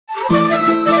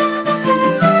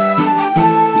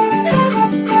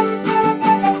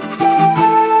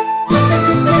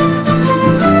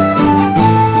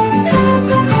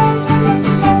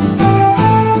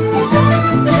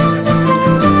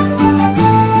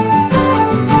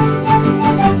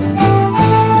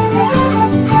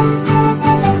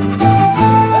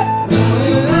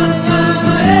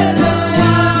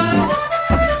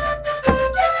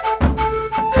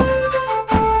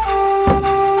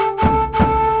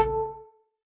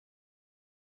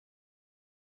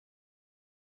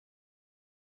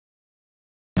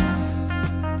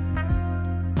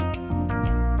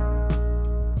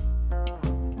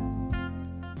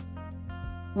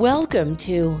Welcome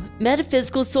to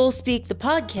Metaphysical Soul Speak, the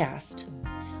podcast.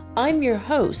 I'm your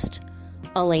host,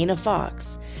 Elena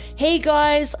Fox. Hey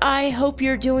guys, I hope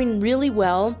you're doing really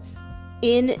well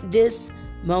in this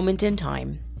moment in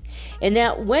time. And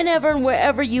that whenever and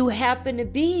wherever you happen to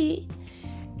be,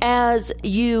 as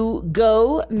you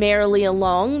go merrily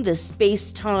along the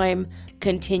space-time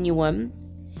continuum,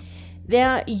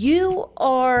 that you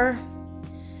are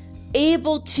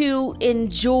able to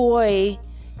enjoy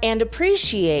and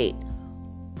appreciate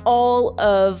all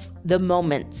of the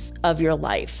moments of your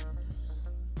life.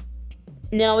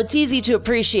 Now, it's easy to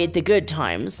appreciate the good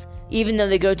times. Even though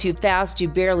they go too fast, you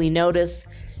barely notice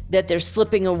that they're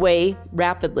slipping away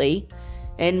rapidly.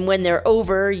 And when they're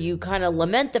over, you kind of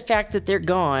lament the fact that they're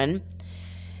gone.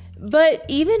 But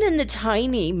even in the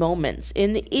tiny moments,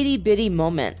 in the itty-bitty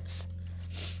moments,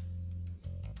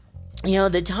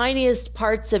 the tiniest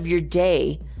parts of your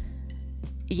day,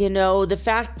 the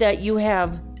fact that you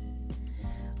have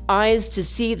eyes to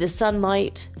see the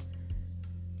sunlight,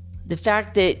 the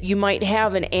fact that you might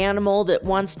have an animal that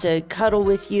wants to cuddle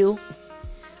with you.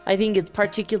 I think it's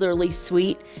particularly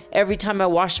sweet. Every time I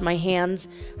wash my hands,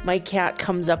 my cat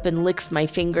comes up and licks my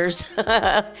fingers.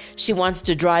 She wants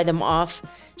to dry them off.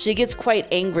 She gets quite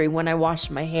angry when I wash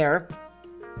my hair.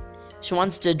 She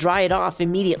wants to dry it off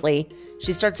immediately.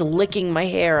 She starts licking my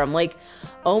hair. I'm like,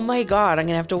 oh my God, I'm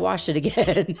going to have to wash it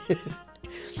again.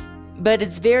 But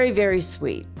it's very, very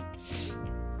sweet.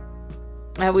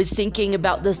 I was thinking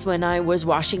about this when I was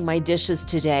washing my dishes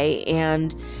today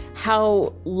and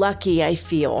how lucky I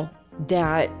feel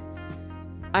that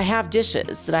I have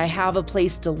dishes, that I have a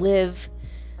place to live.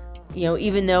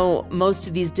 Even though most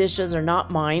of these dishes are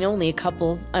not mine, I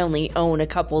only own a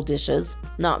couple dishes,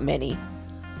 not many.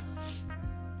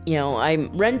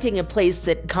 I'm renting a place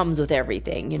that comes with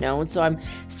everything, so I'm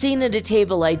sitting at a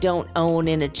table I don't own,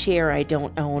 in a chair I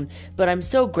don't own, but I'm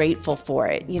so grateful for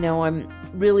it. I'm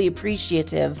really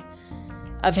appreciative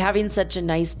of having such a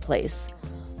nice place.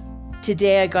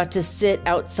 Today I got to sit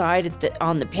outside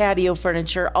on the patio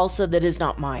furniture, also that is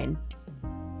not mine.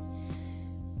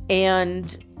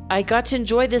 And I got to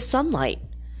enjoy the sunlight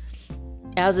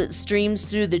as it streams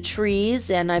through the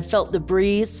trees, and I felt the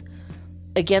breeze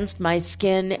against my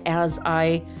skin as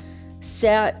I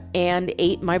sat and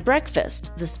ate my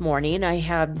breakfast this morning. I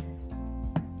had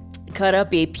cut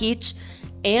up a peach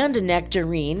and a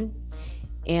nectarine,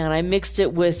 and I mixed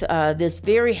it with this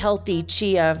very healthy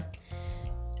chia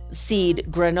seed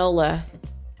granola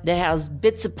that has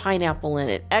bits of pineapple in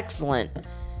it. Excellent.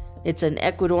 It's an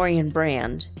Ecuadorian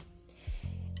brand.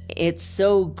 It's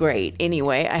so great.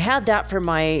 Anyway, I had that for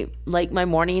my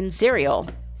morning cereal.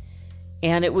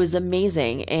 And it was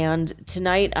amazing. And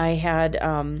tonight I had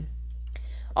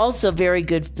also very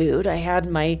good food. I had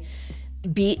my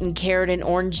beet and carrot and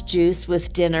orange juice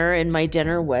with dinner, and my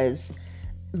dinner was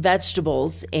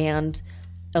vegetables and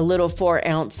a little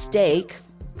 4-ounce steak.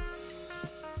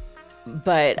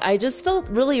 But I just felt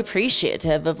really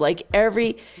appreciative of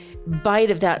every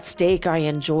bite of that steak I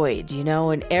enjoyed,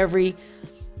 and every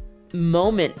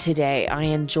moment today I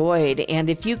enjoyed. And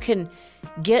if you can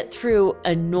get through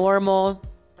a normal,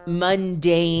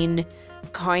 mundane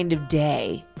kind of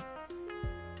day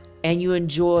and you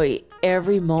enjoy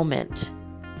every moment,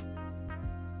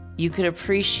 you can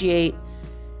appreciate,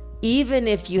 even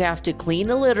if you have to clean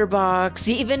a litter box,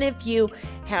 even if you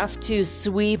have to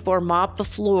sweep or mop the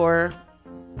floor,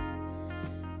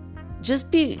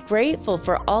 just be grateful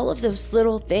for all of those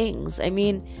little things. I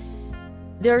mean,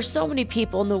 there are so many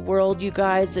people in the world, you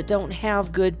guys, that don't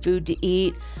have good food to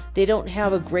eat. They don't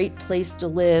have a great place to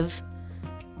live.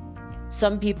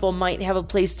 Some people might have a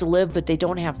place to live, but they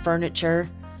don't have furniture.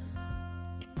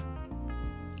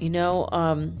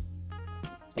 Even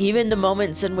the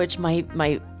moments in which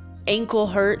my ankle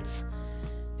hurts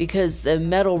because the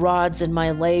metal rods in my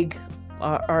leg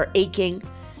are aching.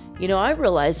 I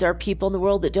realize there are people in the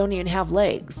world that don't even have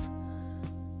legs.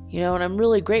 And I'm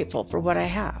really grateful for what I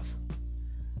have.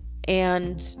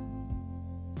 And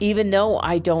even though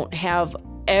I don't have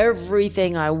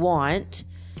everything I want.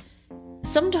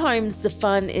 Sometimes the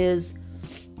fun is,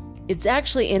 it's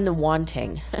actually in the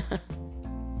wanting.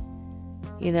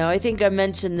 I think I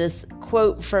mentioned this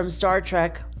quote from Star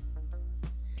Trek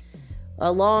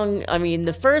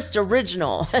the first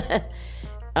original.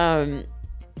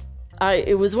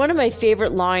 It was one of my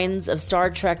favorite lines of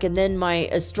Star Trek, and then my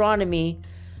astronomy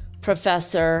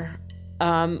professor,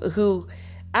 who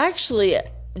actually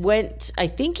I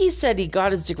think he said he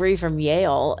got his degree from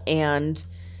Yale, and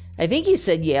I think he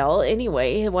said Yale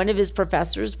anyway. One of his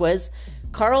professors was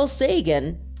Carl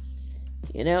Sagan,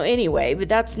 anyway, but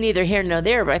that's neither here nor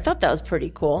there, but I thought that was pretty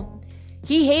cool.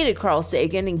 He hated Carl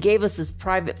Sagan and gave us his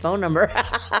private phone number,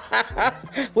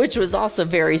 which was also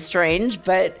very strange,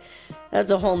 but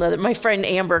that's a whole nother. My friend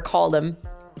Amber called him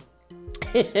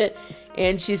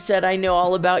and she said, I know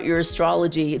all about your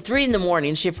astrology. 3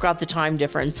 a.m. She forgot the time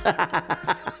difference.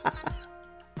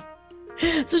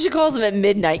 So she calls him at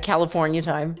midnight, California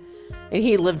time. And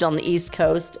he lived on the East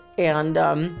Coast. And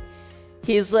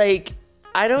he's like,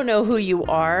 I don't know who you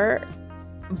are,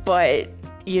 but,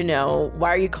 why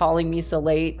are you calling me so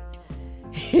late?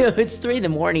 It's 3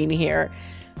 a.m. here.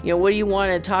 What do you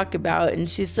want to talk about? And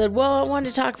she said, well, I want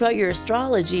to talk about your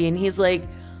astrology. And he's like,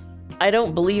 I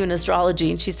don't believe in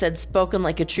astrology. And she said, spoken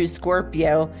like a true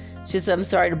Scorpio. She said, I'm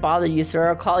sorry to bother you, sir.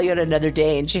 I'll call you at another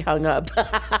day. And she hung up.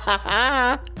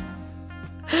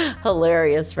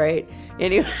 Hilarious, right?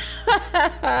 Anyway.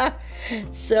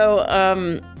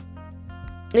 So,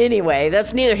 anyway,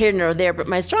 that's neither here nor there. But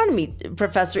my astronomy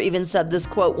professor even said this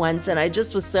quote once, and I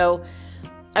just was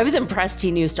I was impressed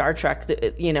he knew Star Trek,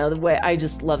 the way I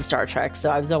just love Star Trek. So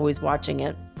I was always watching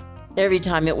it every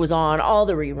time it was on, all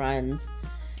the reruns.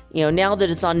 Now that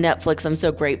it's on Netflix, I'm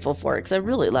so grateful for it because I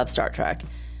really love Star Trek.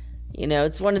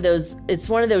 It's one of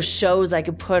those shows I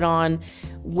could put on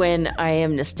when I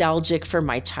am nostalgic for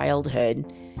my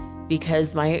childhood,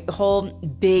 because my whole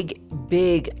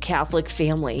big Catholic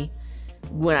family,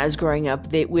 when I was growing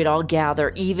up, we'd all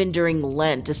gather, even during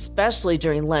Lent, especially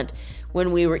during Lent,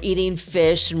 when we were eating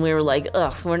fish and we were like,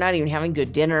 ugh, we're not even having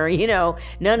good dinner.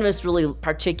 None of us really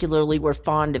particularly were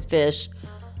fond of fish,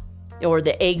 or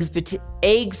the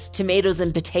eggs, tomatoes,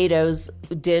 and potatoes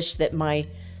dish that my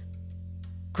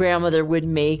grandmother would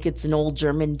make. It's an old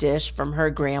German dish from her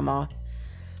grandma.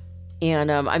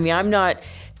 And I'm not,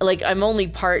 I'm only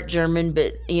part German,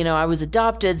 but I was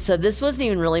adopted, so this wasn't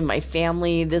even really my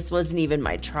family. This wasn't even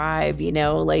my tribe.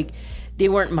 They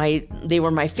were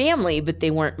my family, but they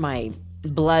weren't my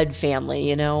blood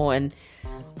family.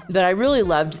 But I really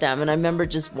loved them. And I remember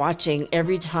just watching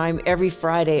every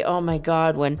Friday. Oh my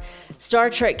God, when Star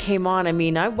Trek came on,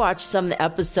 I watched some of the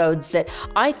episodes that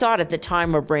I thought at the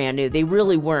time were brand new. They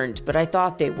really weren't, but I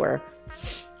thought they were.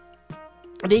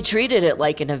 They treated it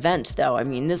like an event, though.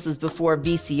 This is before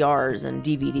VCRs and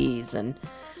DVDs, and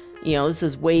this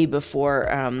is way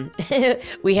before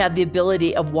we had the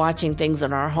ability of watching things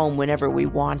in our home whenever we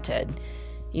wanted.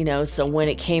 So when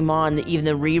it came on, even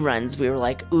the reruns, we were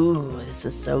like, ooh, this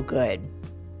is so good.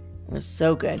 It was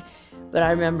so good. But I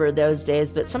remember those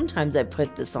days. But sometimes I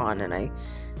put this on and I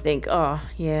think, oh,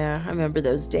 yeah, I remember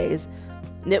those days.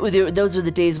 Those were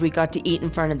the days we got to eat in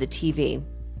front of the TV.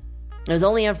 It was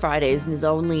only on Fridays, and it was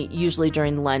only usually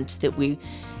during Lent that we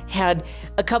had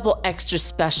a couple extra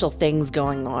special things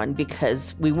going on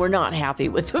because we were not happy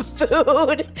with the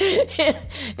food.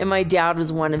 And my dad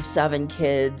was one of 7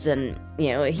 kids, and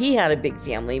he had a big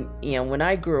family. When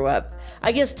I grew up,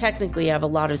 I guess technically I have a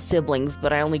lot of siblings,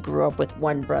 but I only grew up with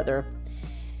one brother.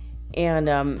 And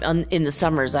in the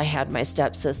summers I had my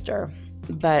stepsister.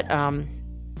 But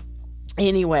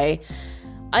anyway,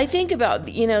 I think about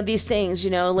these things,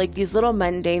 like these little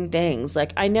mundane things.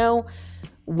 Like, I know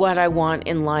what I want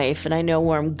in life, and I know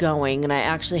where I'm going, and I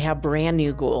actually have brand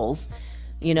new goals.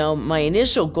 My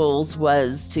initial goals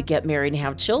was to get married and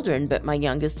have children, but my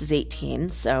youngest is 18,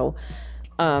 so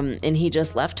and he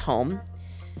just left home,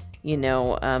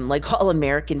 like all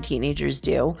American teenagers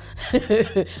do.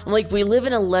 I'm like, we live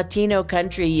in a Latino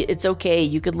country. It's okay.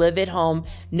 You could live at home.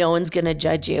 No one's going to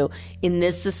judge you. In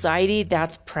this society,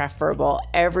 that's preferable.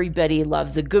 Everybody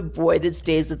loves a good boy that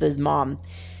stays with his mom.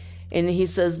 And he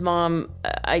says, Mom,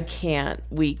 I can't.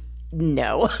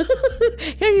 No.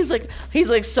 He's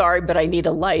like, sorry, but I need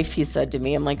a life, he said to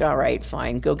me. I'm like, all right,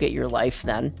 fine. Go get your life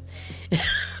then.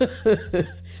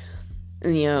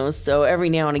 So every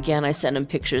now and again, I send him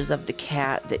pictures of the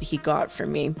cat that he got for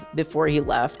me before he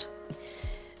left.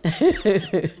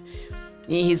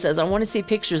 He says, I want to see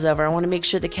pictures of her. I want to make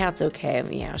sure the cat's okay.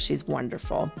 Yeah, she's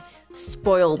wonderful.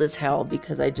 Spoiled as hell,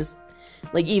 because I just,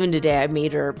 even today, I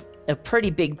made her a pretty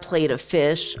big plate of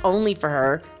fish, only for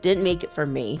her. Didn't make it for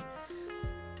me.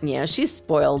 Yeah, she's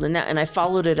spoiled, and I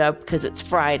followed it up because it's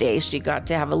Friday. She got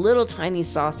to have a little tiny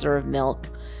saucer of milk,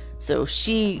 so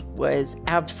she was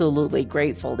absolutely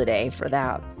grateful today for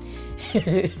that.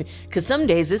 Because some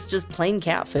days it's just plain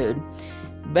cat food,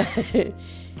 but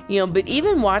but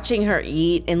even watching her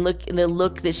eat and the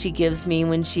look that she gives me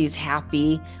when she's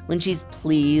happy, when she's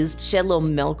pleased, she had a little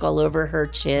milk all over her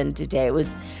chin today. It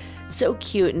was so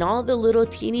cute, and all the little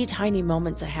teeny tiny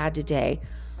moments I had today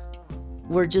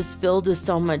were just filled with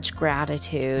so much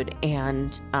gratitude,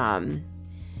 and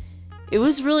it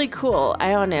was really cool.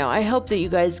 I don't know. I hope that you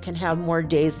guys can have more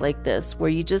days like this where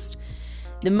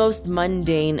the most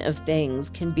mundane of things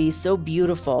can be so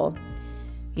beautiful,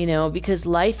 because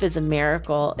life is a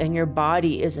miracle and your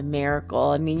body is a miracle.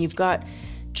 I mean, you've got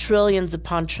trillions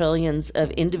upon trillions of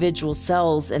individual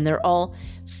cells, and they're all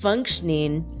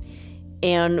functioning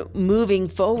and moving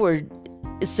forward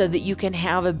so that you can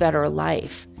have a better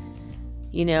life.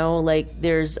 Like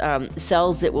there's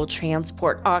cells that will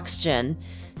transport oxygen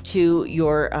to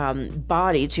your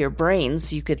body, to your brain,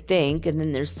 so you could think. And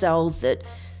then there's cells that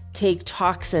take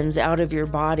toxins out of your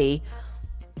body,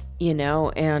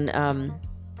 and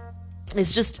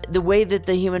it's just the way that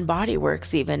the human body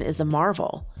works even is a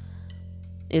marvel.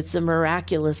 It's a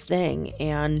miraculous thing.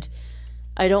 And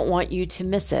I don't want you to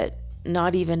miss it,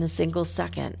 not even a single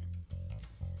second.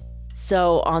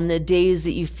 So on the days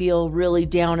that you feel really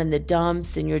down in the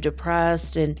dumps and you're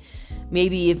depressed, and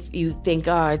maybe if you think,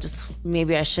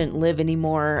 maybe I shouldn't live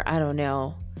anymore, I don't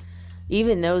know.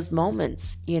 Even those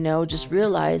moments, just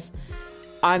realize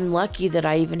I'm lucky that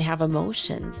I even have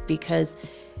emotions, because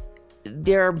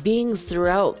there are beings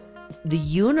throughout the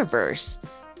universe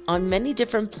on many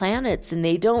different planets, and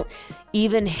they don't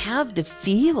even have the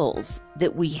feels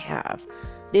that we have.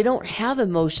 They don't have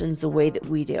emotions the way that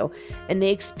we do, and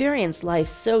they experience life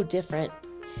so different.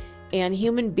 And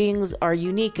human beings are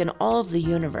unique in all of the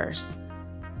universe.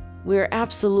 We're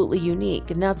absolutely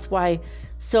unique, and that's why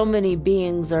so many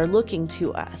beings are looking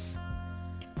to us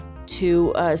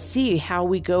to see how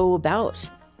we go about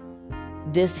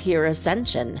this here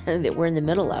ascension that we're in the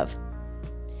middle of.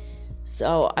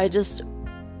 So I just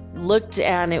looked,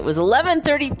 and it was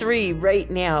 11:33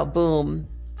 right now. Boom.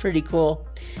 Pretty cool.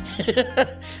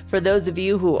 For those of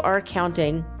you who are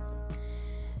counting,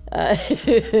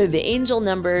 the angel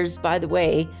numbers, by the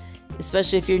way,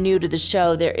 especially if you're new to the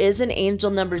show, there is an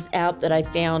angel numbers app that I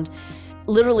found.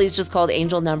 Literally, it's just called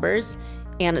Angel Numbers,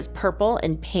 and it's purple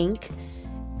and pink,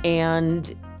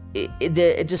 and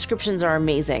the descriptions are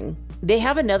amazing. They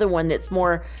have another one that's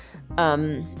more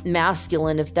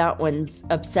masculine, if that one's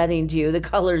upsetting to you, the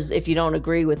colors, if you don't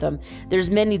agree with them. There's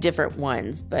many different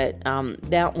ones, but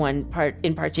that one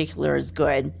in particular is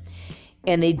good.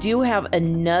 And they do have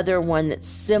another one that's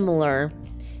similar,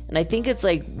 and I think it's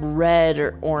like red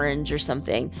or orange or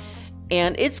something,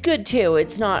 and it's good too.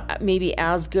 It's not maybe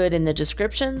as good in the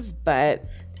descriptions, but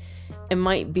it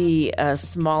might be a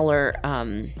smaller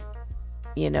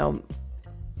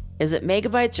is it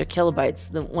megabytes or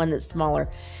kilobytes, the one that's smaller?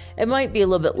 It might be a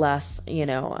little bit less,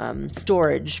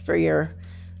 storage for your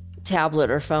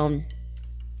tablet or phone.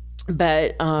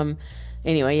 But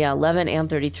anyway, yeah, 11 and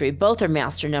 33. Both are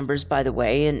master numbers, by the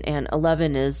way, and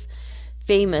 11 is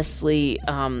famously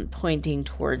pointing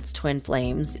towards twin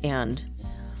flames, and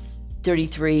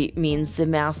 33 means the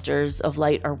masters of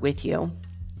light are with you.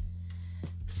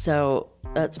 So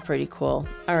that's pretty cool.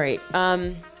 All right.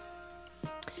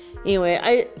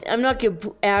 Anyway, I'm not going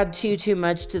to add too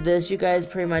much to this. You guys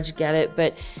pretty much get it.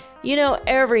 But,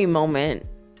 every moment,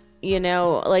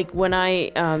 like when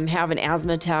I have an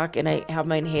asthma attack and I have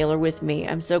my inhaler with me,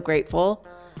 I'm so grateful.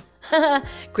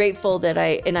 Grateful that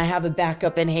I have a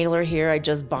backup inhaler here I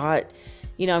just bought.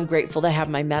 I'm grateful to have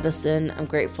my medicine. I'm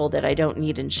grateful that I don't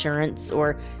need insurance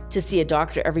or to see a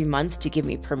doctor every month to give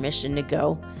me permission to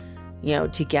go,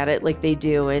 to get it like they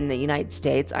do in the United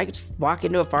States. I could just walk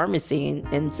into a pharmacy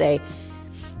and say,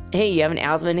 hey, you have an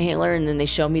asthma inhaler? And then they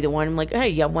show me the one. I'm like, hey,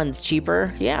 yeah, one's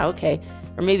cheaper. Yeah, okay.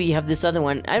 Or maybe you have this other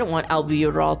one. I don't want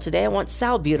albuterol today. I want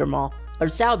salbutamol or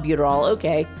salbuterol.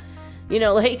 Okay.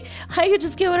 Like I could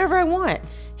just get whatever I want.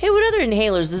 Hey, what other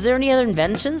inhalers? Is there any other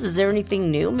inventions? Is there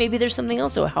anything new? Maybe there's something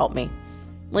else that will help me.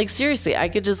 Like seriously, I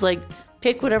could just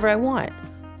pick whatever I want.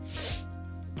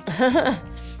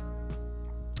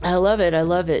 I love it.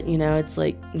 It's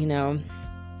like,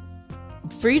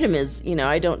 freedom is,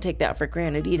 I don't take that for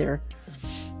granted either.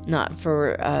 Not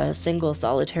for a single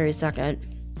solitary second.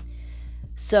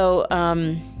 So,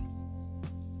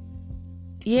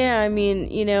 yeah, I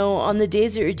mean, on the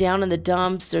days that you're down in the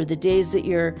dumps or the days that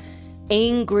you're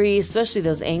angry, especially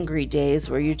those angry days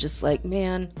where you're just like,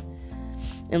 man,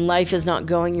 and life is not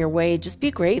going your way, just be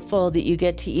grateful that you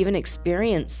get to even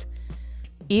experience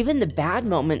even the bad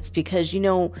moments, because,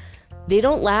 they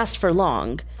don't last for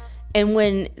long. And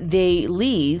when they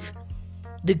leave,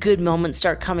 the good moments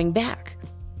start coming back,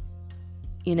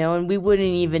 and we wouldn't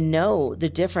even know the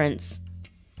difference.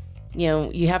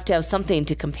 You have to have something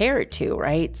to compare it to,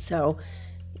 right? So,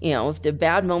 if the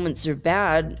bad moments are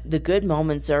bad, the good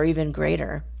moments are even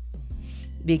greater,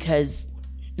 because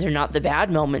they're not the bad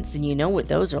moments, and you know what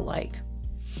those are like.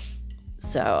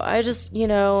 So I just,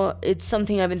 it's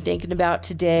something I've been thinking about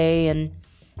today, and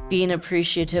being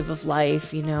appreciative of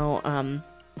life.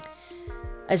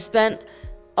 I spent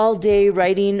all day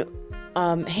writing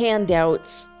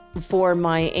handouts for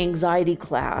my anxiety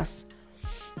class,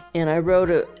 and I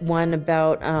wrote one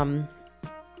about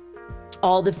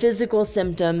all the physical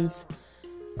symptoms,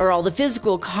 or all the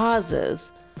physical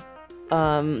causes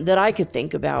that I could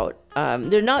think about.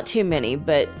 There are not too many,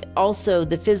 but also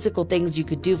the physical things you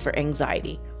could do for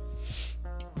anxiety.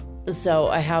 So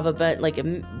I have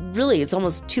really, it's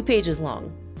almost 2 pages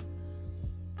long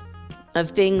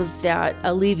of things that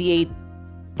alleviate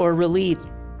or relieve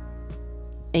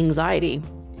anxiety.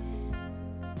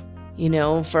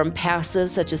 From passive,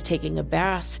 such as taking a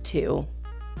bath, to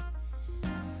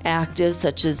active,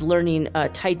 such as learning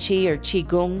Tai Chi or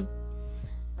Qigong.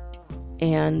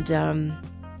 And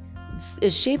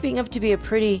it's shaping up to be a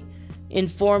pretty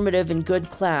informative and good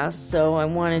class, so I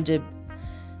wanted to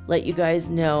let you guys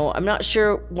know. I'm not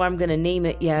sure what I'm going to name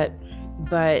it yet,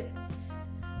 but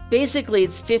basically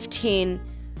it's 15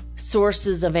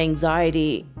 sources of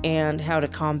anxiety and how to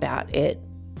combat it,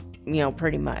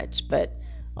 pretty much. But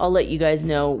I'll let you guys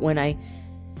know when I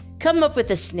come up with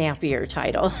a snappier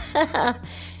title.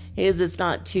 It's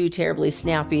not too terribly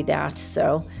snappy,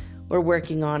 so we're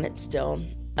working on it still.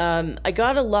 I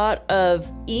got a lot of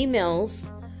emails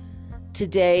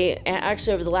today.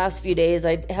 Actually, over the last few days,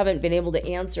 I haven't been able to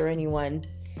answer anyone.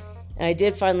 And I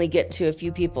did finally get to a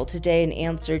few people today and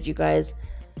answered you guys.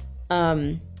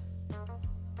 I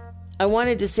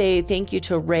wanted to say thank you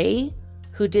to Ray,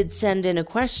 who did send in a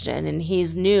question, and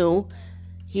he's new.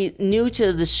 He's new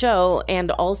to the show, and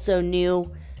also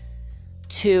new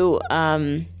to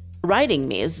writing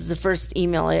me. This is the first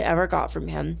email I ever got from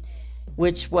him,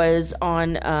 which was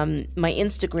on my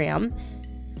Instagram,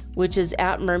 which is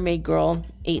at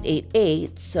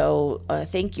mermaidgirl888. So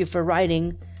thank you for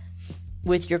writing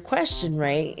with your question,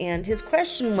 Ray. And his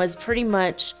question was pretty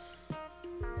much,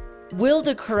 will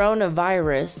the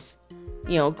coronavirus,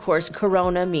 of course,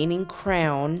 corona meaning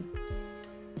crown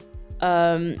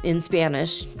in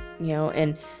Spanish,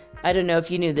 and I don't know if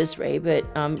you knew this, Ray, but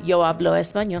yo hablo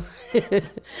español.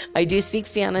 I do speak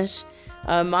Spanish.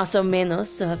 Más o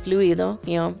menos fluido,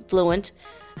 fluent,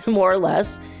 more or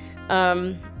less.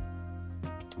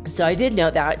 So I did know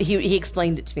that. He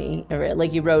explained it to me, like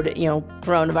he wrote it,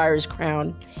 coronavirus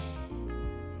crown.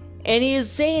 And he is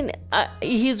saying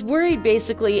he's worried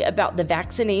basically about the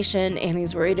vaccination, and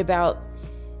he's worried about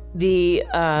the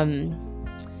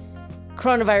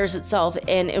coronavirus itself,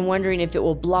 and wondering if it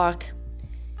will block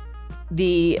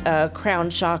the crown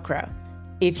chakra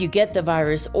if you get the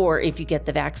virus or if you get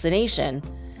the vaccination,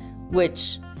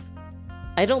 which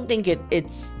I don't think it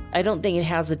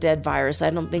has a dead virus.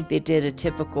 I don't think they did a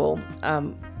typical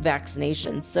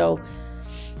vaccination. So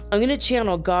I'm going to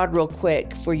channel God real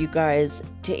quick for you guys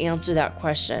to answer that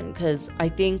question, because I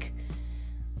think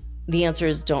the answer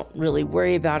is don't really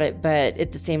worry about it, but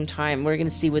at the same time, we're going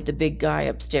to see what the big guy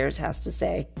upstairs has to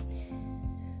say.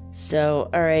 So,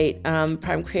 all right,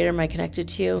 Prime Creator, am I connected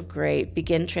to you? Great.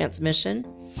 Begin transmission.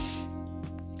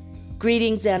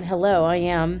 Greetings and hello. I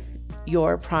am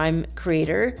your Prime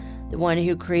Creator, the one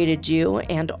who created you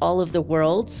and all of the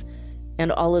worlds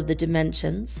and all of the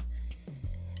dimensions.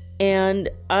 And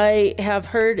I have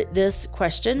heard this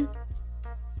question,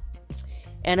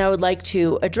 and I would like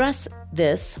to address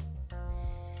this.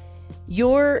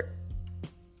 Your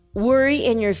worry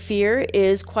and your fear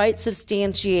is quite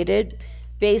substantiated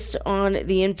based on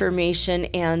the information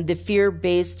and the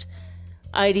fear-based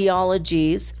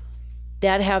ideologies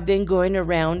that have been going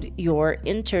around your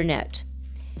internet.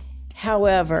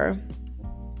 However,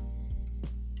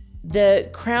 the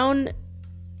crown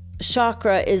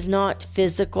chakra is not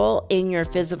physical in your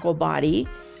physical body.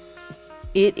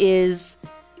 It is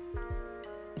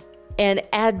an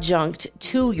adjunct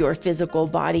to your physical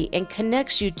body and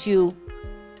connects you to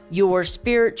your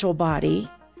spiritual body,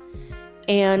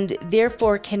 and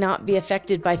therefore cannot be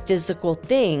affected by physical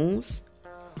things,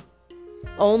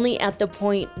 only at the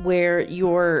point where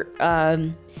your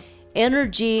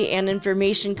energy and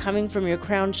information coming from your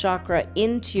crown chakra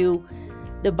into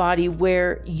the body,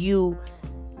 where you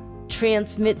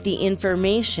transmit the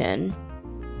information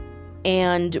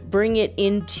and bring it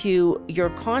into your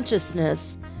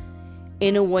consciousness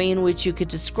in a way in which you could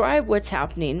describe what's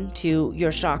happening to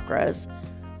your chakras,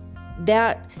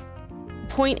 that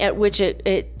point at which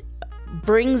it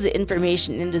brings the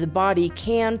information into the body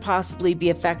can possibly be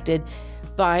affected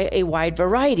by a wide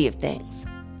variety of things.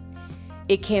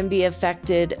 It can be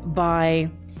affected by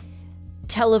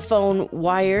telephone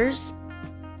wires,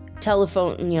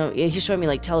 he's showing me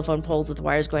like telephone poles with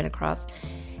wires going across.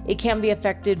 It can be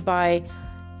affected by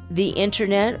the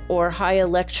internet or high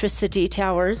electricity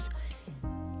towers,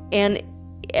 and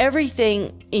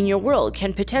everything in your world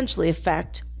can potentially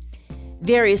affect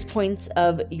various points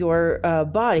of your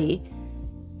body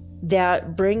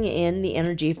that bring in the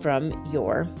energy from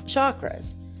your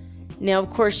chakras. Now, of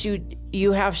course,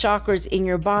 you have chakras in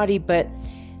your body, but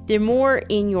they're more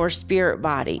in your spirit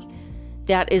body.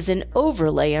 That is an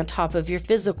overlay on top of your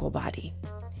physical body.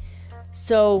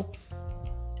 So,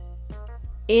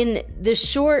 in the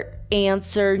short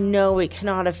answer, no, it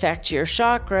cannot affect your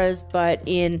chakras, but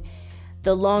in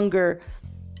the longer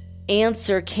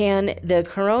answer, can the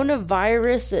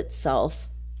coronavirus itself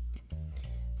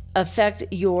affect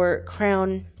your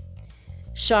crown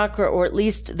chakra, or at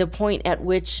least the point at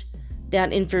which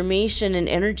that information and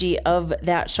energy of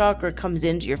that chakra comes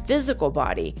into your physical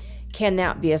body? Can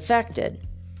that be affected?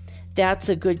 That's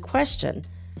a good question.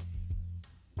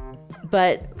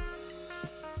 But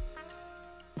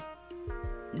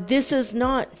this is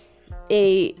not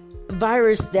a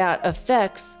virus that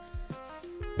affects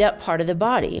that part of the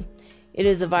body. It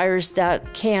is a virus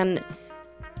that can,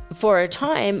 for a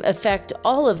time, affect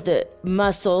all of the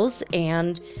muscles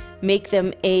and make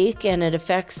them ache, and it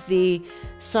affects the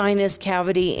sinus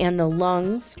cavity and the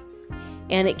lungs,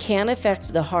 and it can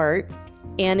affect the heart,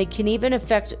 and it can even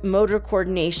affect motor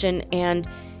coordination and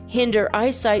hinder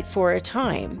eyesight for a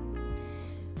time.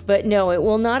 But no, it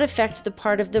will not affect the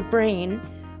part of the brain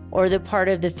or the part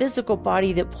of the physical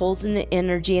body that pulls in the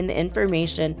energy and the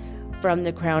information from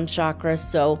the crown chakra.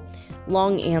 So,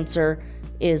 long answer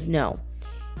is no.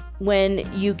 When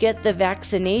you get the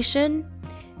vaccination,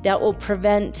 that will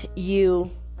prevent you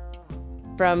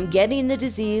from getting the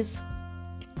disease.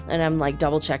 And I'm like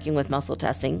double checking with muscle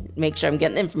testing, make sure I'm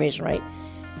getting the information right.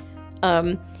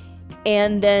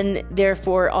 And then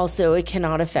therefore also it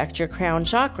cannot affect your crown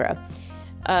chakra.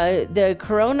 The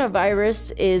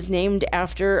coronavirus is named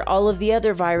after all of the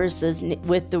other viruses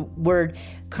with the word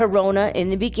corona in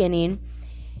the beginning.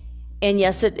 And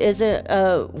yes, it is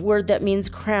a word that means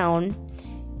crown.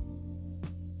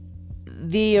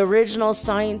 The original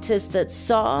scientist that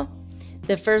saw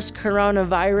the first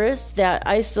coronavirus that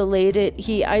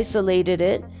he isolated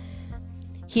it.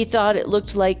 He thought it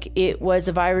looked like it was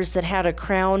a virus that had a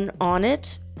crown on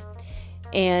it,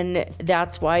 and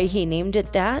that's why he named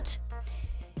it that.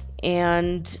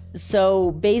 And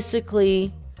so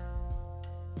basically,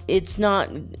 it's not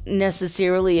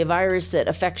necessarily a virus that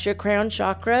affects your crown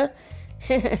chakra,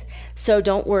 so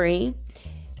don't worry.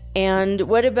 And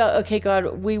what about, okay,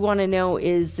 God, we want to know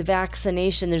is the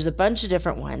vaccination. There's a bunch of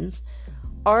different ones.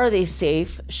 Are they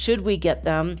safe? Should we get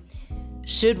them?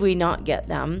 Should we not get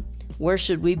them? Where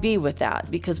should we be with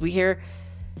that? Because we hear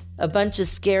a bunch of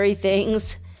scary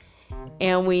things,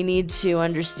 and we need to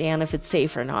understand if it's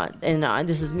safe or not. And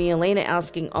this is me, Elena,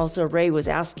 asking. Also, Ray was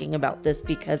asking about this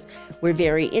because we're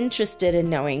very interested in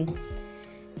knowing,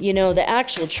 the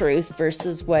actual truth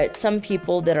versus what some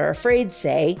people that are afraid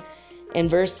say, and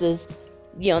versus,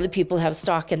 the people who have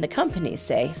stock in the company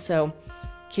say. So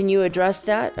can you address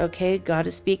that? Okay, God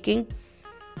is speaking.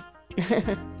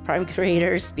 Prime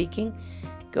Creator is speaking.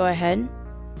 Go ahead.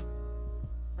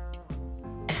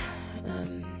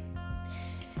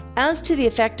 As to the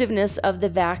effectiveness of the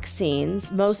vaccines,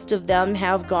 most of them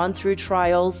have gone through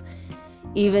trials,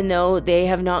 even though they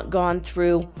have not gone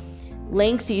through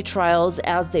lengthy trials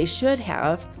as they should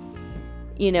have.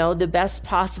 The best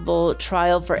possible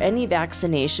trial for any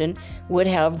vaccination would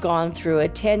have gone through a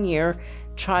 10-year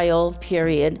trial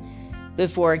period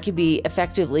before it could be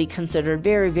effectively considered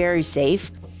very, very safe.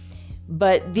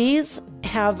 But these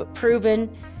have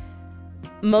proven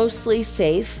mostly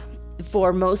safe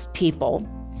for most people.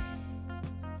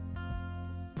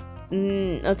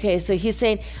 Okay, so he's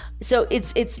saying, so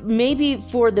it's maybe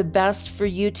for the best for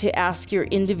you to ask your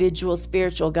individual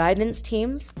spiritual guidance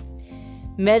teams,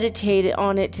 meditate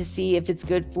on it to see if it's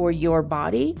good for your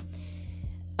body,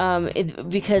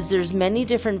 because there's many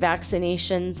different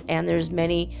vaccinations and there's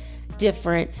many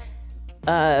different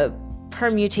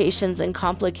permutations and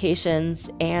complications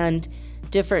and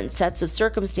different sets of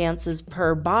circumstances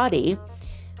per body,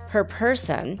 per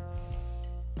person.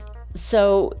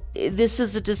 So this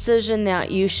is a decision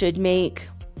that you should make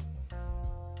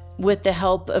with the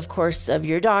help, of course, of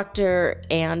your doctor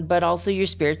but also your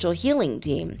spiritual healing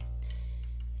team.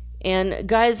 And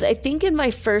guys, I think in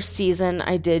my first season,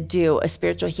 I did do a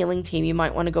spiritual healing team. You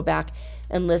might want to go back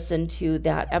and listen to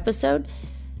that episode,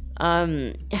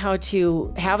 how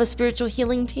to have a spiritual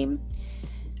healing team.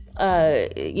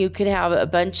 You could have a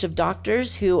bunch of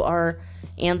doctors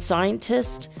and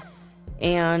scientists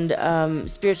and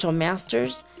spiritual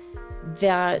masters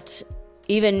that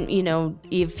even,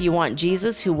 if you want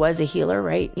Jesus, who was a healer,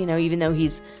 right? Even though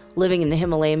he's living in the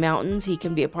Himalaya mountains, he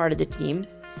can be a part of the team.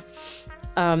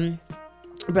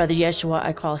 Brother Yeshua,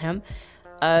 I call him.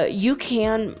 You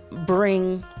can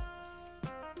bring,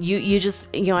 you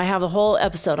just, I have a whole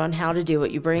episode on how to do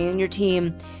it. You bring in your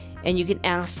team and you can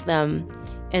ask them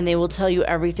and they will tell you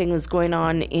everything that's going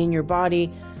on in your body,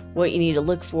 what you need to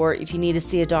look for. If you need to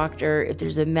see a doctor, if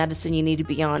there's a medicine you need to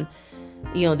be on,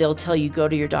 they'll tell you go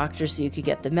to your doctor so you could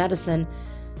get the medicine,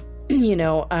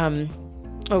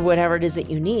 or whatever it is that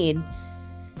you need,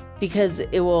 because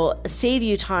it will save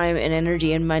you time and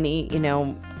energy and money,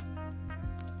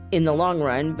 in the long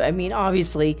run. I mean,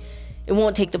 obviously, it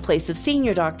won't take the place of seeing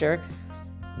your doctor,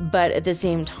 but at the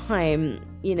same time,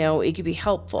 it could be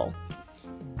helpful.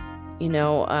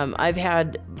 I've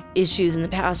had issues in the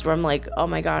past where I'm like, oh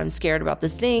my God, I'm scared about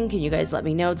this thing. Can you guys let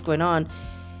me know what's going on?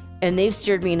 And they've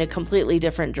steered me in a completely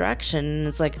different direction. And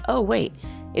it's like, oh, wait,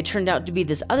 it turned out to be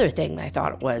this other thing I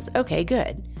thought it was. Okay,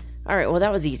 good. All right, well,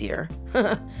 that was easier.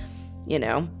 I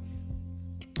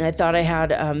thought I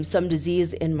had some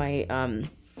disease in my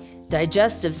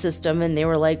digestive system, and they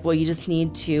were like, well, you just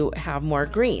need to have more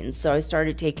greens. So I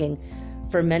started taking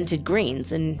fermented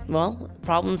greens, and, well,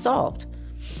 problem solved.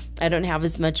 I don't have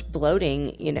as much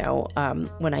bloating,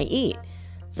 when I eat.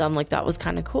 So I'm like, that was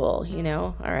kind of cool,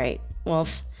 All right, well,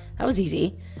 that was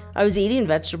easy. I was eating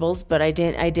vegetables, but I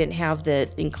didn't have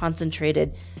the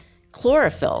concentrated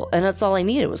chlorophyll, and that's all I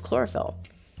needed was chlorophyll.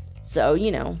 So,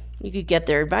 you could get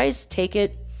their advice, take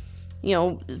it,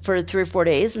 for 3 or 4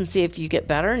 days and see if you get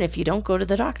better. And if you don't, go to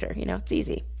the doctor, it's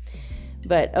easy.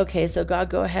 But okay, so God,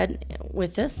 go ahead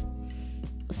with this.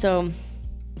 So,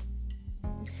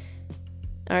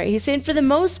 all right, he's saying for the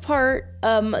most part,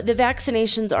 the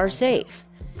vaccinations are safe.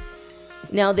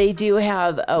 Now, they do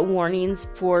have warnings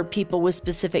for people with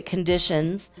specific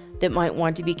conditions that might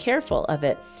want to be careful of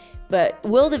it. But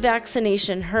will the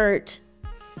vaccination hurt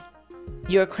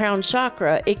your crown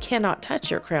chakra? It cannot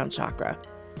touch your crown chakra.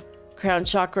 Crown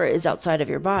chakra is outside of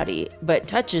your body, but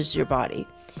touches your body.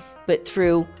 But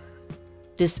through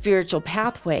the spiritual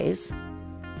pathways,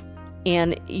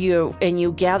 and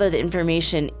you gather the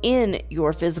information in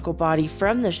your physical body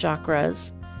from the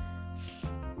chakras,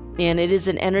 and it is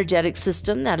an energetic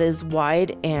system that is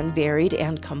wide and varied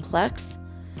and complex,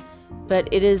 but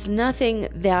it is nothing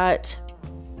that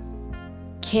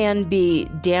can be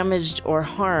damaged or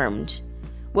harmed.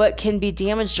 What can be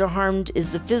damaged or harmed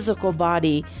is the physical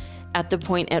body at the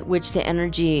point at which the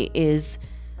energy is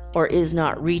or is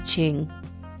not reaching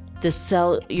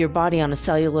your body on a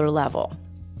cellular level.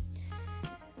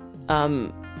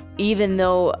 Even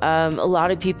though a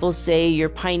lot of people say your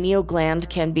pineal gland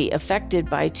can be affected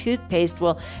by toothpaste,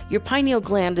 well, your pineal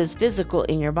gland is physical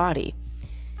in your body.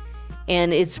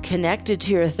 And it's connected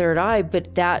to your third eye,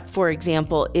 but that, for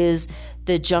example, is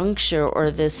the juncture or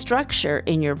the structure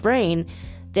in your brain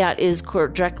that is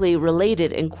directly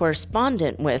related and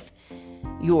correspondent with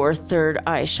your third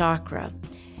eye chakra.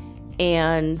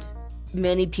 And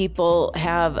many people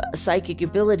have psychic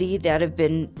ability that have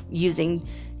been using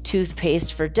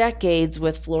toothpaste for decades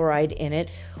with fluoride in it,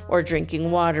 or drinking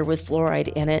water with fluoride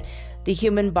in it. The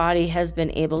human body has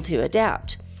been able to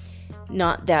adapt.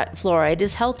 Not that fluoride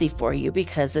is healthy for you,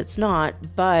 because it's not,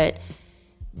 but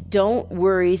don't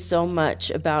worry so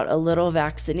much about a little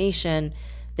vaccination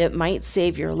that might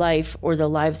save your life or the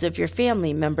lives of your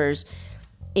family members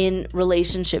in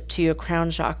relationship to your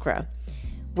crown chakra.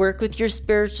 Work with your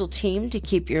spiritual team to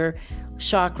keep your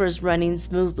chakras running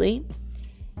smoothly.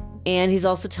 And he's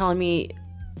also telling me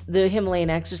the Himalayan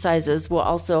exercises will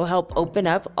also help open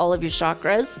up all of your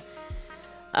chakras.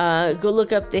 Go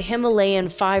look up the Himalayan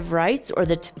 5 rites, or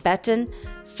the Tibetan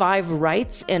 5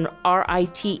 rites, and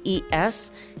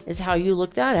RITES is how you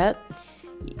look that up.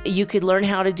 You could learn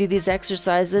how to do these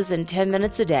exercises in 10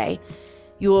 minutes a day.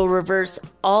 You will reverse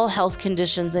all health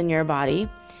conditions in your body.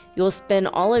 You'll spin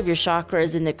all of your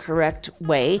chakras in the correct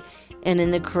way and in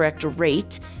the correct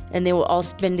rate, and they will all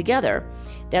spin together.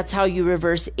 That's how you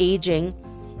reverse aging,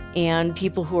 and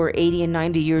people who are 80 and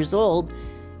 90 years old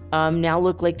now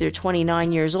look like they're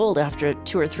 29 years old after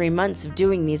 2 or 3 months of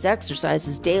doing these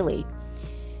exercises daily,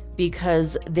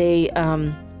 because they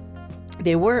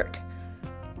work.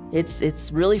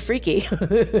 It's really freaky,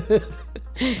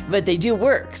 but they do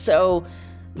work. So,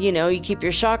 you keep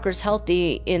your chakras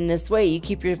healthy in this way. You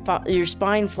keep your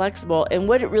spine flexible, and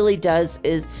what it really does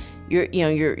is your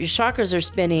chakras are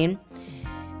spinning.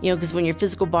 Because when your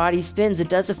physical body spins, it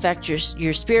does affect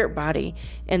your spirit body,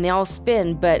 and they all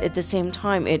spin. But at the same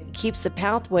time, it keeps the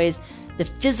pathways, the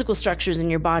physical structures in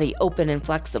your body open and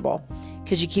flexible,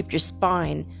 because you keep your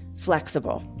spine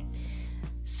flexible.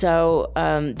 So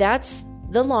that's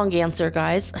the long answer,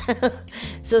 guys.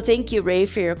 So thank you, Ray,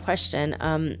 for your question.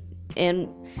 And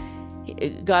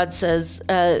God says,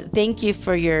 thank you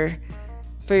for your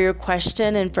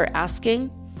question and for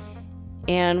asking.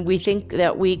 And we think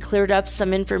that we cleared up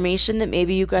some information that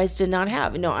maybe you guys did not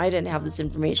have. No, I didn't have this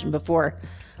information before.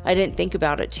 I didn't think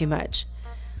about it too much.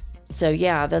 So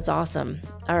yeah, that's awesome.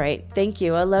 All right. Thank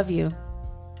you. I love you.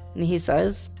 And he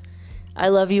says, I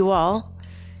love you all.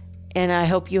 And I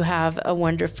hope you have a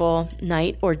wonderful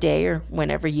night or day or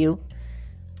whenever you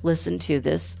listen to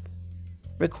this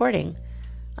recording.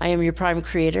 I am your Prime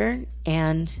Creator,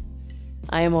 and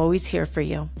I am always here for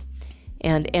you.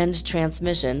 And end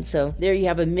transmission. So there you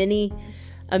have a mini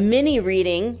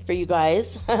reading for you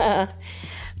guys.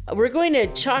 We're going to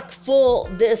chock full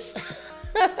this.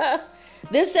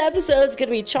 This episode is going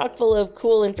to be chock full of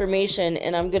cool information,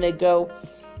 and I'm going to go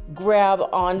grab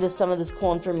onto some of this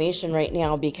cool information right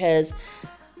now, because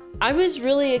I was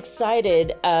really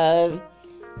excited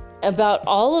about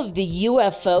all of the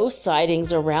UFO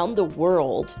sightings around the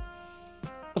world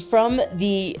from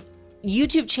the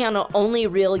YouTube channel Only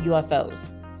Real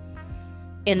UFOs.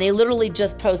 And they literally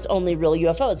just post Only Real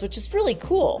UFOs, which is really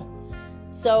cool.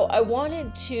 So I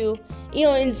wanted to,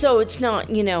 and so it's not,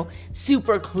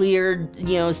 super clear,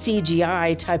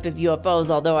 CGI type of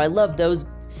UFOs, although I love those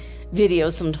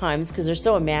videos sometimes because they're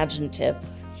so imaginative.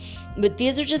 But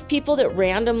these are just people that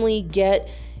randomly get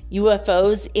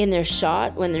UFOs in their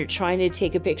shot when they're trying to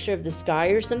take a picture of the sky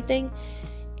or something.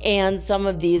 And some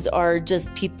of these are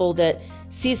just people that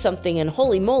see something and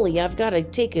holy moly, I've got to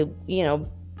take a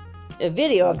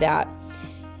video of that.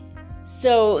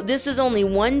 So this is only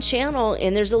one channel,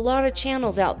 and there's a lot of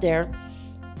channels out there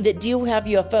that do have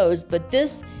UFOs, but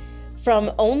this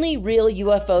from Only Real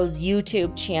UFOs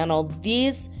YouTube channel,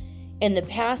 these in the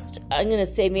past, I'm going to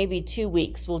say maybe 2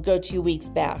 weeks, we'll go 2 weeks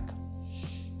back.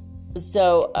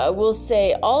 So we'll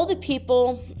say all the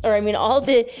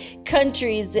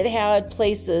countries that had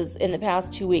places in the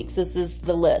past 2 weeks. This is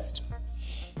the list.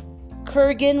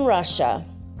 Kurgan, Russia.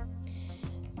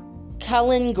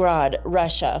 Kaliningrad,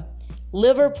 Russia.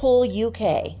 Liverpool,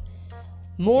 UK.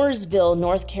 Mooresville,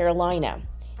 North Carolina.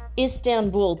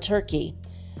 Istanbul, Turkey.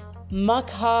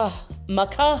 Makaha,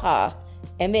 Makaha,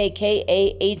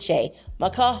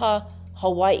 Makaha,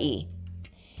 Hawaii.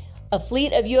 A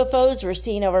fleet of UFOs were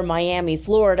seen over Miami,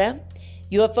 Florida.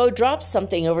 UFO dropped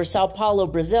something over Sao Paulo,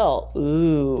 Brazil.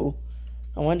 Ooh,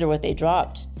 I wonder what they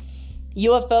dropped.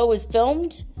 UFO was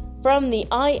filmed from the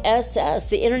ISS,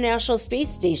 the International Space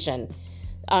Station.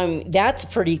 That's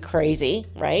pretty crazy,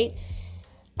 right?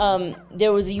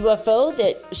 There was a UFO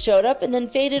that showed up and then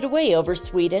faded away over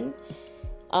Sweden.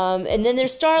 And then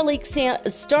there's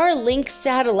Starlink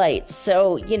satellites.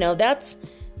 So, that's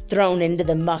thrown into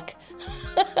the muck.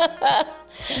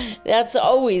 That's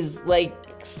always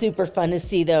super fun to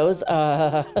see those.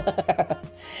 So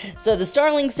the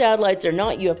Starlink satellites are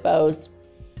not UFOs,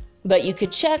 but you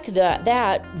could check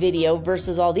that video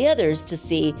versus all the others to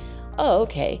see, oh,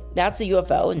 okay, that's a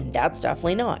UFO and that's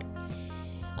definitely not.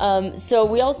 So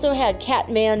we also had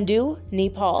Kathmandu,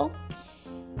 Nepal,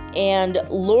 and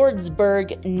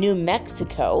Lordsburg, New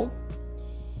Mexico.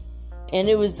 And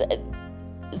it was,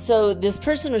 so this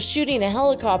person was shooting a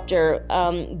helicopter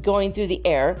going through the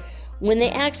air when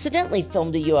they accidentally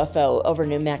filmed a UFO over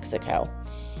New Mexico.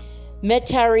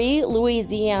 Metairie,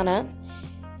 Louisiana,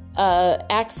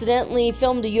 accidentally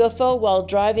filmed a UFO while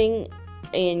driving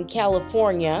in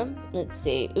California. Let's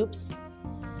see, oops.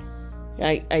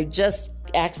 I just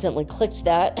accidentally clicked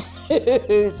that,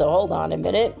 so hold on a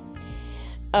minute.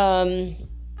 And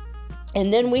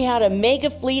then we had a mega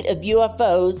fleet of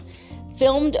UFOs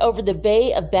filmed over the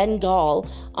Bay of Bengal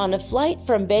on a flight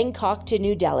from Bangkok to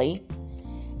New Delhi.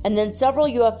 And then several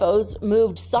UFOs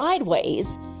moved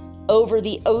sideways over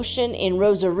the ocean in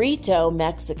Rosarito,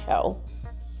 Mexico.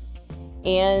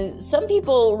 And some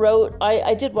people wrote,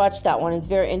 I did watch that one, it's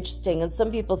very interesting. And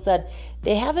some people said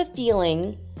they have a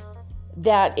feeling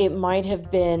that it might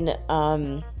have been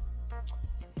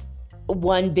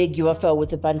one big UFO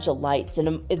with a bunch of lights,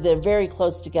 and they're very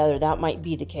close together. That might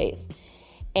be the case.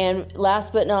 And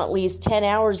last but not least, 10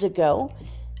 hours ago,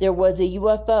 there was a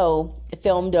UFO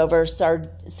filmed over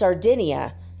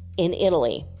Sardinia in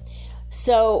Italy.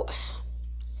 So,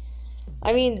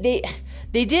 I mean, they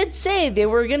did say they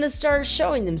were going to start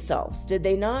showing themselves, did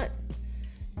they not?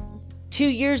 2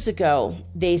 years ago,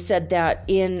 they said that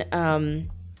in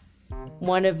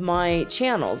one of my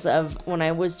channels of when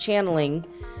I was channeling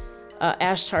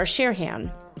Ashtar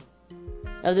Sherhan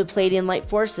of the Pleiadian Light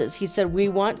Forces. He said, we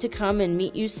want to come and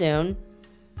meet you soon,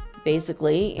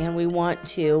 basically, and we want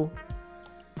to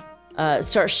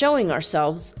start showing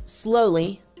ourselves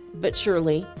slowly but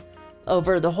surely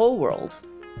over the whole world.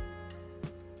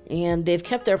 And they've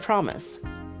kept their promise.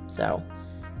 So,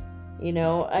 you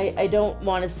know, I don't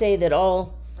want to say that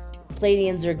all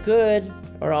Pleiadians are good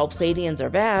or all Pleiadians are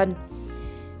bad.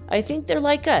 I think they're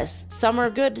like us. Some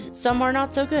are good, some are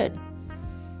not so good.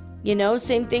 You know,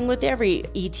 same thing with every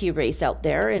ET race out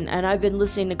there. And I've been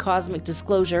listening to Cosmic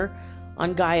Disclosure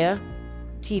on Gaia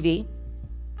TV,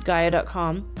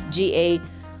 Gaia.com, GAIA.com.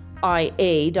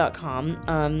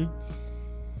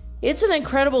 It's an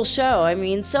incredible show. I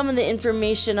mean, some of the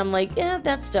information I'm like, yeah,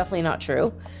 that's definitely not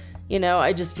true. You know,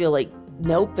 I just feel like,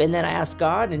 nope. And then I ask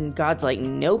God and God's like,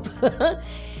 nope.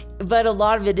 But a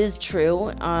lot of it is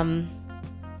true.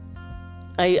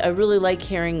 I really like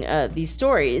hearing these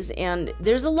stories, and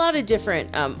there's a lot of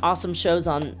different awesome shows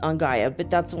on Gaia,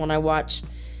 but that's the one I watch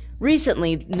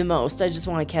recently the most. I just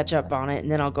want to catch up on it,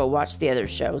 and then I'll go watch the other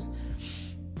shows.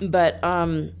 But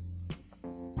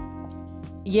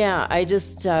yeah, I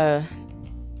just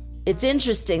it's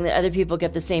interesting that other people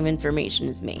get the same information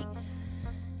as me.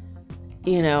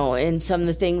 You know, and some of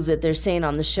the things that they're saying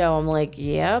on the show, I'm like,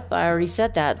 yep, I already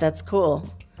said that. That's cool.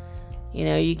 You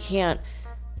know, you can't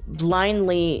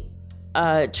blindly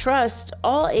trust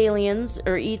all aliens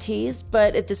or ETs,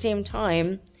 but at the same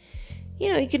time,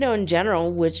 you know, you can know in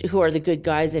general who are the good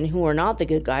guys and who are not the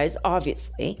good guys,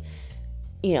 obviously.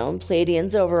 You know,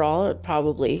 Pleiadians overall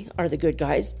probably are the good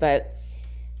guys, but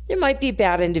there might be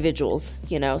bad individuals,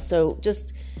 you know, so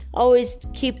just always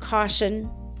keep caution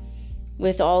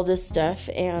with all this stuff.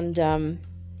 And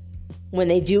when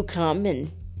they do come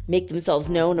and make themselves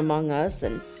known among us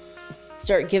and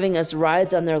start giving us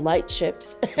rides on their light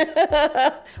ships,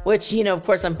 which, you know, of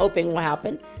course I'm hoping will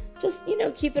happen. Just, you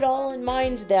know, keep it all in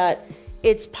mind that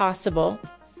it's possible,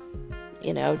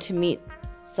 you know, to meet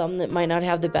some that might not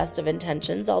have the best of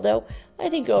intentions, although I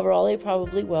think overall they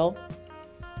probably will.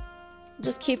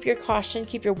 Just keep your caution,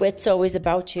 keep your wits always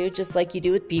about you, just like you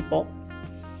do with people.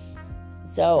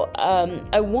 So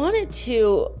I wanted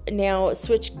to now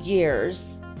switch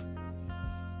gears,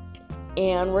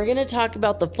 and we're going to talk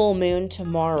about the full moon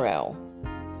tomorrow.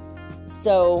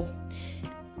 So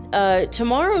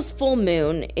tomorrow's full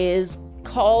moon is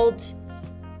called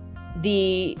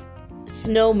the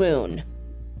snow moon,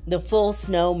 the full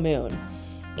snow moon.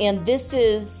 And this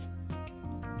is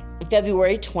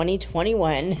February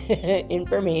 2021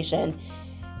 information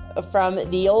from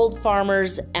the Old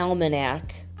Farmer's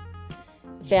Almanac,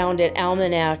 found at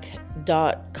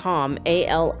almanac.com,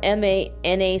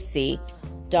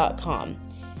 ALMANAC.com.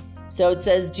 So it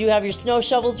says, do you have your snow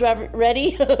shovels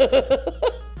ready?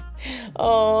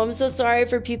 Oh, I'm so sorry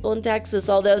for people in Texas,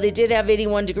 although they did have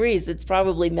 81 degrees. It's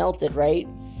probably melted, right?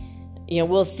 You know,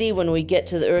 we'll see when we get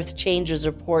to the Earth Changes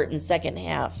report in the second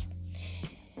half.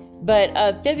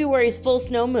 But February's full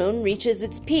snow moon reaches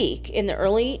its peak in the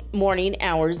early morning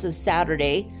hours of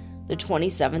Saturday, the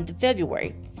 27th of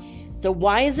February. So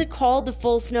why is it called the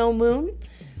full snow moon?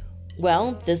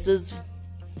 Well, this is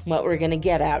what we're going to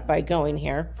get at by going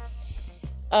here.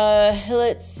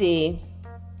 Let's see.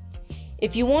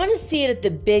 If you want to see it at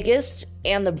the biggest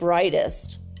and the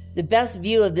brightest, the best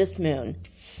view of this moon,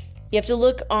 you have to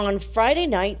look on Friday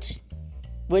night,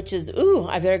 which is,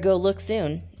 I better go look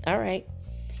soon. All right.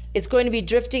 It's going to be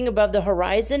drifting above the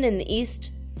horizon in the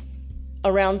east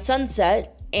around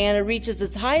sunset, and it reaches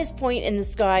its highest point in the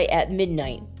sky at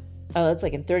midnight. Oh, that's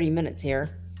like in 30 minutes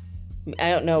here. I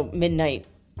don't know, midnight.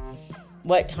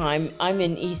 What time? I'm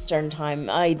in Eastern time.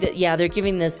 Yeah, they're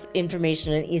giving this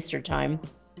information in Eastern time.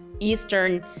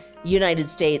 Eastern United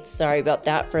States. Sorry about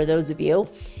that for those of you.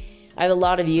 I have a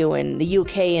lot of you in the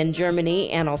UK and Germany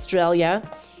and Australia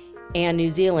and New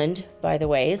Zealand, by the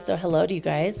way. So hello to you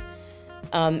guys.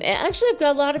 And actually, I've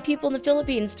got a lot of people in the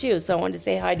Philippines too. So I wanted to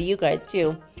say hi to you guys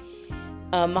too.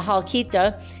 Mahal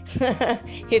kita,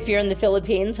 if you're in the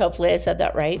Philippines. Hopefully I said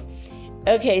that right.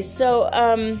 Okay, so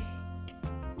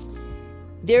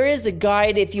there is a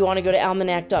guide if you want to go to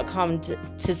almanac.com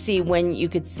to see when you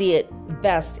could see it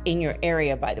best in your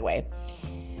area, by the way.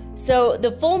 So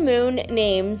the full moon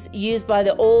names used by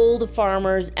the Old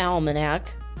Farmer's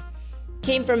Almanac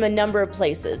came from a number of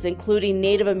places, including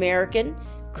Native American,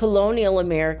 colonial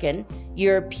American,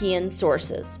 European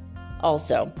sources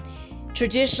also.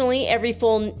 Traditionally, every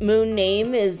full moon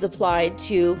name is applied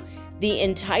to the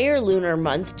entire lunar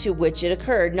month to which it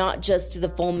occurred, not just to the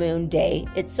full moon day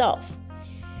itself.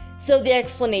 So the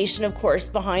explanation, of course,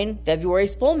 behind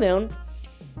February's full moon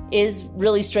is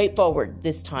really straightforward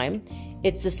this time.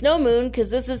 It's a snow moon because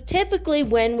this is typically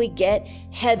when we get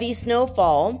heavy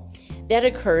snowfall that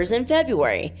occurs in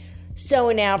February. So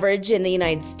an average in the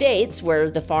United States, where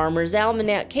the Farmer's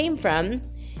Almanac came from,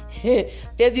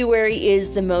 February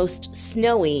is the most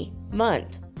snowy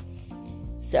month.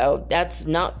 So that's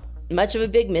not much of a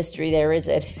big mystery there, is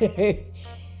it?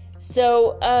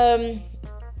 So,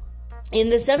 in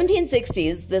the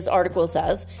 1760s, this article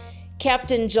says,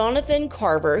 Captain Jonathan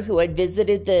Carver, who had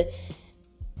visited the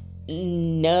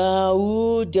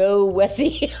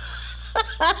Naudowessie.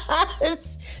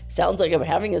 Sounds like I'm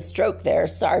having a stroke there.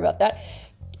 Sorry about that.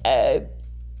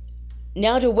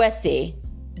 Naudowessie,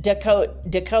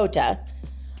 Dakota.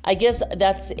 I guess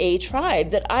that's a tribe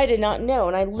that I did not know,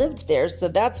 and I lived there, so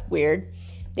that's weird.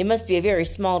 They must be a very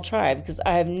small tribe because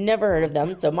I have never heard of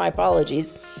them, so my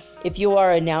apologies if you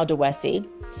are a Naudowessie.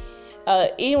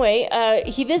 Anyway,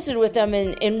 he visited with them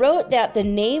and wrote that the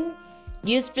name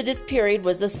used for this period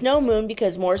was the snow moon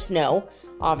because more snow,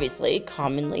 obviously,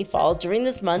 commonly falls during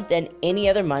this month than any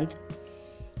other month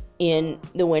in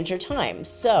the winter time.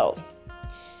 So,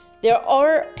 there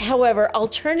are, however,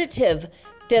 alternative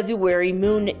February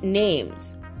moon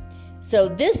names. So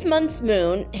this month's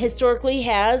moon historically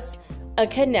has a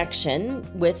connection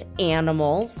with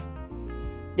animals.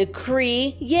 The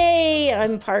Cree, yay,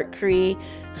 I'm part Cree.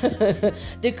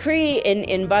 The Cree,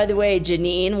 and by the way,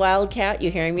 Janine Wildcat,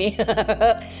 you hearing me?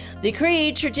 The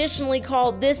Cree traditionally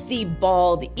called this the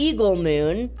bald eagle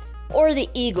moon or the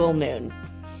eagle moon.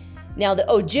 Now the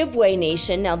Ojibwe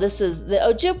Nation, the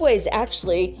Ojibwe is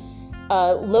actually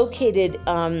located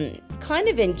kind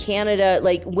of in Canada,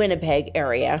 like Winnipeg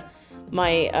area.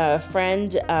 My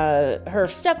friend, her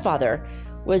stepfather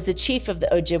was the chief of the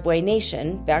Ojibwe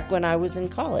Nation back when I was in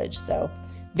college. So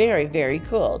very, very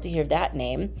cool to hear that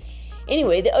name.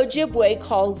 Anyway, the Ojibwe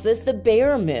calls this the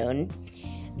bear moon.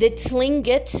 The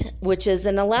Tlingit, which is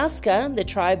in Alaska, the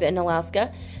tribe in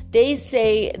Alaska, they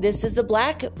say this is the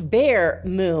black bear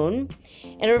moon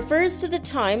and it refers to the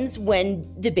times when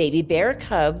the baby bear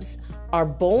cubs are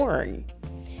born.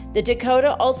 The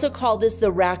Dakota also call this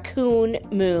the raccoon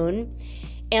moon,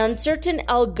 and certain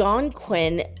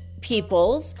Algonquin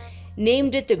peoples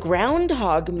named it the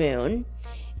groundhog moon,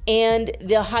 and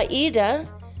the Haida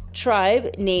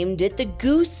tribe named it the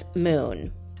goose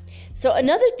moon. So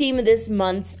another theme of this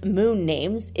month's moon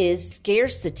names is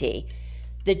scarcity.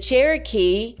 The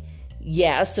Cherokee,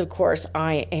 yes, of course,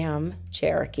 I am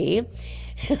Cherokee,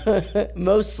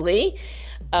 mostly.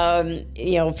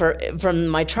 From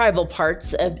my tribal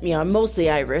parts, I'm mostly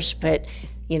Irish, but,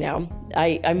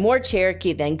 I'm more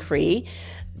Cherokee than Cree.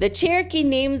 The Cherokee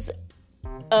names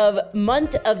of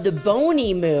month of the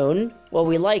bony moon, well,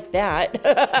 we like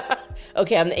that.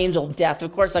 Okay, I'm the angel of death.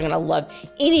 Of course, I'm going to love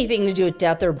anything to do with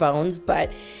death or bones,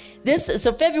 but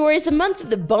so February is the month of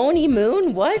the bony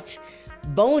moon. What?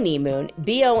 Bony moon,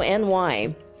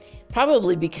 B-O-N-Y.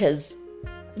 Probably because,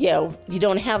 you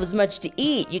don't have as much to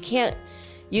eat. You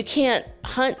can't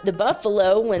hunt the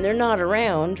buffalo when they're not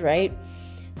around, right?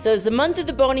 So it's the month of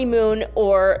the bony moon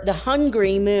or the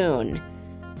hungry moon.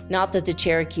 Not that the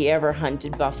Cherokee ever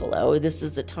hunted buffalo. This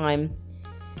is the time.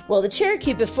 Well, the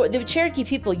Cherokee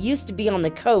people used to be on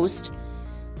the coast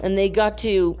and they got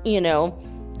to,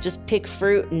 just pick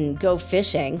fruit and go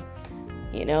fishing,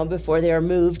 before they were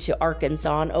moved to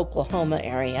Arkansas and Oklahoma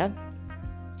area.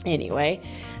 Anyway,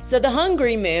 so the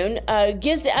hungry moon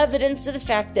gives evidence to the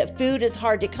fact that food is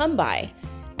hard to come by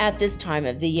at this time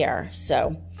of the year.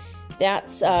 So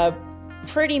that's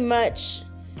pretty much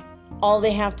all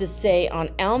they have to say on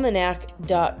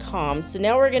almanac.com. So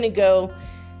now we're going to go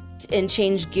and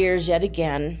change gears yet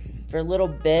again for a little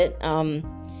bit. Going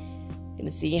to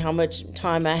see how much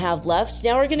time I have left.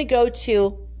 Now we're going to go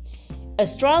to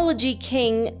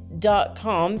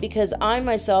astrologyking.com because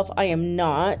I am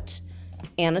not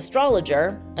an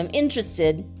astrologer. I'm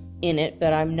interested in it,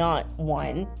 but I'm not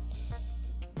one.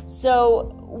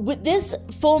 So with this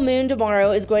full moon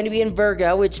tomorrow is going to be in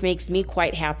Virgo, which makes me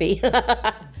quite happy.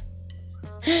 I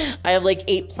have like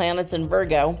 8 planets in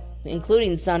Virgo,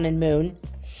 including sun and moon.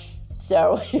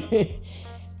 So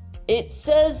it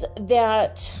says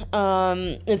that,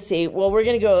 let's see, well, we're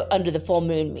going to go under the full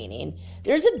moon meaning.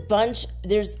 There's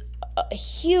a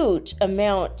huge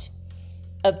amount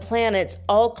of planets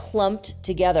all clumped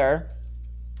together.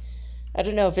 I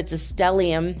don't know if it's a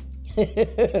stellium.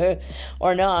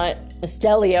 or not.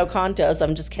 Stellio Cantos,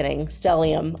 I'm just kidding.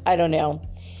 Stellium, I don't know.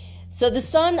 So the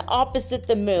sun opposite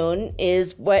the moon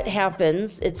is what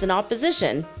happens. It's an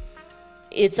opposition.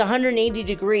 It's 180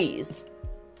 degrees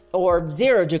or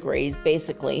 0 degrees,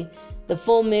 basically. The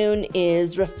full moon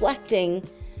is reflecting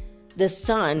the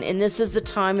sun, and this is the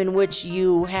time in which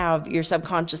you have your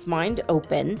subconscious mind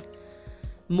open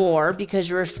more because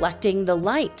you're reflecting the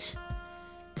light.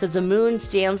 Because the moon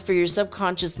stands for your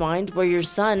subconscious mind, where your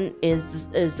sun is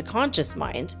the conscious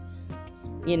mind.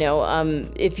 You know,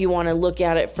 if you want to look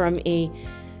at it from a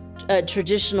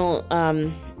traditional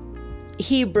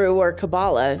Hebrew or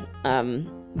Kabbalah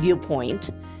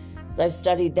viewpoint. So I've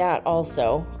studied that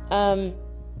also.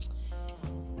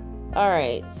 All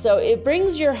right, so it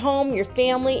brings your home, your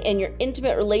family, and your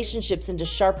intimate relationships into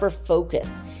sharper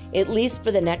focus, at least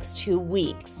for the next 2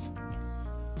 weeks.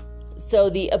 So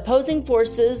the opposing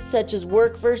forces, such as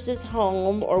work versus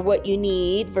home, or what you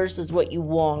need versus what you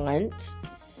want,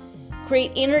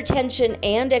 create inner tension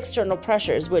and external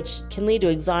pressures, which can lead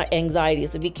to anxiety,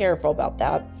 so be careful about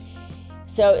that.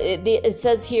 So it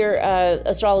says here,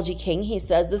 Astrology King, he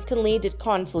says, this can lead to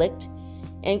conflict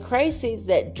and crises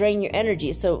that drain your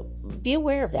energy, so be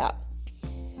aware of that.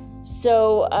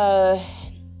 So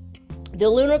the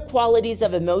lunar qualities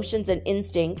of emotions and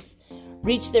instincts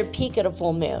reach their peak at a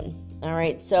full moon. All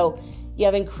right, so you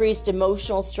have increased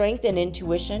emotional strength and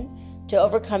intuition to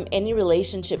overcome any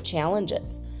relationship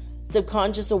challenges.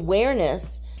 Subconscious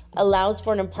awareness allows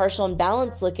for an impartial and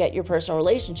balanced look at your personal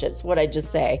relationships. What I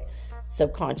just say,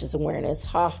 subconscious awareness.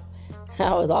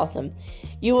 That was awesome.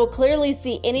 You will clearly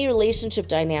see any relationship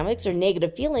dynamics or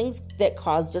negative feelings that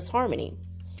cause disharmony.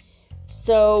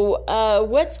 So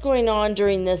what's going on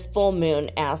during this full moon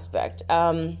aspect?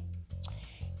 The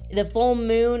full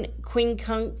moon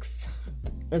quincunx,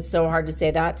 it's so hard to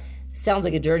say that. Sounds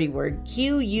like a dirty word.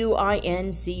 Quincunx,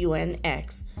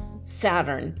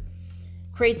 Saturn,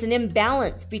 creates an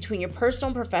imbalance between your personal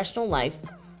and professional life,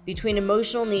 between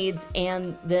emotional needs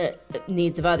and the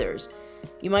needs of others.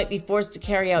 You might be forced to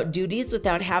carry out duties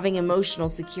without having emotional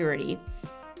security.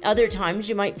 Other times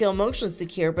you might feel emotionally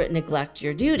secure but neglect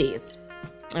your duties.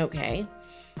 Okay,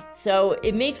 so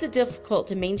it makes it difficult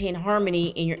to maintain harmony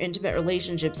in your intimate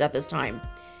relationships at this time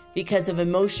because of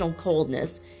emotional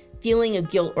coldness, feeling of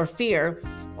guilt or fear,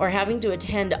 or having to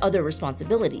attend to other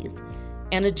responsibilities.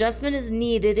 An adjustment is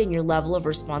needed in your level of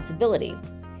responsibility.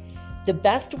 The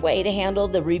best way to handle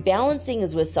the rebalancing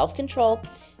is with self-control,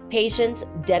 patience,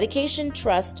 dedication,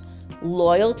 trust,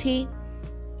 loyalty,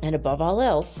 and above all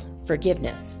else,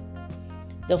 forgiveness.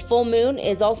 The full moon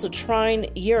is also trine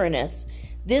Uranus.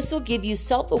 This will give you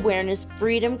self-awareness,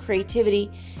 freedom,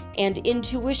 creativity, and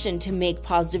intuition to make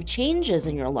positive changes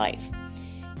in your life.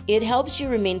 It helps you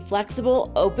remain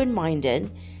flexible,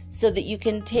 open-minded, so that you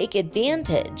can take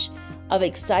advantage of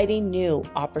exciting new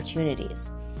opportunities.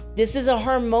 This is a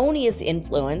harmonious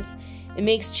influence. It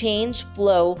makes change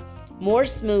flow more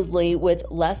smoothly with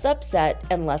less upset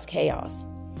and less chaos.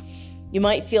 You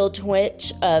might feel a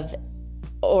twitch of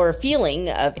or feeling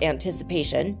of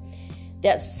anticipation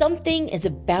that something is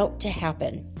about to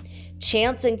happen.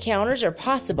 Chance encounters are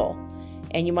possible,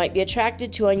 and you might be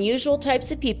attracted to unusual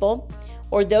types of people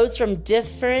or those from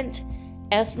different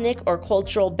ethnic or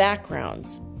cultural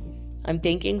backgrounds. I'm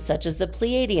thinking such as the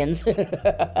Pleiadians.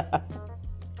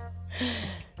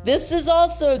 This is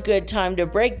also a good time to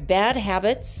break bad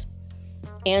habits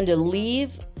and to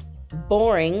leave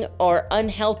boring or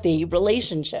unhealthy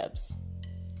relationships.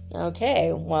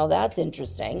 Okay, well, that's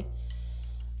interesting.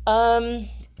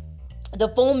 The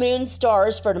full moon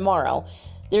stars for tomorrow.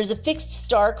 There's a fixed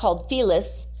star called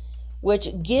Felis, which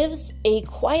gives a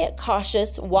quiet,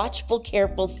 cautious, watchful,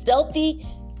 careful, stealthy,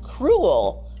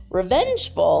 cruel,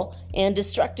 revengeful, and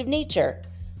destructive nature.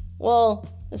 Well,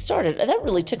 that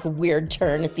really took a weird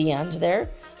turn at the end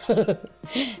there.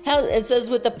 It says,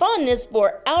 with the fondness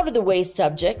for out-of-the-way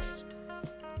subjects,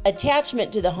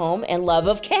 attachment to the home, and love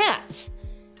of cats.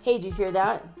 Hey, did you hear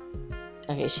that?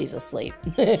 Okay, she's asleep.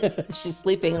 She's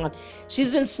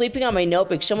been sleeping on my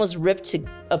notebook. She almost ripped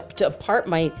apart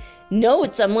my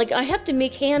notes. I'm like, I have to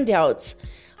make handouts.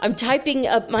 I'm typing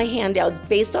up my handouts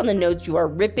based on the notes you are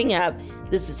ripping up.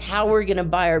 This is how we're going to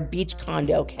buy our beach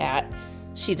condo cat.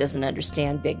 She doesn't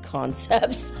understand big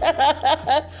concepts.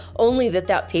 Only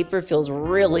that paper feels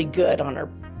really good on her,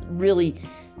 really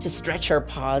to stretch her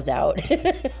paws out.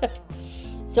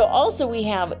 So also we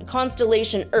have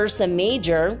constellation Ursa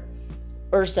Major.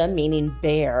 Ursa meaning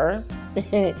bear.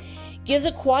 Gives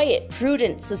a quiet,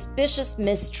 prudent, suspicious,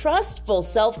 mistrustful,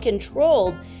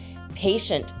 self-controlled,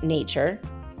 patient nature.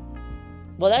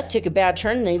 Well, that took a bad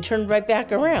turn and they turned right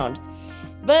back around.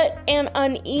 but an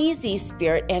uneasy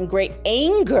spirit and great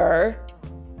anger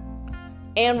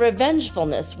and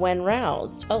revengefulness when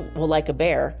roused. Oh, well, like a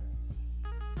bear,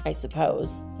 I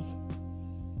suppose.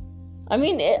 I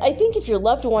mean, I think if your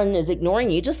loved one is ignoring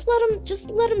you, just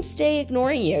let them stay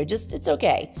ignoring you. It's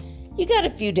okay. You got a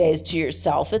few days to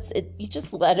yourself. You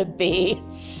just let it be.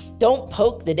 Don't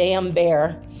poke the damn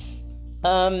bear.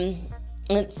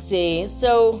 Let's see.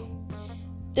 So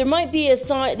there might be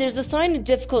there's a sign of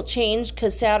difficult change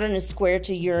because Saturn is square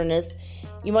to Uranus.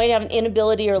 You might have an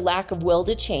inability or lack of will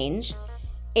to change,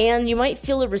 and you might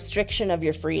feel a restriction of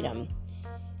your freedom.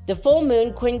 The full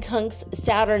moon quincunx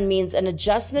Saturn means an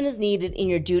adjustment is needed in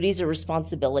your duties or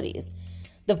responsibilities.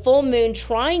 The full moon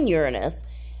trine Uranus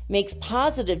makes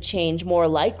positive change more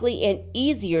likely and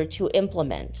easier to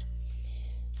implement.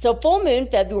 So full moon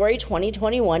February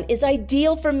 2021 is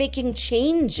ideal for making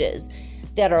changes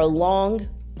that are long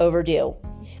overdue.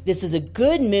 This is a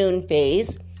good moon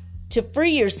phase to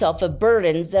free yourself of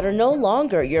burdens that are no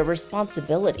longer your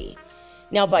responsibility.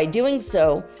 Now, by doing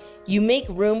so, you make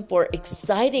room for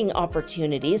exciting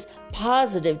opportunities,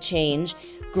 positive change,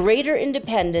 greater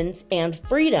independence, and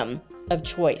freedom of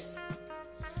choice.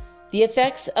 The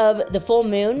effects of the full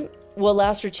moon will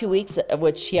last for 2 weeks,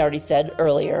 which he already said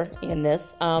earlier in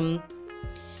this,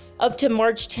 up to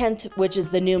March 10th, which is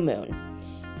the new moon.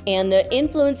 And the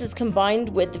influence is combined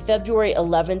with the February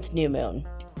 11th new moon.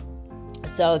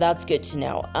 So that's good to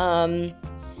know.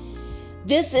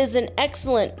 This was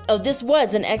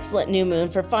an excellent new moon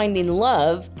for finding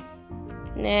love.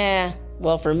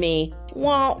 Well, for me,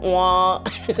 wah wah.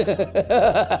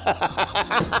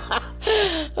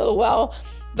 Oh, well,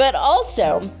 but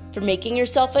also for making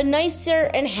yourself a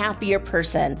nicer and happier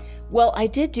person. Well, I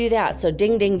did do that, so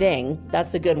ding, ding, ding.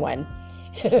 That's a good one.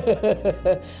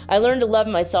 I learned to love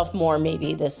myself more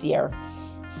maybe this year.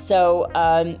 So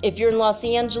if you're in Los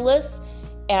Angeles,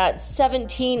 at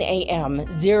 17 a.m.,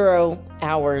 0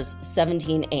 hours,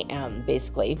 17 a.m.,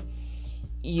 basically,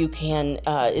 you can,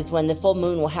 is when the full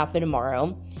moon will happen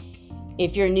tomorrow.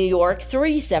 If you're in New York,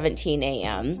 3:17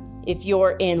 a.m. If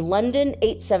you're in London,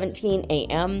 8:17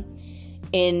 a.m.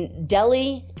 In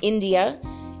Delhi, India,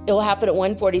 it will happen at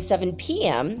 1:47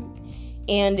 p.m.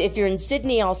 And if you're in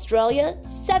Sydney, Australia,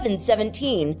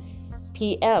 7:17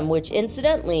 p.m., which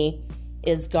incidentally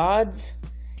is God's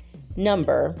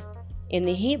number in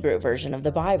the Hebrew version of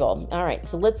the Bible. All right,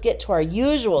 so let's get to our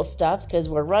usual stuff because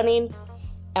we're running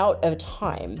out of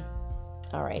time.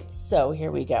 All right, so here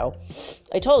we go.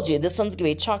 I told you this one's going to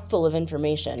be chock full of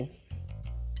information.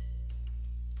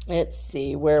 Let's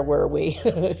see, where were we?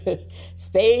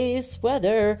 Space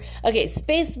weather. Okay,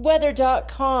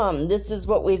 spaceweather.com. This is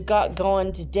what we've got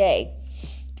going today.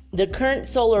 The current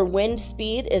solar wind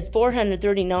speed is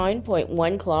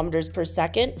 439.1 kilometers per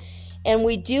second. And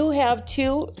we do have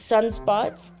 2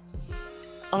 sunspots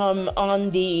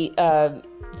on the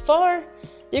far.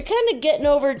 They're kind of getting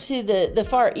over to the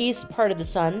far east part of the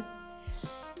sun.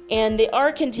 And they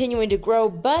are continuing to grow,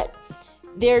 but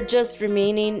they're just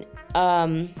remaining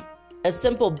a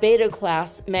simple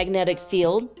beta-class magnetic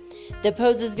field that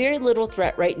poses very little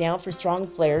threat right now for strong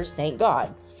flares, thank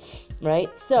God.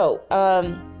 Right? So,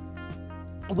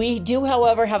 we do,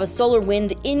 however, have a solar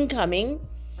wind incoming.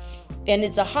 And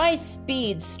it's a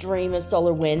high-speed stream of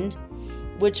solar wind,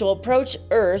 which will approach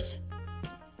Earth.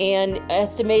 And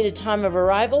estimated time of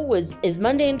arrival is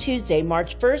Monday and Tuesday,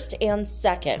 March 1st and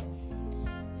 2nd.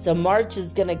 So March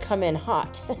is going to come in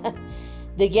hot.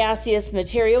 The gaseous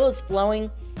material is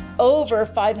flowing over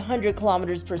 500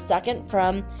 kilometers per second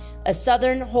from a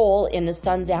southern hole in the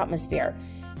sun's atmosphere.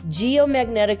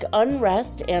 Geomagnetic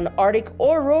unrest and Arctic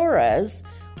auroras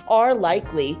are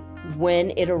likely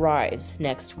when it arrives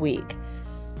next week.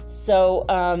 So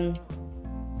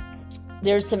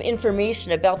there's some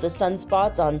information about the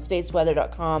sunspots on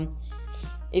spaceweather.com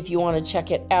if you want to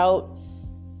check it out.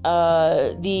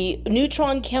 The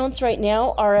neutron counts right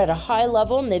now are at a high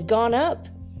level, and they've gone up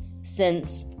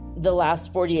since the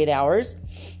last 48 hours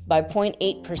by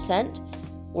 0.8%.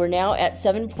 We're now at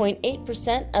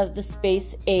 7.8% of the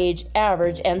space age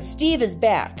average, and Steve is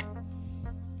back.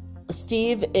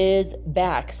 Steve is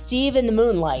back. Steve in the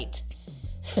moonlight.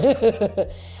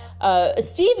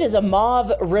 Steve is a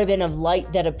mauve ribbon of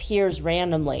light that appears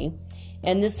randomly.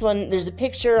 And this one, there's a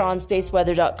picture on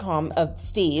spaceweather.com of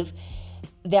Steve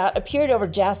that appeared over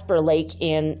Jasper Lake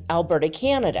in Alberta,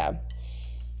 Canada.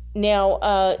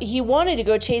 Now, he wanted to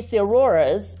go chase the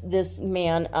auroras, this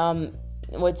man,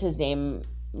 what's his name?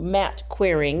 Matt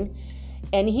Queering.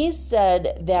 And he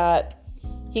said that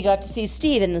he got to see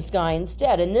Steve in the sky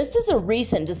instead. And this is a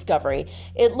recent discovery.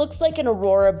 It looks like an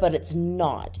aurora, but it's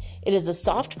not. It is a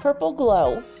soft purple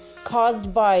glow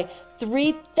caused by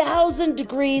 3,000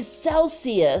 degrees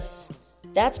Celsius,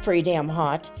 that's pretty damn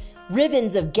hot,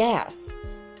 ribbons of gas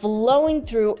flowing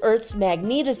through Earth's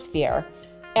magnetosphere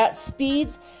at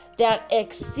speeds that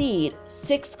exceed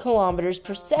 6 kilometers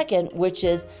per second, which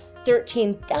is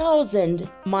 13,000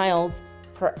 miles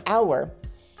per hour.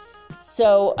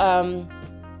 So,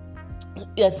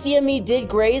 CME did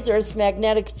graze Earth's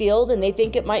magnetic field, and they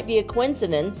think it might be a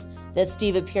coincidence that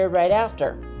Steve appeared right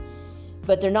after.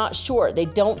 But they're not sure. They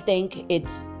don't think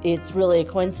it's really a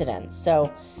coincidence.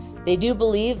 So they do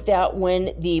believe that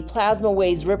when the plasma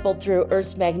waves rippled through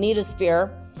Earth's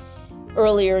magnetosphere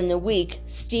earlier in the week,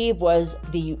 Steve was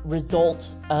the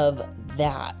result of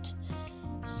that.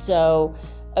 So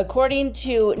according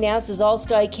to NASA's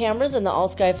All-Sky cameras and the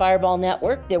All-Sky Fireball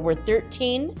Network, there were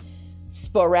 13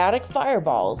 sporadic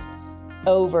fireballs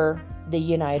over the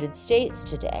United States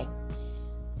today.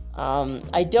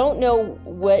 I don't know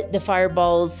what the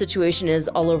fireballs situation is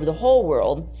all over the whole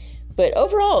world, but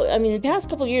overall, I mean, the past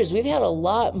couple of years, we've had a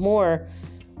lot more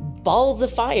balls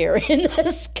of fire in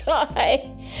the sky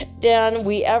than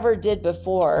we ever did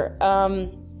before.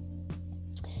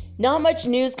 Not much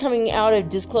news coming out of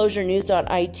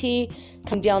disclosurenews.it.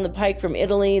 Coming down the pike from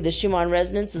Italy, the Schumann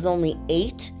resonance is only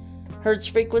 8 hertz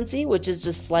frequency, which is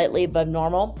just slightly above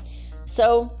normal.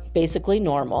 So basically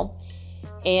normal.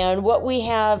 And what we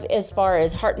have as far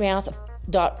as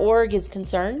heartmath.org is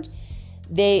concerned,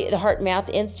 the HeartMath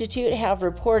Institute have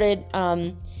reported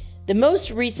the most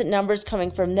recent numbers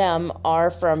coming from them are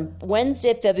from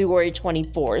Wednesday, February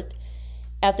 24th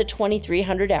at the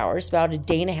 2300 hours, about a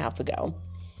day and a half ago.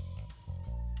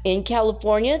 In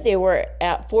California, they were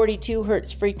at 42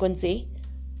 hertz frequency.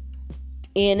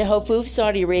 In Hofuf,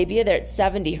 Saudi Arabia, they're at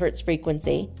 70 hertz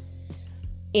frequency.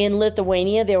 In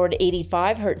Lithuania, they were at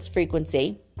 85 hertz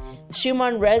frequency.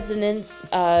 Schumann resonance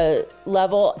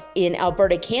level in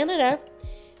Alberta, Canada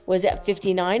was at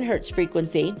 59 hertz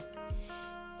frequency.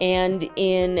 And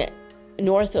in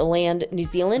Northland, New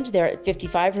Zealand, they're at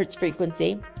 55 hertz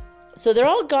frequency. So they're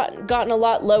all gotten a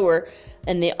lot lower,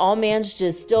 and they all managed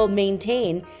to still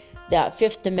maintain that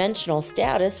fifth dimensional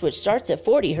status, which starts at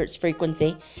 40 hertz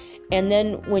frequency. And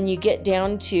then when you get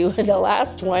down to the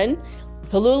last one,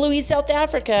 Hululu, South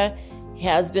Africa,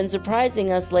 has been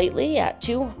surprising us lately at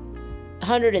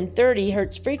 230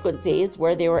 hertz frequencies,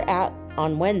 where they were at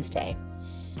on Wednesday.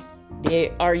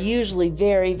 They are usually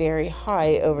very, very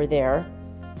high over there.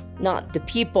 Not the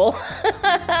people,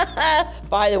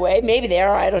 by the way. Maybe they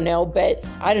are, I don't know. But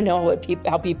I don't know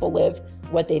how people live,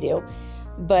 what they do.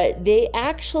 But they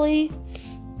actually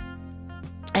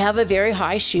have a very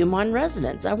high Schumann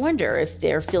resonance. I wonder if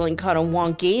they're feeling kind of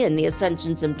wonky and the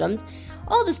ascension symptoms.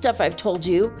 All the stuff I've told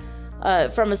you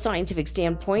from a scientific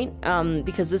standpoint,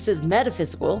 because this is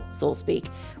metaphysical, so to speak.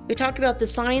 We talk about the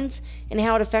science and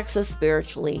how it affects us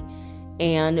spiritually.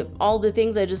 And all the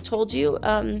things I just told you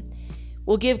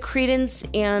will give credence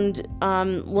and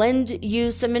lend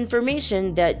you some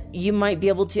information that you might be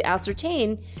able to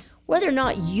ascertain whether or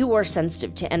not you are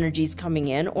sensitive to energies coming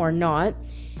in or not.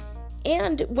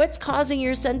 And what's causing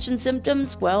your ascension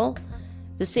symptoms? Well,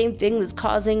 the same thing that's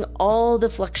causing all the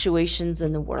fluctuations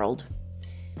in the world.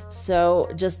 So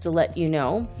just to let you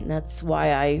know, that's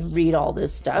why I read all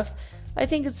this stuff. I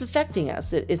think it's affecting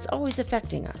us. It's always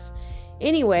affecting us.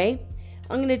 Anyway,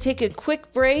 I'm going to take a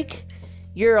quick break.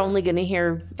 You're only going to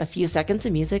hear a few seconds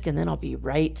of music, and then I'll be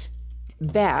right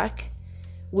back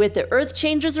with the Earth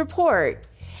Changers Report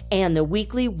and the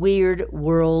weekly Weird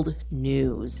World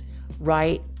News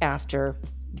right after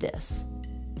this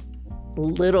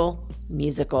little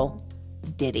musical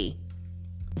ditty.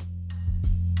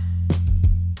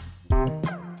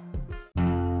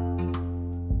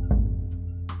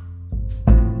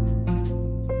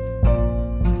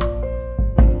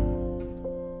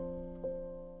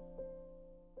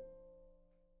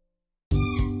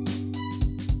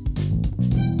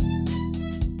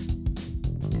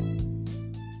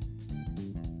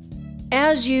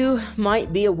 As you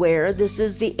might be aware, this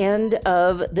is the end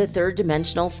of the third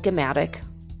dimensional schematic.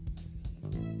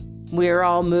 We're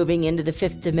all moving into the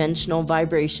fifth dimensional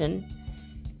vibration,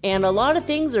 and a lot of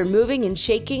things are moving and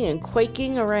shaking and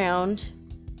quaking around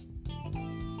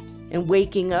and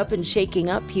waking up and shaking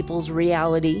up people's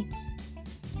reality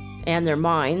and their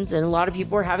minds. And a lot of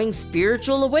people are having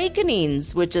spiritual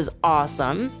awakenings, which is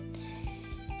awesome.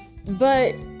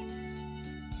 But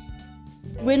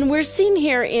when we're seen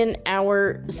here in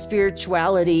our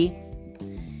spirituality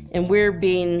and we're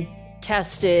being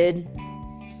tested,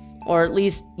 or at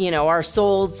least, our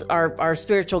souls, our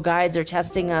spiritual guides are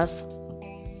testing us,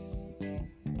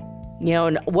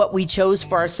 and what we chose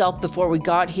for ourselves before we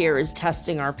got here is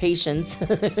testing our patience.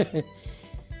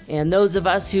 And those of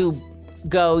us who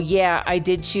go, yeah, I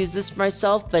did choose this for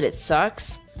myself, but it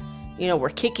sucks. We're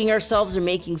kicking ourselves or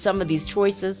making some of these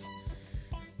choices.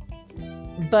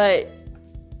 But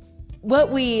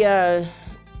what we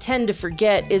tend to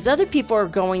forget is other people are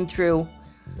going through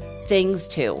things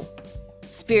too.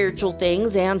 Spiritual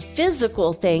things and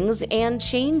physical things and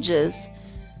changes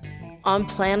on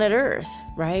planet Earth,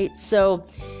 right? So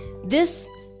this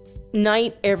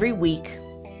night every week,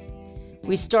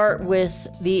 we start with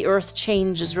the Earth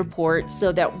Changes Report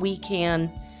so that we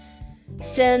can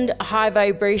send high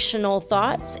vibrational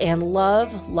thoughts and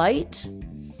love, light,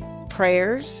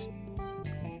 prayers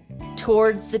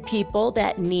towards the people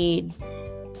that need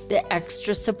the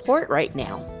extra support right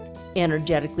now,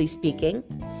 energetically speaking.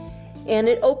 And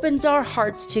it opens our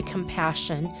hearts to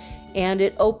compassion, and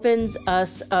it opens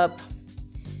us up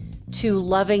to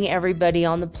loving everybody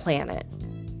on the planet.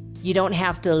 You don't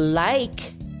have to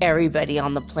like everybody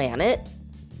on the planet,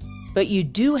 but you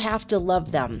do have to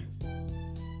love them.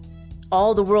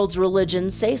 All the world's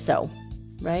religions say so,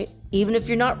 right? Even if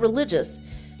you're not religious,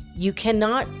 you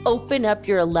cannot open up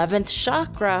your 11th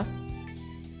chakra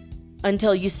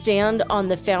until you stand on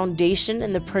the foundation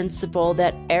and the principle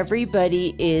that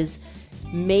everybody is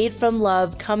made from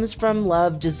love, comes from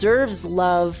love, deserves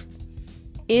love,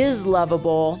 is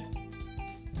lovable.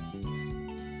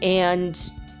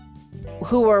 And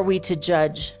who are we to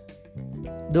judge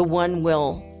the one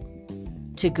will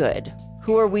to good?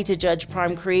 Who are we to judge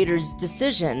Prime Creator's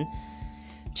decision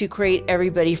to create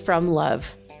everybody from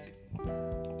love?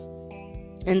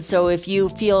 And so if you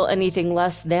feel anything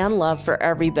less than love for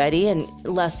everybody and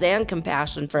less than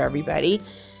compassion for everybody,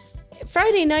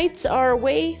 Friday nights are a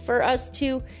way for us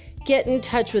to get in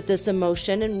touch with this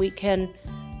emotion, and we can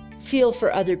feel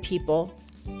for other people.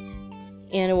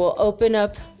 And it will open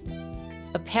up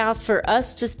a path for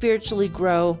us to spiritually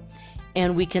grow,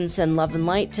 and we can send love and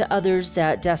light to others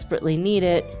that desperately need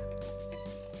it.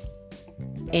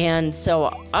 And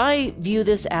so I view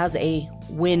this as a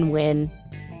win-win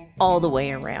all the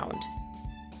way around.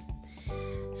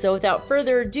 So without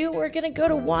further ado, we're going to go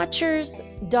to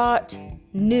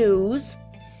watchers.news,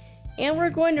 and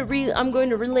I'm going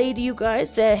to relay to you guys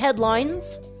the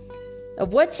headlines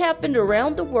of what's happened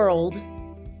around the world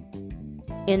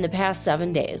in the past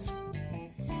 7 days.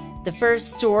 The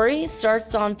first story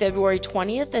starts on February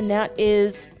 20th, and that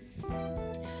is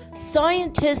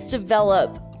scientists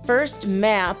develop first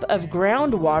map of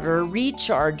groundwater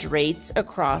recharge rates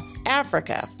across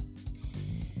Africa.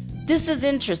 This is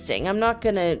interesting. I'm not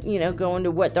going to, go into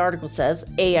what the article says.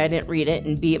 A, I didn't read it,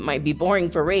 and B, it might be boring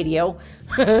for radio.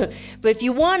 But if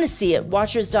you want to see it,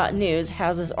 Watchers.news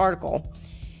has this article.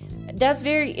 That's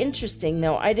very interesting,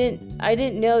 though. I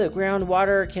didn't know that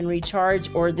groundwater can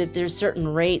recharge, or that there's certain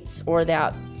rates, or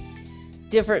that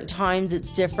different times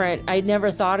it's different. I never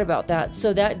thought about that.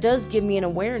 So that does give me an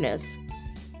awareness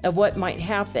of what might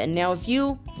happen. Now, if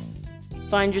you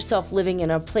find yourself living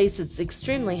in a place that's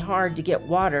extremely hard to get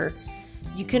water,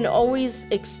 you can always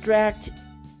extract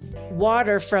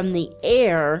water from the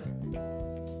air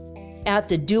at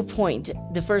the dew point,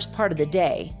 the first part of the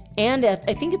day, and I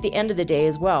think at the end of the day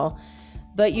as well.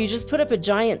 But you just put up a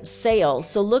giant sail.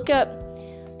 So look up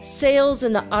sails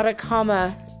in the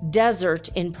Atacama Desert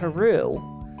in Peru.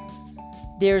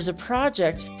 There's a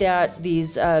project that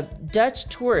these Dutch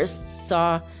tourists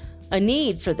saw a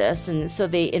need for this, and so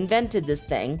they invented this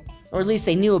thing, or at least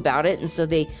they knew about it, and so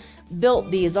they built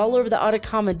these all over the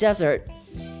Atacama Desert.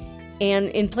 And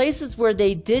in places where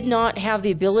they did not have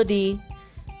the ability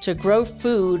to grow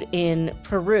food in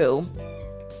Peru,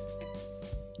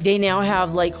 they now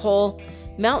have like whole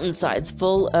mountainsides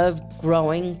full of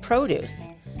growing produce.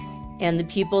 And the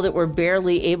people that were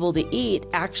barely able to eat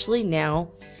actually now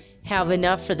have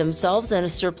enough for themselves and a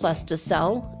surplus to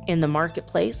sell in the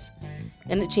marketplace.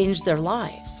 And it changed their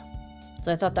lives.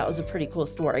 So I thought that was a pretty cool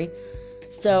story.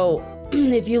 So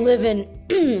if you live in,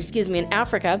 in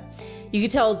Africa, you can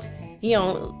tell,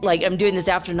 like I'm doing this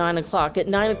after 9 o'clock. At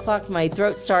 9 o'clock, my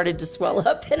throat started to swell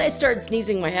up and I started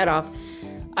sneezing my head off.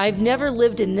 I've never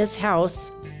lived in this house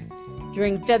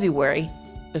during February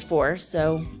before,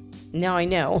 so now I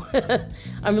know.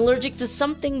 I'm allergic to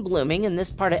something blooming in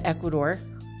this part of Ecuador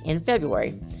in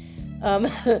February.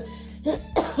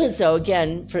 So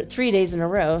again, for 3 days in a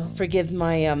row, forgive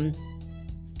my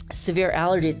severe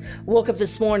allergies. Woke up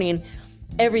this morning,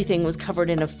 everything was covered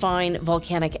in a fine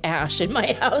volcanic ash in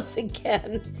my house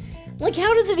again. Like,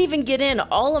 how does it even get in?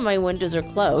 All of my windows are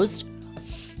closed.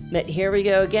 But here we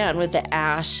go again with the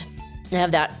ash. I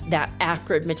have that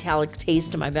acrid metallic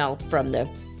taste in my mouth from the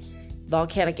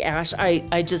volcanic ash.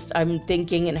 I'm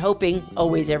thinking and hoping,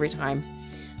 always, every time,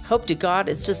 hope to God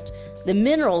it's just the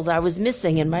minerals I was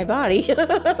missing in my body.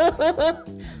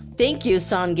 Thank you,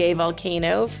 Sangay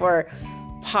Volcano, for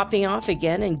popping off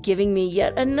again and giving me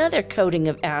yet another coating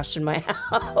of ash in my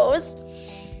house.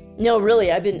 No,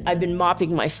 really, I've been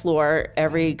mopping my floor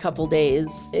every couple days.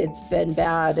 It's been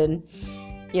bad, and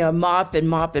mop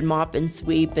and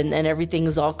sweep, and then everything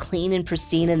is all clean and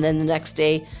pristine, and then the next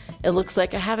day it looks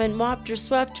like I haven't mopped or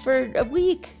swept for a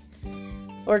week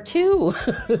or two.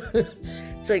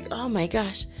 It's like, oh my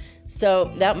gosh.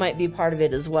 So that might be part of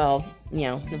it as well,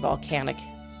 the volcanic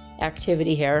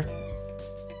activity here.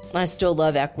 I still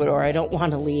love Ecuador. I don't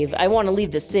want to leave. I want to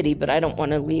leave the city, but I don't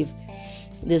want to leave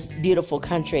this beautiful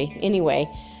country. Anyway,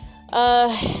 all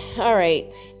right.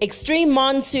 Extreme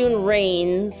monsoon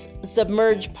rains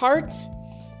submerge parts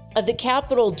of the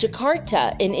capital,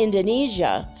 Jakarta, in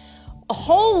Indonesia.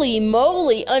 Holy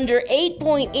moly, under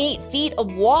 8.8 feet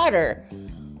of water.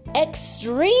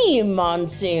 Extreme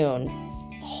monsoon.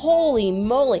 Holy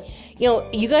moly.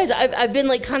 You guys, I've been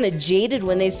like kind of jaded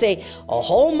when they say a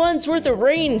whole month's worth of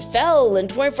rain fell in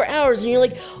 24 hours. And you're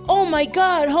like, oh my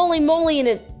God, holy moly.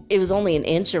 And it was only an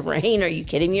inch of rain. Are you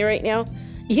kidding me right now?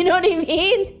 You know what I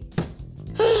mean?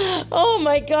 Oh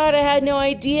my God, I had no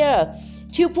idea.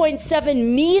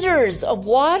 2.7 meters of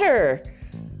water.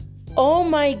 Oh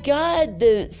my God.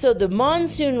 So the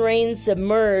monsoon rain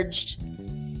submerged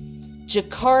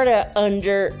Jakarta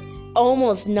under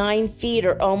almost 9 feet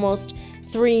or almost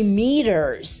 3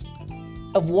 meters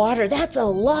of water. That's a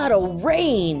lot of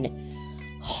rain.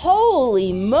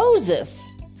 Holy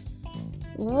Moses.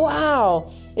 Wow.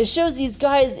 It shows these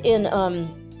guys in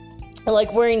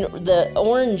like wearing the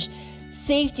orange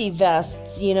safety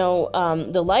vests,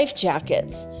 the life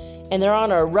jackets, and they're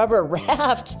on a rubber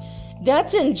raft.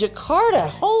 That's in Jakarta.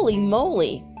 Holy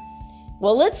moly.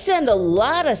 Well, let's send a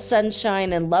lot of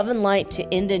sunshine and love and light to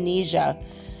Indonesia.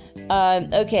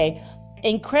 Okay.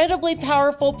 Incredibly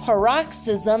powerful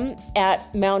paroxysm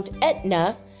at Mount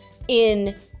Etna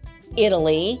in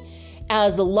Italy,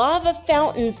 as lava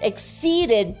fountains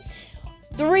exceeded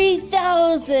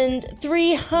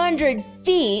 3,300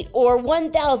 feet or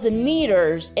 1,000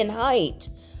 meters in height.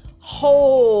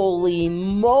 Holy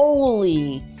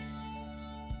moly.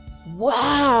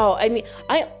 Wow. I mean,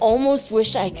 I almost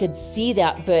wish I could see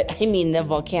that, but the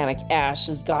volcanic ash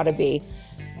has got to be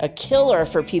a killer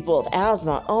for people with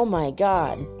asthma. Oh my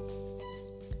God.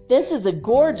 This is a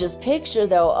gorgeous picture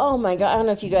though. Oh my God. I don't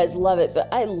know if you guys love it,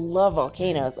 but I love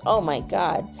volcanoes. Oh my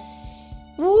God.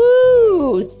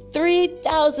 Woo!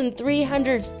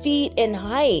 3,300 feet in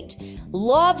height.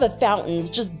 Lava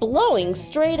fountains just blowing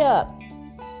straight up.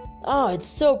 Oh, it's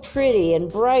so pretty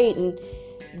and bright and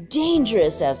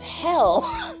dangerous as hell.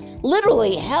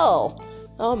 Literally hell.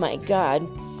 Oh my God.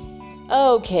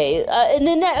 Okay, and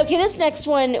then this next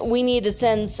one we need to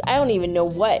send. I don't even know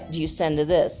what do you send to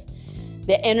this.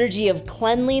 The energy of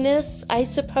cleanliness, I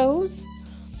suppose.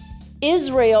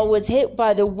 Israel was hit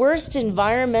by the worst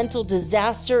environmental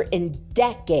disaster in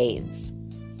decades.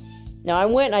 Now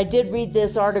I did read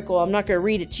this article. I'm not going to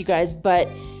read it to you guys, but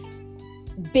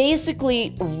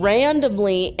basically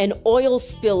randomly an oil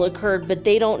spill occurred, but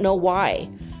they don't know why,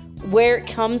 where it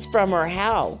comes from or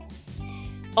how.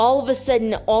 All of a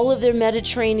sudden, all of their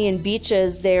Mediterranean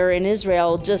beaches there in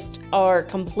Israel just are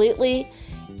completely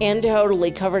and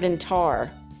totally covered in tar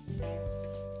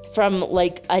from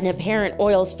like an apparent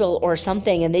oil spill or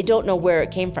something, and they don't know where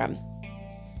it came from.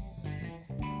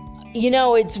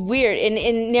 It's weird.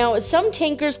 And now some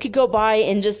tankers could go by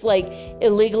and just like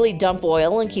illegally dump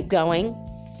oil and keep going.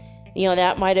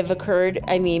 That might have occurred.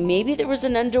 Maybe there was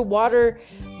an underwater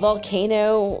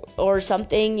volcano or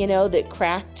something, that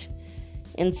cracked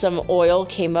and some oil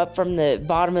came up from the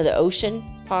bottom of the ocean,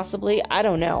 possibly. I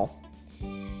don't know.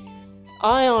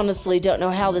 I honestly don't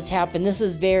know how this happened. This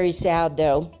is very sad,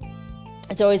 though.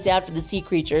 It's always sad for the sea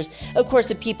creatures. Of course,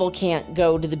 the people can't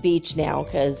go to the beach now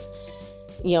because,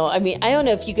 I don't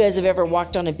know if you guys have ever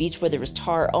walked on a beach where there was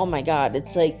tar. Oh, my God.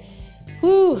 It's like,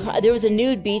 whew. There was a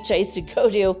nude beach I used to go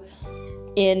to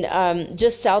in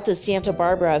just south of Santa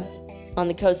Barbara on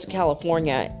the coast of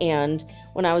California. And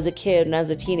when I was a kid, when I was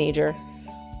a teenager,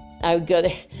 I would go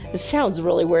there. This sounds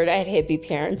really weird. I had hippie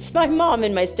parents. My mom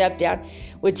and my stepdad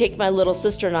would take my little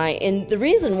sister and I. And the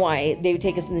reason why they would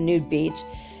take us to the nude beach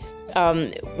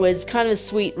was kind of a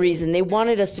sweet reason. They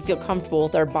wanted us to feel comfortable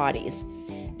with our bodies.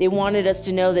 They wanted us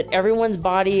to know that everyone's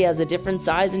body has a different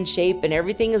size and shape and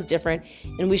everything is different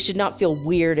and we should not feel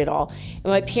weird at all. And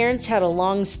my parents had a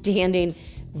long-standing,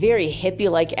 very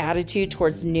hippie-like attitude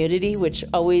towards nudity, which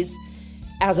always,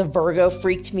 as a Virgo,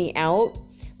 freaked me out.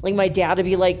 Like my dad would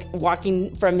be like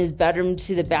walking from his bedroom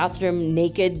to the bathroom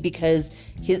naked because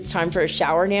it's time for a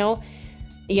shower now.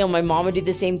 my mom would do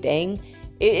the same thing.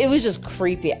 It was just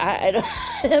creepy. I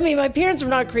mean, my parents were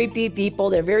not creepy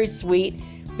people. They're very sweet,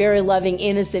 very loving,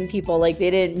 innocent people. Like, they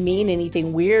didn't mean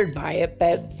anything weird by it.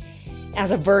 But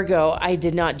as a Virgo, I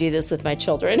did not do this with my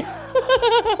children.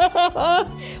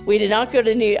 We did not go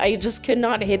to I just could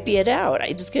not hippie it out.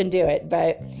 I just couldn't do it.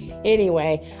 But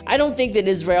anyway, I don't think that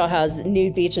Israel has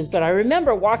nude beaches, but I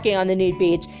remember walking on the nude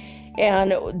beach,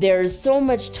 and there's so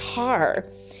much tar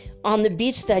on the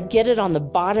beach that I'd get it on the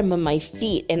bottom of my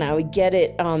feet, and I would get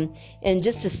it, and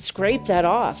just to scrape that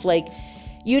off, like,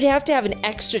 you'd have to have an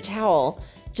extra towel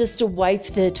just to wipe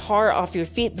the tar off your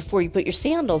feet before you put your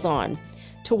sandals on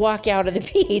to walk out of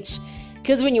the beach.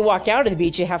 Because when you walk out of the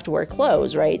beach, you have to wear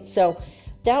clothes, right? So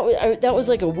that was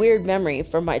like a weird memory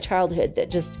from my childhood that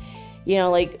just,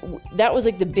 like, that was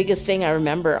like the biggest thing I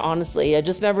remember, honestly. I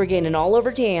just remember getting an all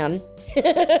over tan.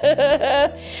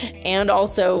 And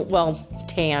also, well,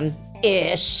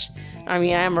 tan-ish. I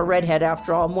mean, I am a redhead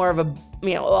after all, more of a,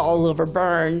 all over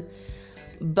burn.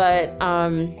 But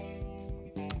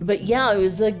yeah, it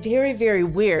was like very, very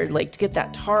weird, like, to get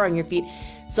that tar on your feet.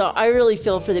 So I really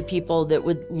feel for the people that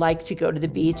would like to go to the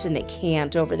beach and they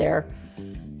can't over there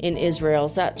in Israel.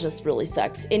 So that just really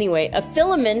sucks. Anyway, a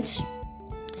filament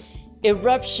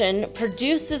eruption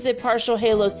produces a partial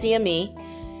halo CME,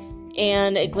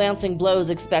 and a glancing blow is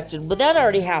expected. But that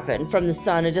already happened from the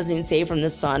sun. It doesn't even say from the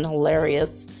sun.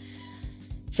 Hilarious.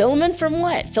 Filament from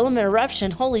what? Filament eruption?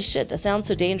 Holy shit, that sounds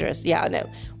so dangerous. Yeah, no,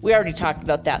 we already talked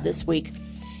about that this week.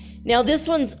 Now, this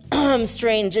one's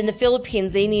strange. In the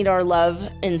Philippines, they need our love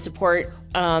and support.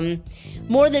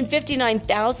 More than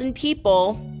 59,000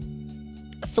 people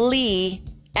flee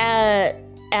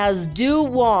as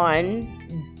Dujuan,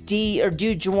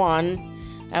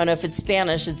 I don't know if it's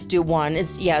Spanish, it's Dujuan.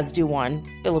 It's Dujuan,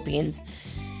 Philippines.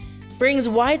 Brings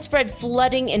widespread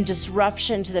flooding and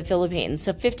disruption to the Philippines.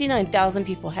 So 59,000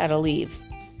 people had to leave.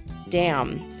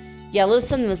 Damn. Yeah, let's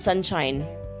send them sunshine.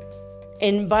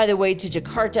 And by the way, to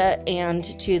Jakarta and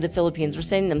to the Philippines, we're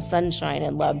sending them sunshine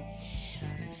and love.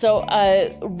 So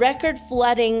record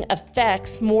flooding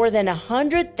affects more than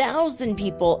 100,000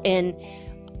 people in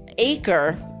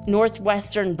Acre,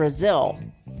 northwestern Brazil.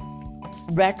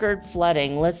 Record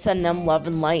flooding. Let's send them love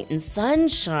and light and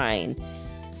sunshine.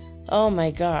 Oh my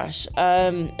gosh.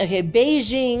 Okay,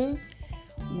 Beijing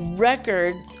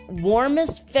records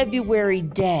warmest February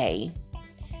day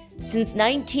since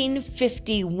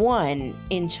 1951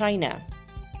 in China.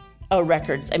 Oh,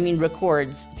 records.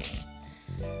 It's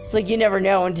like you never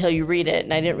know until you read it,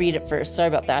 and I didn't read it first. Sorry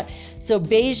about that. So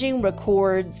Beijing,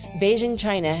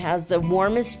 China has the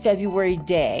warmest February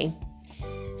day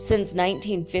since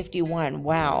 1951.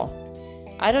 Wow.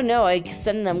 I don't know. I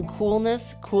send them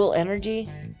coolness, cool energy,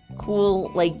 cool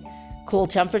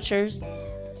temperatures.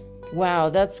 Wow,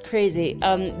 that's crazy.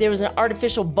 There was an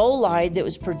artificial bolide that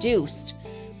was produced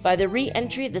by the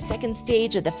re-entry of the second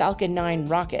stage of the Falcon 9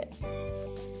 rocket.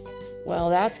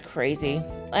 Well, that's crazy.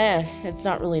 It's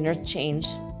not really an earth change.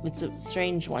 It's a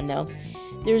strange one, though.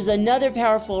 There's another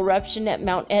powerful eruption at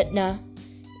Mount Etna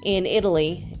in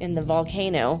Italy, in the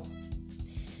volcano.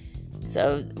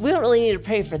 So we don't really need to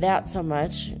pray for that so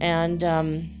much. And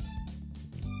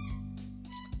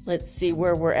let's see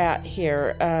where we're at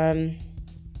here.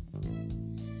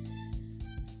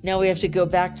 Now we have to go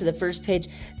back to the first page.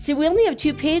 See, we only have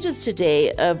 2 pages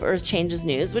today of Earth Changes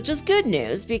news, which is good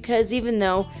news, because even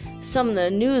though some of the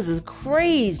news is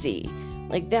crazy,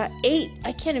 like that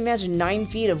I can't imagine 9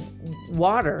 feet of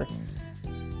water.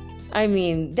 I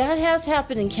mean, that has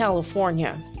happened in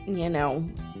California,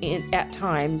 at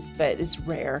times, but it's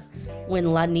rare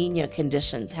when La Nina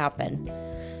conditions happen.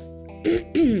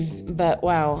 But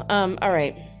wow. All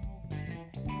right.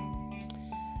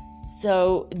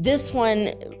 So this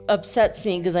one upsets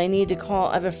me because I need to call.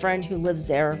 I have a friend who lives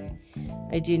there.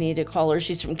 I do need to call her.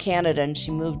 She's from Canada and she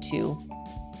moved to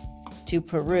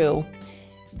Peru.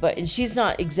 And she's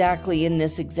not exactly in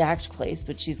this exact place,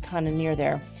 but she's kind of near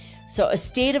there. So a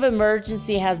state of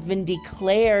emergency has been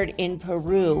declared in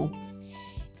Peru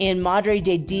in Madre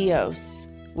de Dios,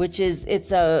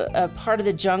 it's a part of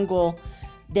the jungle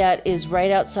that is right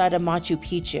outside of Machu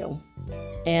Picchu.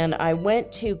 And I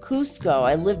went to Cusco.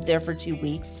 I lived there for 2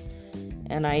 weeks,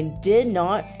 and I did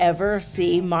not ever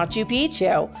see Machu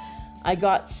Picchu. I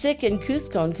got sick in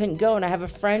Cusco and couldn't go, and I have a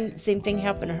friend, same thing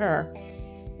happened to her.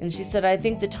 And she said, I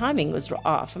think the timing was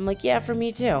off. I'm like, yeah, for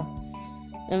me too.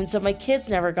 And so my kids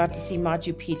never got to see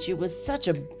Machu Picchu. It was such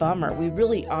a bummer. We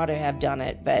really ought to have done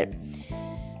it, but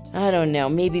I don't know.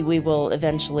 Maybe we will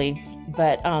eventually.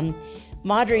 But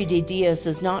Madre de Dios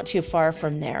is not too far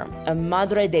from there.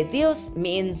 Madre de Dios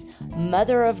means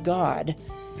Mother of God.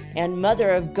 And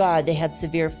Mother of God, they had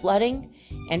severe flooding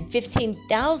and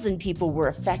 15,000 people were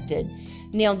affected.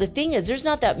 Now, the thing is, there's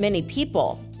not that many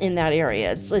people in that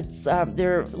area.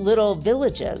 They're little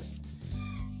villages.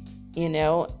 You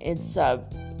know, it's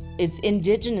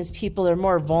indigenous people are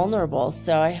more vulnerable.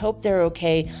 So I hope they're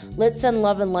okay. Let's send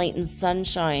love and light and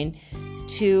sunshine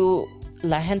to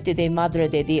la gente de Madre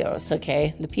de Dios,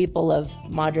 okay? The people of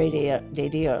Madre de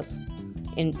Dios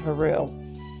in Peru.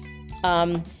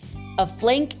 A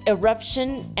flank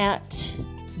eruption at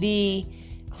the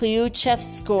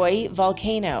Klyuchevskoy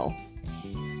volcano,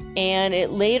 and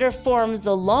it later forms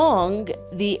along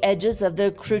the edges of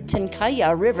the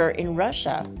Krutenkaya River in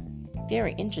Russia.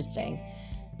 Very interesting.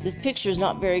 This picture is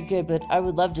not very good, but I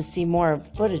would love to see more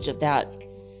footage of that,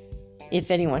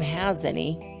 if anyone has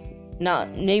any.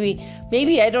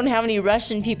 Maybe I don't have any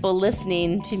Russian people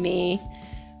listening to me,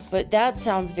 but that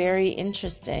sounds very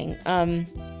interesting.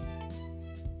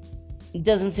 It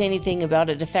doesn't say anything about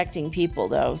it affecting people,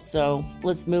 though, so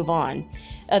let's move on.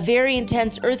 A very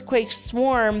intense earthquake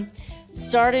swarm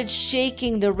started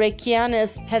shaking the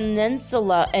Reykjanes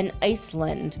Peninsula in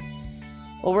Iceland.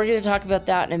 Well, we're going to talk about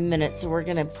that in a minute, so we're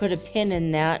going to put a pin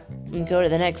in that and go to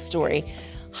the next story.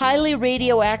 Highly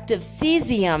radioactive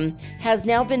cesium has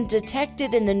now been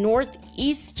detected in the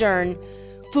northeastern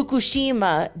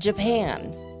Fukushima,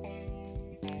 Japan.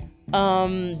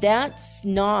 That's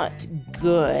not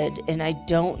good, and I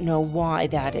don't know why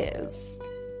that is.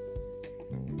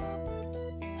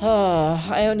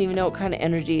 I don't even know what kind of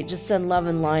energy. Just send love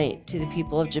and light to the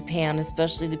people of Japan,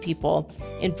 especially the people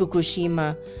in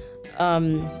Fukushima.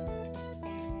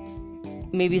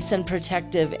 Maybe send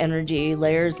protective energy,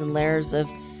 layers and layers of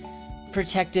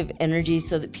protective energy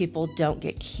so that people don't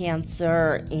get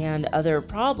cancer and other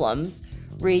problems.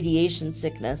 Radiation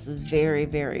sickness is very,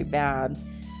 very bad.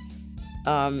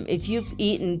 If you've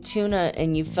eaten tuna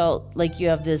and you felt like you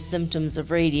have the symptoms of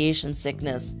radiation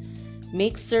sickness,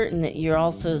 make certain that you're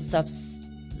also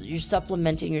you're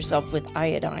supplementing yourself with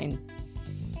iodine.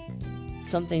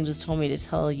 Something just told me to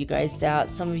tell you guys that.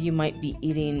 Some of you might be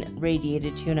eating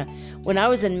radiated tuna. When I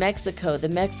was in Mexico, the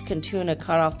Mexican tuna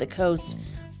caught off the coast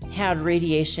had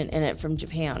radiation in it from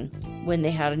Japan when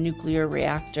they had a nuclear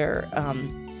reactor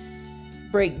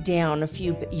break down a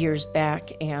few years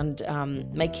back, and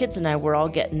my kids and I were all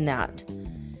getting that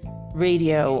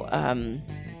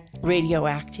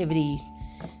radioactivity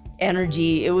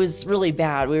energy. It was really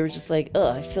bad. We were just like,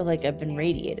 I feel like I've been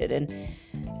radiated, and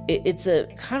it's a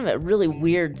kind of a really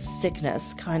weird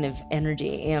sickness kind of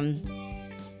energy. And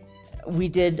we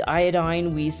did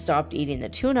iodine. We stopped eating the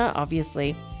tuna,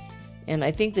 obviously, and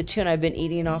I think the tuna I've been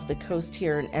eating off the coast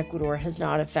here in Ecuador has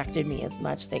not affected me as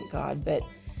much, thank God. But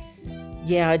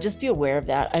yeah, just be aware of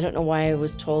that. I don't know why I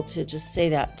was told to just say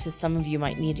that to some of you.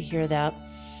 Might need to hear that.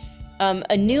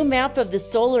 A new map of the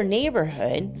solar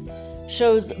neighborhood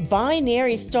shows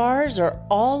binary stars are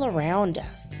all around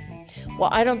us. Well,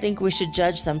 I don't think we should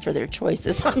judge them for their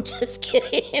choices. I'm just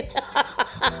kidding.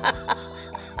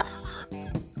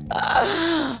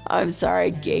 I'm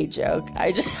sorry, gay joke.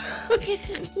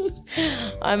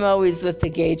 I'm always with the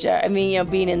gay joke. I mean,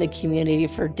 being in the community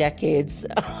for decades.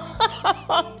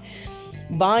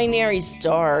 Binary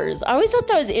stars. I always thought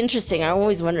that was interesting. I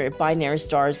always wondered if binary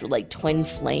stars were like twin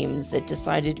flames that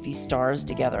decided to be stars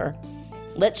together.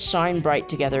 Let's shine bright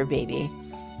together, baby.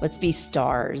 Let's be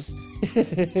stars.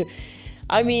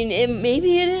 I mean,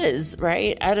 maybe it is,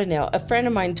 right? I don't know. A friend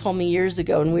of mine told me years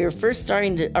ago when we were first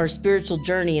starting our spiritual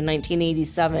journey in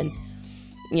 1987,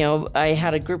 I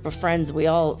had a group of friends. We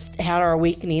all had our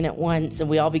awakening at once, and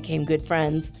we all became good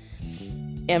friends.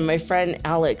 And my friend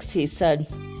Alex, he said,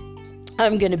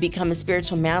 I'm going to become a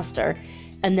spiritual master,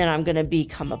 and then I'm going to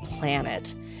become a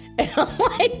planet. And I'm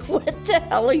like, what the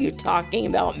hell are you talking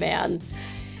about, man?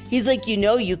 He's like,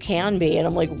 you can be. And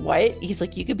I'm like, what? He's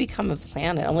like, you could become a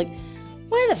planet. I'm like,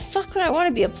 why the fuck would I want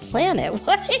to be a planet?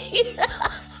 What?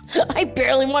 I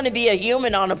barely want to be a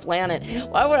human on a planet.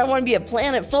 Why would I want to be a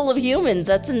planet full of humans?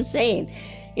 That's insane.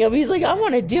 But he's like, I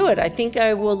want to do it. I think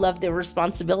I will love the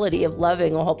responsibility of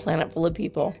loving a whole planet full of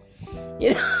people.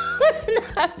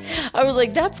 I was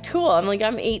like, that's cool. I'm like,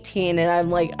 I'm 18, and I'm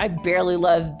like, I barely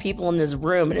love people in this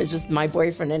room, and it's just my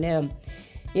boyfriend and him.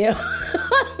 I'm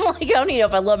like, I don't even know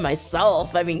if I love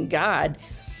myself. I mean, God,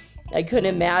 I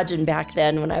couldn't imagine back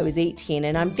then when I was 18,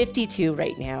 and I'm 52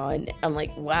 right now, and I'm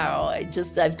like, wow,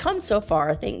 I've come so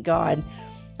far, thank God.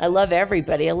 I love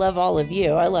everybody. I love all of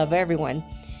you. I love everyone.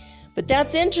 But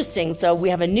that's interesting. So we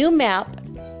have a new map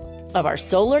of our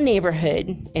solar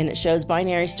neighborhood, and it shows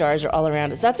binary stars are all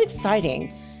around us. That's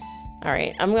exciting. All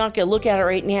right, I'm not going to look at it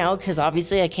right now because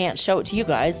obviously I can't show it to you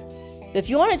guys. But if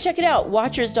you want to check it out,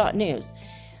 watchers.news.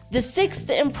 The sixth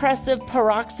impressive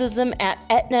paroxysm at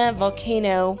Etna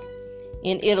volcano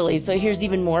in Italy. So here's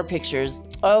even more pictures.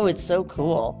 Oh, it's so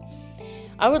cool.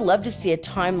 I would love to see a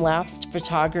time-lapsed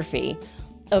photography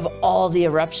of all the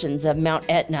eruptions of Mount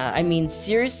Etna. I mean,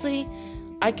 seriously,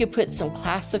 I could put some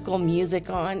classical music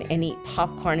on and eat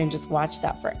popcorn and just watch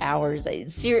that for hours. I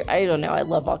don't know. I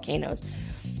love volcanoes.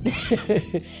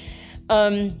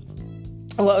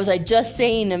 What was I just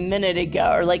saying a minute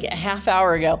ago, or like a half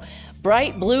hour ago?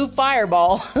 Bright blue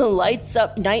fireball lights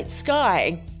up night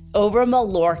sky over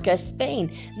Mallorca,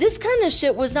 Spain. This kind of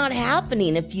shit was not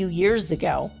happening a few years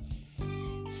ago.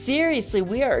 Seriously,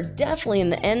 we are definitely in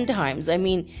the end times. I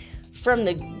mean, from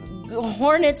the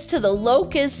hornets to the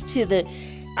locusts to the,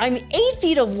 8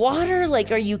 feet of water.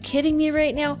 Like, are you kidding me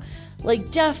right now?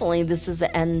 Like, definitely this is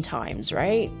the end times,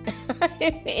 right?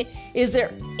 Is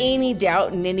there any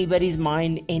doubt in anybody's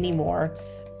mind anymore?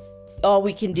 All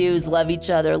we can do is love each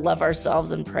other, love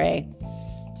ourselves, and pray.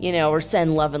 Or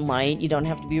send love and light. You don't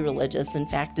have to be religious. In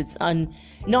fact, it's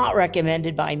not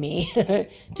recommended by me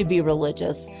to be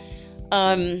religious.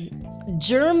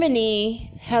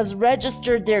 Germany has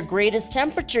registered their greatest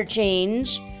temperature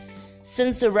change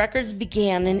since the records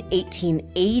began in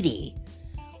 1880.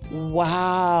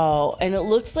 Wow. And it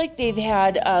looks like they've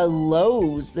had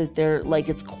lows that they're like,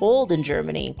 it's cold in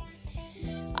Germany.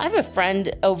 I have a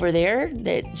friend over there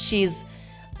that she's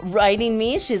writing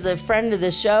me. She's a friend of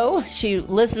the show. She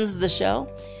listens to the show.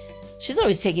 She's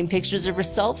always taking pictures of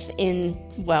herself in,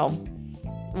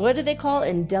 what do they call it?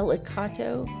 In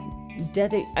delicato?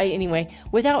 Anyway,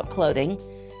 without clothing.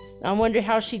 I wonder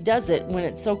how she does it when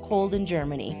it's so cold in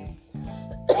Germany.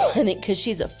 Because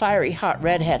she's a fiery hot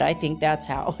redhead. I think that's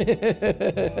how.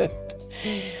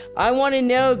 I want to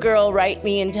know, girl. Write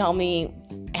me and tell me,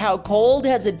 how cold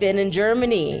has it been in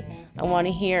Germany? I want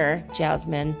to hear.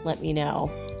 Jasmine, let me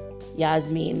know.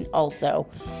 Yasmin also.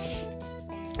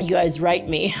 You guys write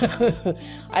me.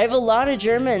 I have a lot of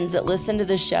Germans that listen to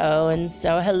the show, and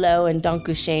so hello and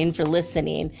dankeschön for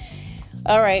listening.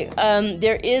 All right,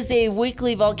 there is a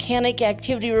weekly volcanic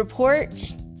activity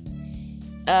report,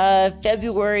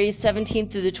 February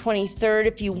 17th through the 23rd.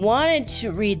 If you wanted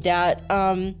to read that,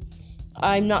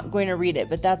 I'm not going to read it,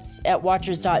 but that's at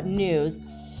watchers.news.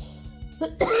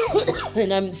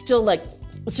 And I'm still like,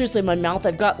 seriously, my mouth,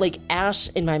 I've got like ash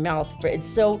in my mouth.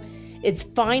 It's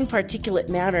fine particulate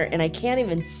matter, and I can't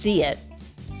even see it.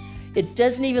 It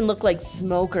doesn't even look like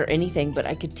smoke or anything, but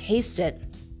I could taste it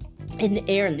in the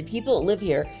air, and the people that live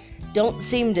here don't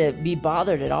seem to be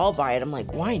bothered at all by it. I'm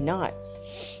like, why not?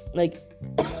 Like,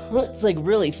 it's like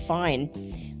really fine.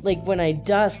 Like when I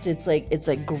dust, it's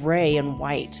like gray and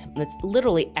white. It's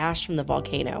literally ash from the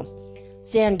volcano.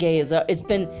 Sangay it's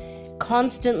been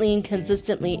constantly and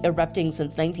consistently erupting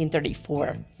since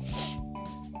 1934.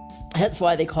 That's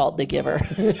why they call it the Giver.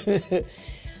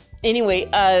 Anyway,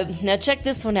 now check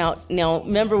this one out. Now,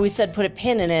 remember we said put a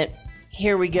pin in it.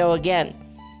 Here we go again.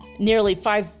 Nearly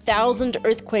 5,000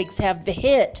 earthquakes have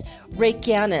hit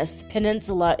Reykjanes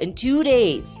Peninsula in 2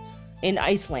 days in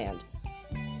Iceland.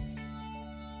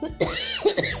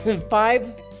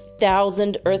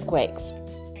 5,000 earthquakes.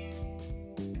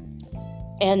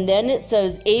 And then it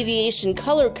says aviation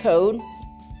color code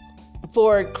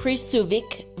for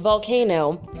Kristuvik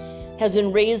volcano has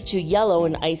been raised to yellow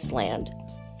in Iceland.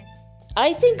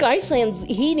 I think Iceland's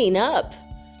heating up.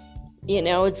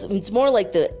 It's more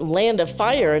like the land of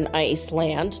fire in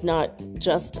Iceland, not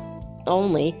just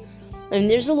only. I mean,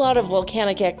 there's a lot of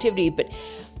volcanic activity, but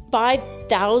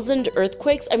 5,000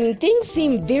 earthquakes? I mean, things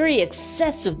seem very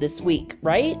excessive this week,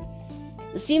 right?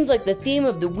 It seems like the theme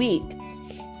of the week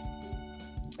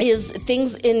is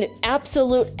things in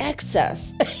absolute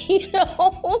excess.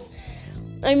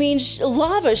 I mean,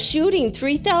 lava shooting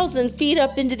 3,000 feet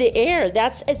up into the air.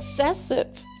 That's excessive,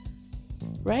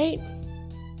 right?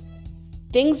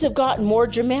 Things have gotten more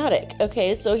dramatic.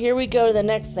 Okay, so here we go to the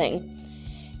next thing.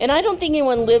 And I don't think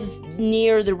anyone lives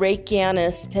near the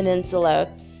Reykjanes Peninsula,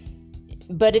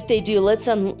 but if they do, let's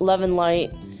send love and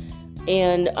light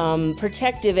and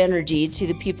protective energy to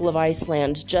the people of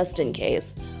Iceland, just in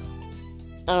case.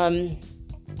 All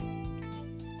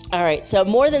right, so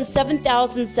more than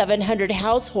 7,700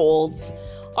 households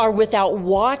are without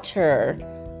water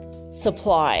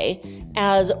supply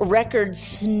as record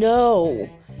snow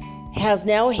has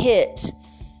now hit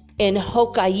in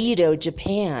Hokkaido,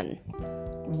 Japan.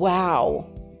 Wow.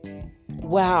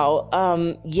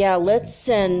 Yeah, let's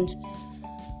send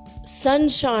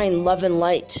sunshine, love, and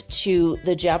light to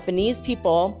the Japanese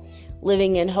people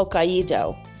living in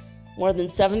Hokkaido. More than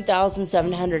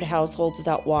 7,700 households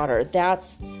without water.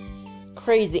 That's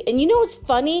crazy. And you know what's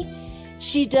funny?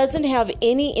 She doesn't have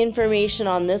any information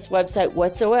on this website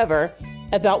whatsoever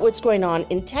about what's going on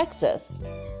in Texas.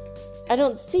 I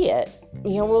don't see it.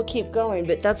 We'll keep going,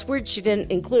 but that's weird. She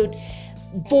didn't include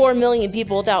 4 million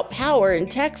people without power in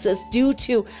Texas due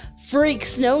to freak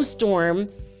snowstorm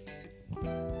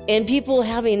and people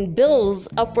having bills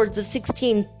upwards of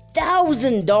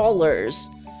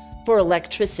 $16,000 for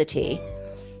electricity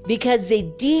because they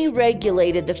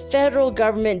deregulated, the federal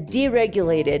government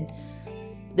deregulated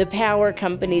the power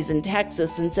companies in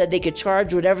Texas and said they could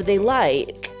charge whatever they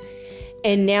like.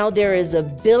 And now there is a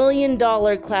 $1 billion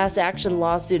class action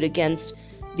lawsuit against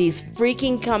these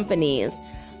freaking companies.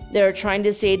 They're trying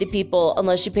to say to people,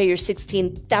 unless you pay your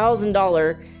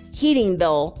 $16,000 heating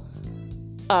bill,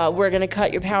 we're going to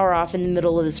cut your power off in the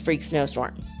middle of this freak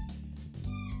snowstorm.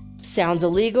 Sounds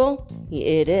illegal?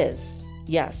 It is.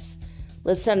 Yes.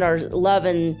 Let's send our love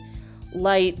and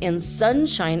light and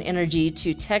sunshine energy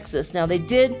to Texas. Now, they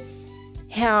did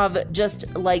have, just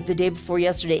like the day before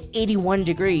yesterday, 81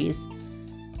 degrees,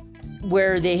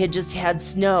 where they had just had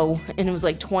snow, and it was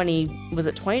like 20, was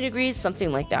it 20 degrees?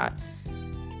 Something like that.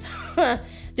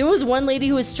 There was one lady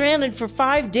who was stranded for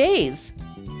 5 days.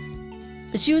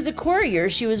 She was a courier.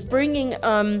 She was bringing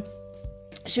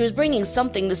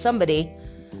something to somebody,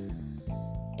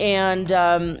 and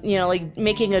like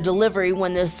making a delivery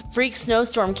when this freak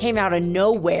snowstorm came out of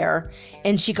nowhere,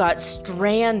 and she got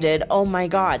stranded. Oh my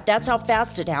God, that's how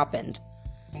fast it happened.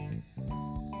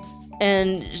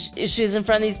 And she's in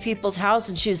front of these people's house,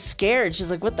 and she was scared. She's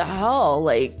like, "What the hell?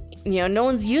 Like, no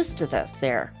one's used to this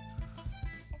there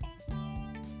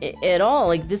at all.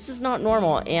 Like, this is not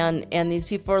normal." And these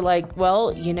people are like,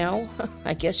 "Well,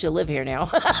 I guess you live here now.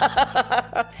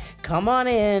 Come on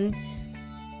in."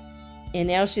 And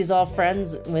now she's all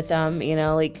friends with them.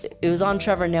 Like, it was on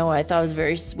Trevor Noah. I thought it was a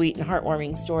very sweet and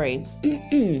heartwarming story.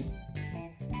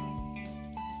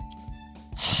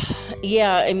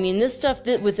 Yeah, I mean, this stuff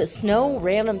that with the snow,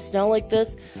 random snow like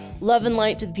this, love and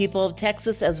light to the people of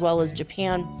Texas as well as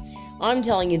Japan. I'm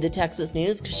telling you the Texas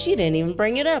news because she didn't even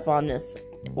bring it up on this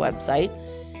website.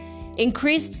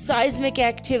 Increased seismic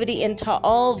activity in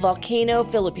Taal Volcano,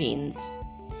 Philippines.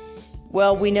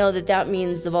 Well, we know that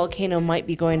means the volcano might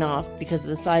be going off because of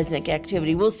the seismic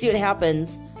activity. We'll see what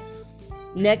happens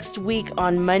next week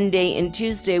on Monday and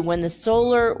Tuesday when the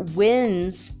solar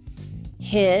winds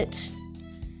hit.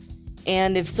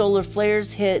 And if solar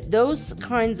flares hit, those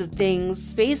kinds of things,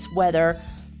 space weather,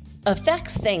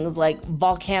 affects things like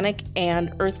volcanic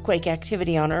and earthquake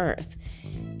activity on Earth.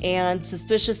 And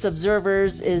Suspicious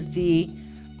Observers is the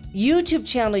YouTube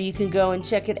channel. You can go and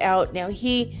check it out. Now,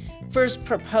 he first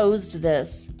proposed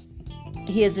this.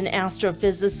 He is an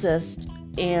astrophysicist,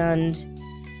 and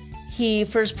he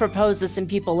first proposed this, and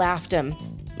people laughed him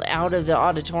out of the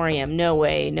auditorium. No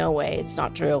way, it's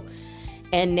not true.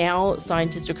 And now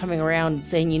scientists are coming around and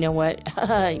saying, you know what,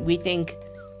 we think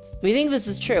this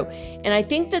is true. And I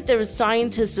think that there was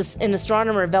scientists, and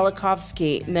astronomer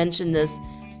Velikovsky mentioned this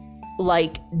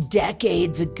like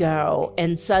decades ago,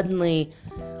 and suddenly,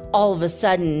 all of a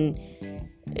sudden,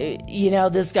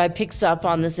 this guy picks up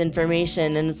on this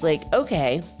information, and it's like,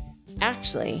 okay,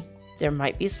 actually, there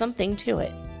might be something to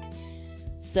it.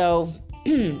 So,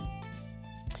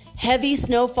 heavy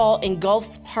snowfall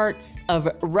engulfs parts of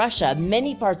Russia,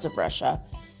 many parts of Russia.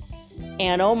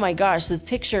 And oh my gosh, this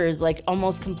picture is like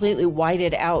almost completely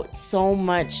whited out. So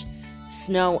much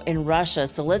snow in Russia.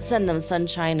 So let's send them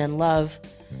sunshine and love.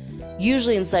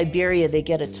 Usually in Siberia, they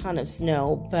get a ton of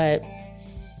snow, but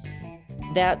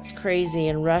that's crazy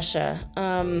in Russia.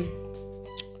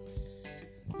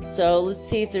 So let's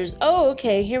see if there's,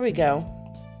 okay, here we go.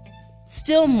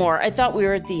 Still more. I thought we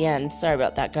were at the end. Sorry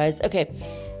about that, guys. Okay.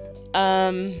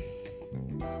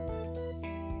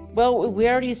 Well, we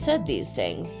already said these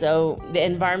things. So the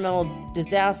environmental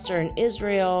disaster in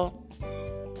Israel,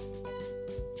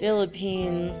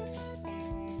 Philippines.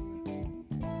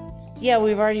 Yeah,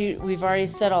 we've already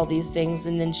said all these things,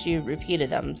 and then she repeated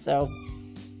them. So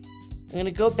I'm going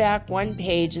to go back one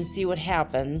page and see what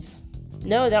happens.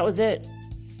 No, that was it.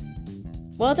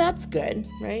 Well, that's good,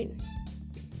 right?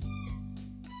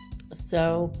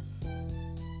 So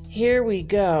here we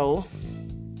go.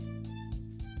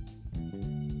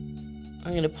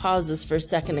 I'm going to pause this for a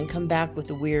second and come back with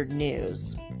the weird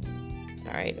news.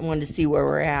 All right, I wanted to see where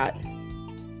we're at.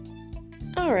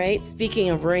 All right, speaking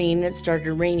of rain, it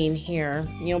started raining here.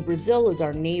 Brazil is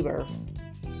our neighbor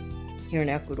here in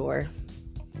Ecuador.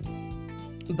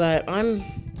 But I'm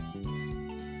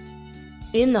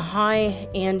in the high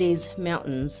Andes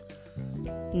Mountains,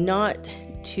 not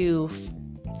too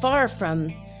far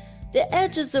from the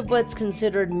edges of what's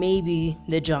considered maybe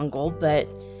the jungle, but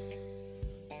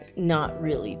not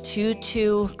really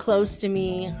too close to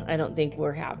me. I don't think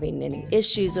we're having any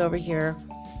issues over here.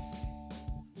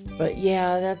 But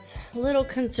yeah, that's a little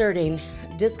concerning.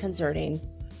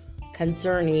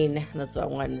 Concerning, that's what I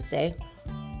wanted to say.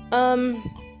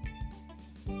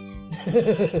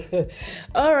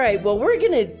 All right, well, we're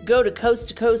going to go to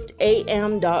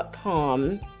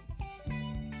coasttocoastam.com.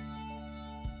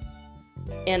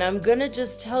 And I'm going to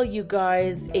just tell you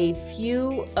guys a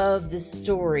few of the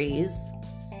stories,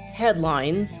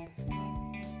 headlines,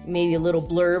 maybe a little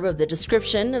blurb of the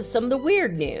description of some of the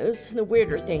weird news, the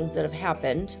weirder things that have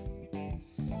happened.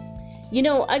 You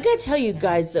know, I gotta tell you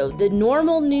guys, though, the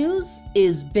normal news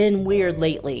has been weird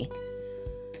lately.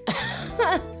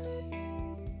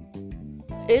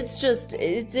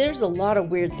 There's a lot of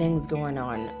weird things going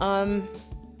on.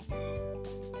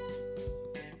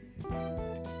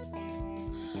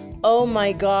 Oh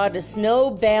my God, a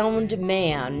snowbound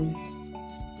man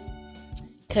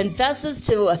confesses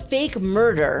to a fake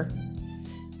murder,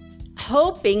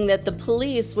 hoping that the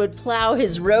police would plow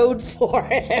his road for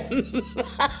him.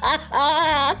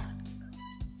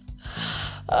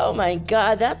 Oh my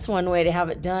God, that's one way to have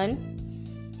it done.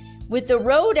 With the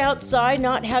road outside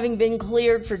not having been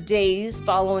cleared for days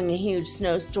following a huge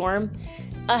snowstorm,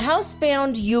 a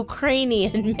housebound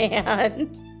Ukrainian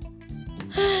man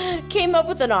came up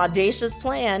with an audacious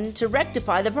plan to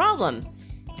rectify the problem,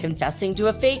 confessing to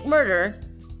a fake murder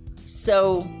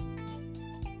so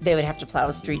they would have to plow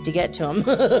a street to get to him.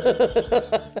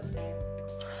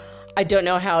 I don't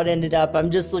know how it ended up. I'm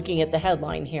just looking at the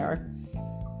headline here.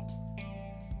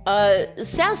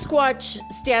 Sasquatch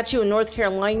statue in North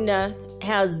Carolina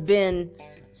has been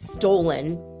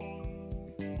stolen.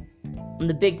 And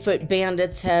the Bigfoot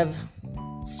bandits have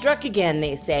struck again,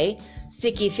 they say.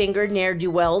 Sticky-fingered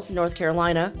ne'er-do-wells in North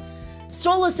Carolina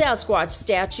stole a Sasquatch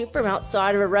statue from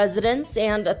outside of a residence,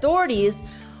 and authorities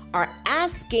are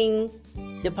asking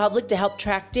the public to help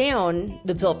track down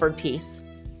the pilfered piece.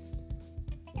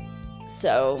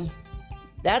 So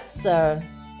that's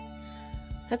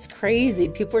crazy.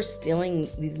 People are stealing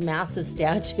these massive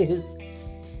statues.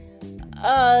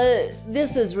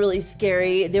 This is really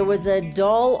scary. There was a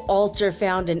doll altar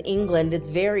found in England. It's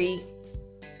very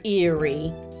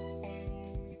eerie.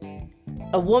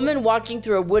 A woman walking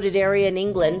through a wooded area in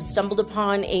England stumbled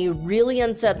upon a really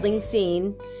unsettling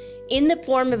scene in the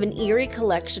form of an eerie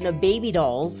collection of baby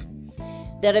dolls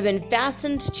that have been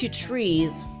fastened to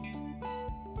trees,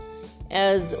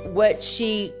 as what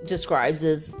she describes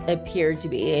as appeared to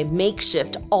be a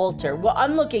makeshift altar. Well,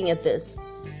 I'm looking at this,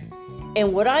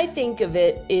 and what I think of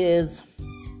it is,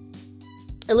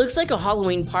 it looks like a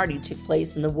Halloween party took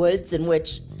place in the woods, in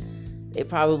which they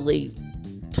probably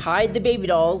tied the baby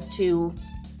dolls to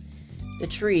the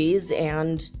trees,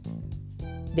 and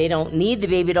they don't need the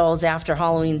baby dolls after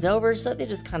Halloween's over, so they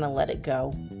just kind of let it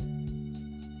go.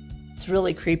 It's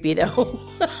really creepy, though.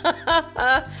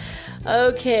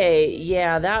 Okay,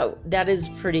 yeah, that is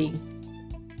pretty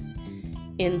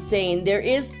insane. There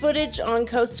is footage on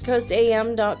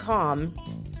coasttocoastam.com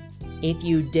if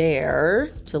you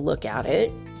dare to look at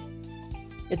it.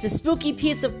 It's a spooky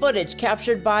piece of footage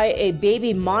captured by a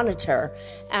baby monitor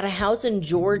at a house in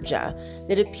Georgia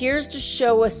that appears to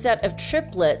show a set of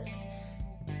triplets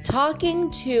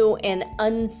talking to an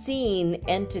unseen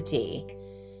entity.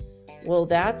 Well,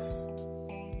 that's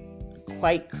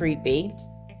quite creepy.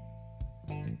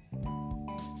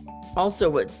 Also,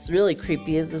 what's really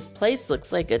creepy is this place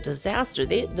looks like a disaster.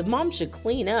 The mom should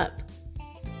clean up.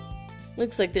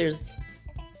 Looks like there's,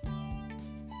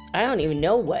 I don't even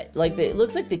know what. Like, it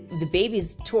looks like the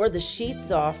babies tore the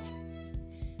sheets off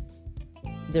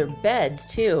their beds,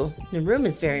 too. The room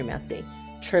is very messy.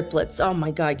 Triplets. Oh,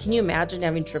 my God. Can you imagine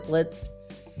having triplets?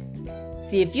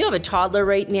 See, if you have a toddler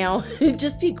right now,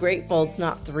 just be grateful it's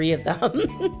not 3 of them.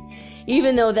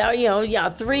 Even though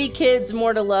that, 3 kids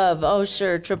more to love. Oh,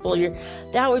 sure, triple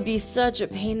that would be such a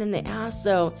pain in the ass,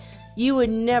 though. You would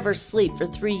never sleep for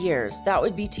 3 years. That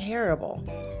would be terrible.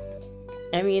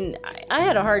 I mean, I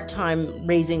had a hard time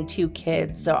raising 2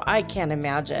 kids, so I can't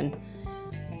imagine.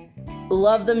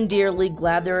 Love them dearly,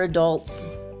 glad they're adults.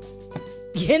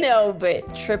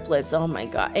 But triplets, oh my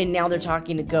God. And now they're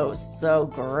talking to ghosts, so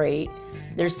great.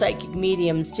 They're psychic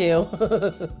mediums, too.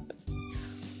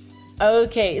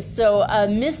 Okay, so a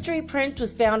mystery print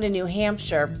was found in New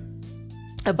Hampshire.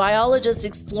 A biologist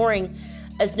exploring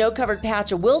a snow-covered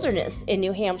patch of wilderness in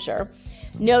New Hampshire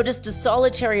noticed a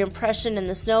solitary impression in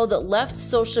the snow that left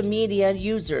social media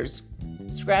users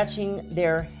scratching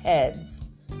their heads.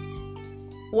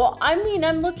 Well, I mean,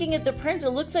 I'm looking at the print. It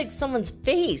looks like someone's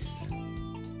face.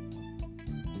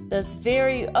 That's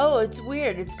it's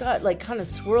weird. It's got like kind of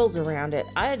swirls around it.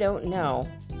 I don't know.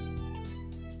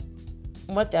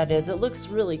 what that is. It looks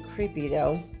really creepy,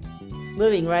 though.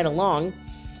 Moving right along.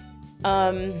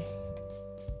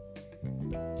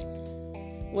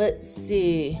 Let's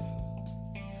see.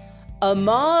 A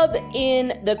mob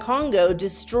in the Congo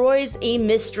destroys a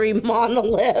mystery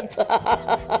monolith.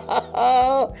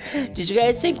 Did you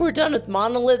guys think we're done with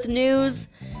monolith news?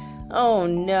 Oh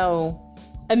no.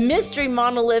 A mystery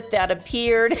monolith that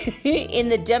appeared in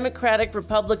the Democratic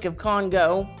Republic of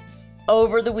Congo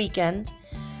over the weekend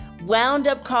wound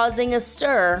up causing a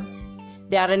stir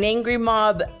that an angry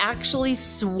mob actually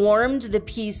swarmed the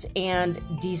piece and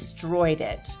destroyed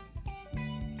it.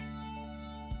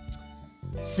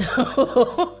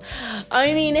 So,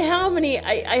 I mean, how many,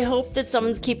 I hope that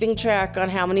someone's keeping track on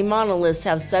how many monoliths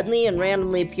have suddenly and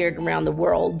randomly appeared around the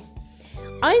world.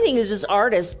 I think it's just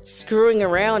artists screwing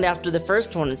around after the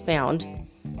first one is found,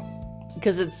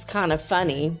 because it's kind of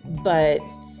funny, but it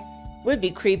would be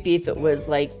creepy if it was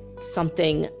like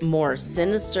something more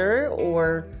sinister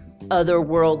or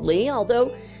otherworldly,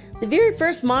 although the very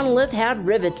first monolith had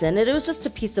rivets in it. It was just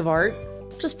a piece of art,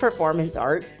 just performance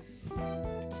art,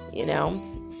 you know.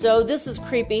 So this is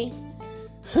creepy.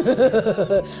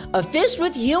 A fish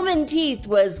with human teeth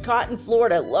was caught in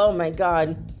Florida. Oh my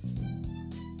God.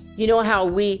 You know how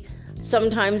we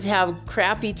sometimes have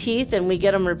crappy teeth and we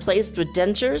get them replaced with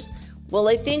dentures? Well,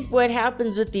 I think what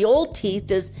happens with the old teeth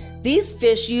is these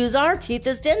fish use our teeth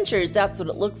as dentures. That's what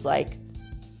it looks like.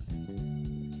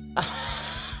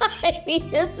 I mean,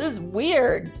 this is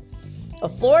weird. A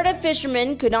Florida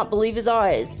fisherman could not believe his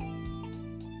eyes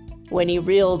when he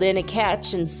reeled in a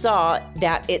catch and saw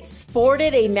that it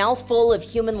sported a mouthful of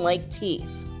human-like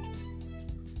teeth.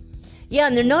 Yeah,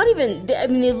 and they're not even, I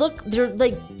mean,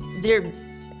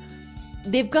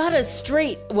 they've got a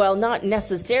straight, well, not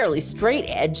necessarily straight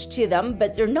edge to them,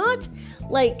 but they're not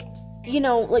like, you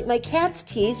know, like my cat's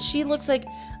teeth. She looks like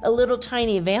a little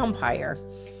tiny vampire.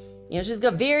 You know, she's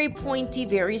got very pointy,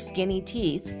 very skinny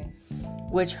teeth,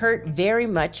 which hurt very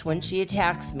much when she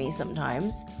attacks me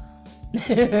sometimes.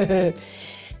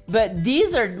 But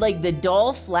these are like the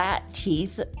dull, flat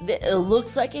teeth. It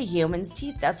looks like a human's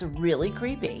teeth. That's really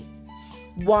creepy.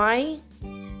 Why,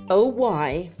 oh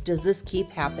why, does this keep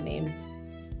happening?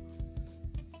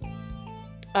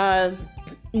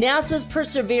 NASA's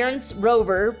Perseverance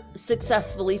rover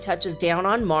successfully touches down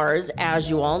on Mars, as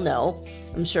you all know.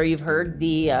 I'm sure you've heard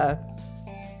the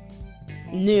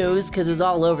news, because it was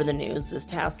all over the news this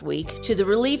past week, to the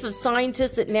relief of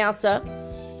scientists at NASA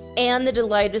and the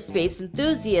delight of space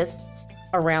enthusiasts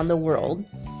around the world.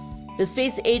 The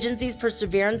space agency's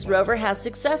Perseverance rover has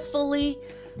successfully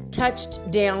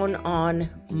touched down on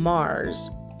Mars.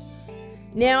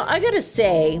 Now, I gotta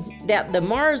say that the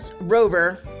Mars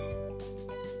rover,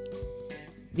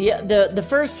 the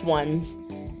first ones,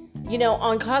 you know,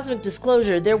 on Cosmic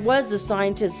Disclosure, there was a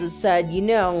scientist that said, you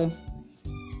know,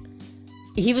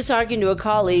 he was talking to a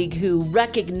colleague who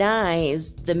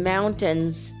recognized the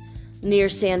mountains near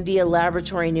Sandia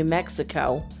Laboratory, New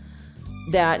Mexico,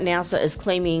 that NASA is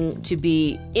claiming to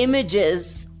be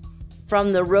images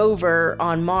from the rover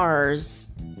on Mars,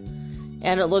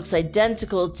 and it looks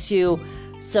identical to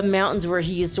some mountains where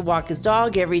he used to walk his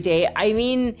dog every day. I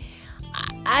mean,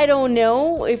 I don't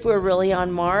know if we're really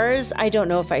on Mars. I don't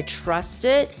know if I trust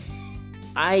it.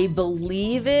 I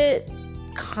believe it,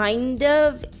 kind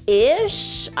of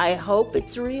ish. I hope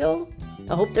it's real.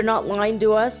 I hope they're not lying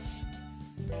to us.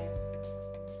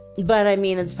 But I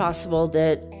mean, it's possible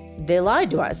that they lied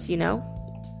to us, you know?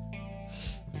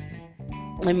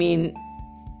 I mean,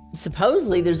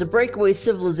 supposedly there's a breakaway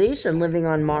civilization living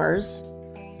on Mars.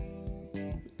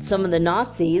 Some of the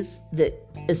Nazis that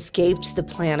escaped the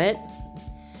planet.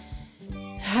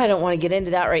 I don't want to get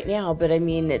into that right now, but I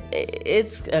mean,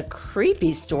 it's a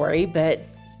creepy story, but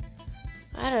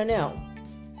I don't know.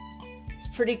 It's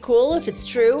pretty cool if it's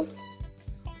true,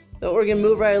 but we're going to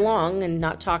move right along and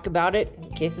not talk about it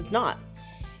in case it's not.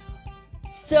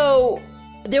 So,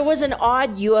 there was an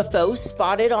odd UFO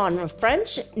spotted on a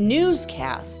French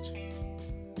newscast.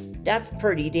 That's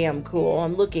pretty damn cool.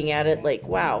 I'm looking at it like,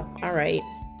 wow, all right.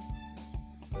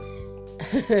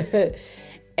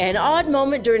 An odd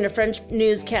moment during a French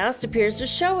newscast appears to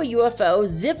show a UFO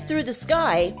zip through the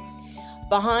sky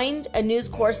behind a news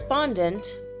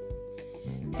correspondent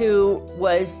who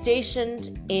was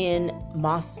stationed in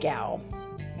Moscow.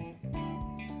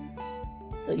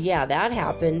 So yeah, that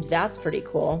happened. That's pretty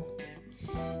cool.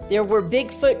 There were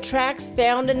Bigfoot tracks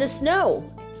found in the snow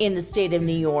in the state of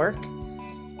New York.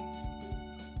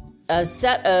 A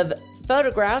set of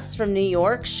photographs from New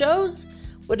York shows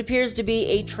what appears to be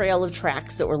a trail of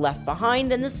tracks that were left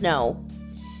behind in the snow,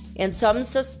 and some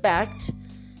suspect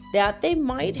that they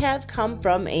might have come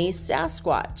from a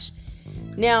Sasquatch.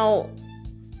 Now,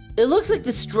 it looks like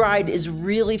the stride is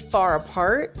really far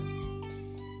apart,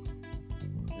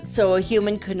 so a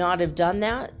human could not have done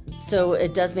that. So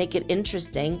it does make it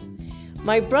interesting.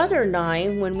 My brother and I,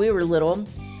 when we were little,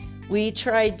 we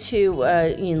tried to,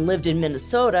 lived in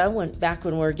Minnesota, back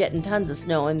when we were getting tons of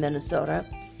snow in Minnesota.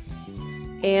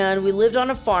 And we lived on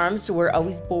a farm, so we're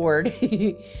always bored.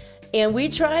 And we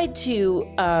tried to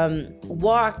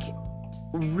walk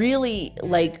really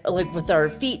like with our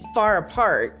feet far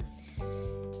apart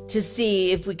to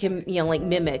see if we can,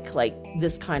 mimic like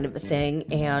this kind of a thing.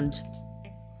 And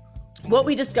what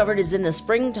we discovered is in the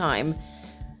springtime,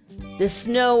 the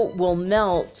snow will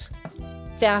melt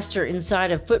faster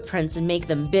inside of footprints and make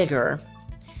them bigger.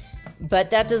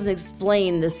 But that doesn't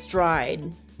explain the stride.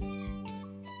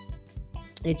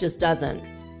 It just doesn't.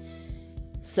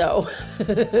 So,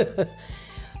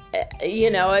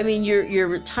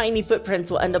 your tiny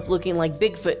footprints will end up looking like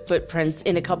Bigfoot footprints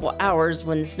in a couple hours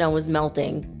when the snow is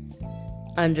melting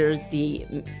under the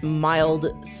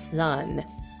mild sun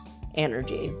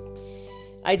energy.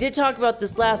 I did talk about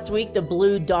this last week, the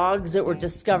blue dogs that were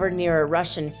discovered near a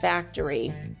Russian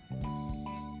factory.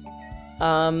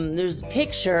 There's a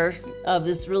picture of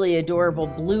this really adorable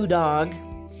blue dog.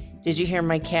 Did you hear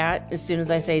my cat as soon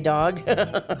as I say dog?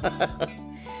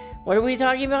 What are we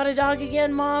talking about, a dog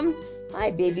again, Mom? Hi,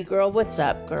 baby girl. What's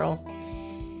up, girl?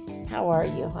 How are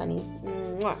you, honey?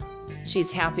 Mwah.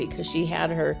 She's happy because she had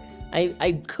her.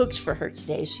 I cooked for her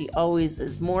today. She always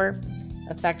is more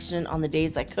affectionate on the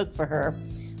days I cook for her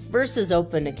versus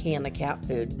open a can of cat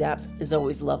food. That is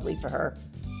always lovely for her.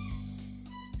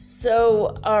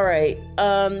 So, all right.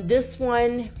 This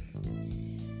one,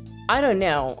 I don't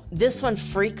know. This one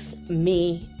freaks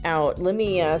me out. Let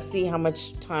me see how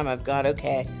much time I've got.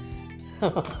 Okay.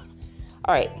 All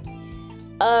right.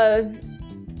 A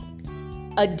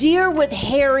deer with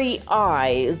hairy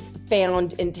eyes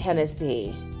found in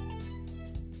Tennessee.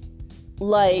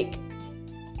 Like,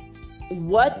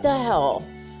 what the hell?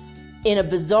 In a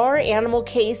bizarre animal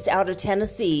case out of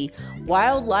Tennessee,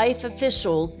 wildlife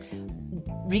officials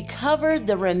recovered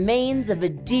the remains of a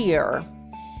deer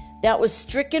that was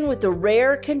stricken with a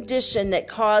rare condition that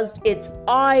caused its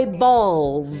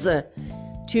eyeballs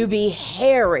to be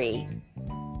hairy.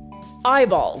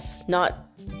 Eyeballs, not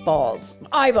balls.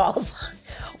 Eyeballs.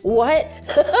 What?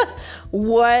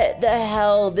 What the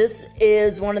hell? This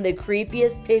is one of the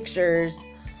creepiest pictures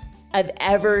I've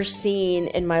ever seen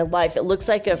in my life. It looks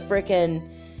like a freaking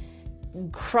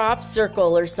crop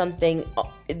circle or something.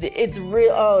 It's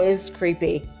real. Oh, it's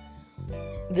creepy.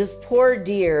 This poor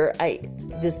deer.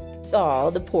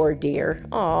 The poor deer.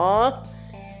 Aw.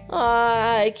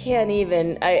 I can't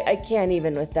even. I can't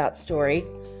even with that story.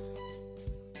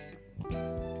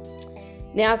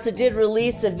 NASA did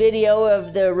release a video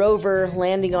of the rover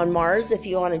landing on Mars if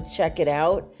you want to check it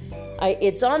out.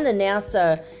 It's on the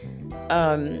NASA.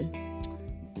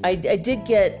 I did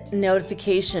get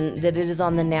notification that it is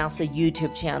on the NASA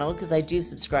YouTube channel because I do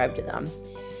subscribe to them.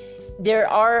 There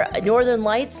are Northern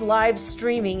Lights live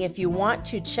streaming. If you want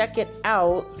to check it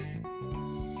out,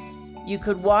 you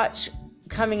could watch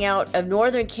coming out of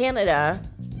Northern Canada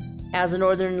as the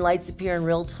Northern Lights appear in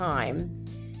real time.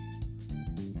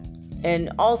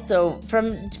 And also,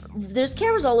 there's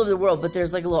cameras all over the world, but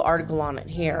there's like a little article on it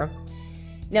here.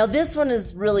 Now, this one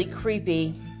is really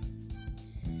creepy.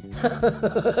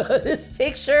 This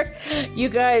picture, you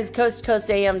guys,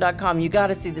 coasttocoastam.com, you got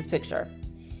to see this picture.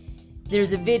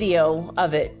 There's a video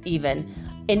of it even.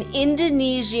 An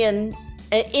Indonesian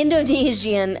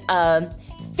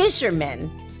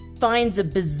fisherman finds a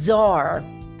bizarre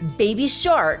baby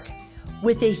shark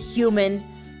with a human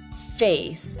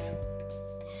face.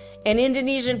 An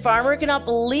Indonesian farmer cannot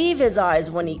believe his eyes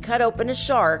when he cut open a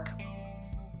shark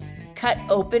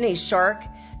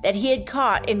that he had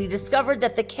caught, and he discovered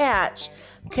that the catch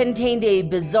contained a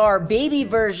bizarre baby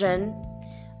version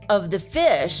of the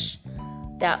fish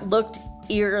that looked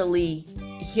eerily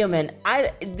human.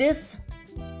 This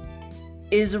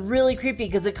is really creepy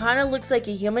because it kind of looks like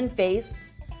a human face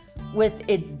with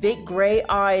its big gray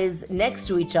eyes next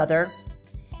to each other,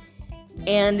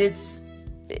 and it's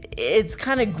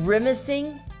kind of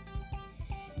grimacing,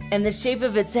 and the shape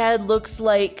of its head looks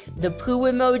like the poo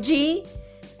emoji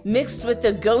mixed with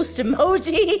the ghost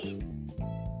emoji.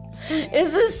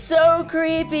 This is so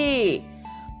creepy.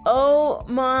 Oh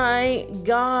my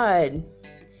God.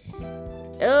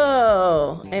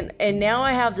 Oh, and now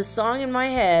I have the song in my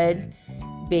head.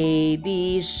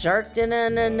 Baby shark,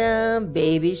 da-na-na-na,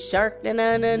 baby shark,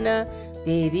 da-na-na-na,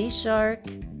 baby shark.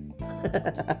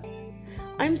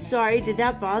 I'm sorry, did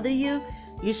that bother you?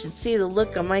 You should see the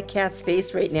look on my cat's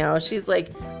face right now. She's like,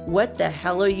 what the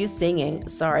hell are you singing?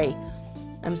 Sorry.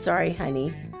 I'm sorry,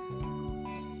 honey.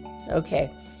 Okay.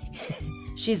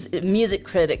 She's a music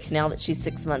critic now that she's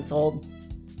 6 months old.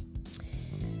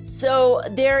 So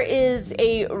there is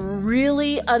a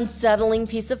really unsettling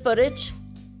piece of footage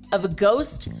of a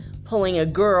ghost pulling a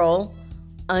girl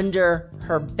under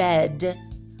her bed.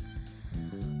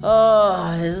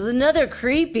 Oh, this is another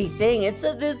creepy thing. It's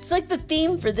like the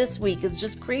theme for this week is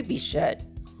just creepy shit.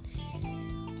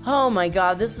 Oh my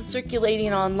God, this is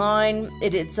circulating online.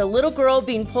 It's a little girl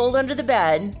being pulled under the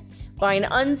bed by an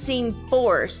unseen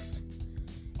force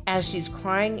as she's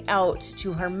crying out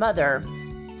to her mother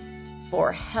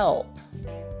for help.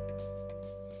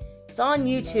 It's on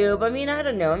YouTube. I mean, I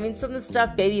don't know. I mean, some of the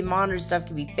stuff, baby monitor stuff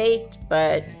can be faked,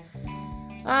 but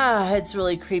it's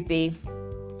really creepy.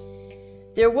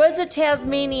 There was a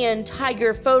Tasmanian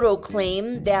tiger photo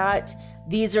claim that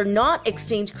these are not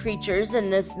extinct creatures,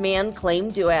 and this man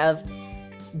claimed to have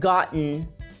gotten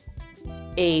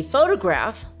a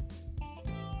photograph,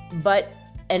 but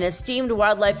an esteemed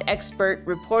wildlife expert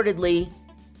reportedly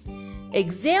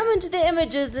examined the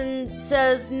images and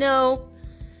says, no,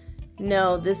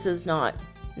 this is not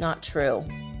true.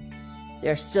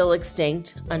 They're still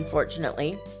extinct,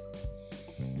 unfortunately.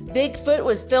 Bigfoot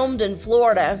was filmed in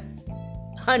Florida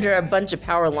under a bunch of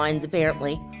power lines,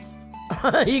 apparently.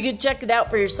 You can check it out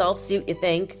for yourself, see what you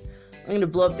think. I'm going to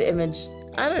blow up the image.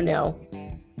 I don't know.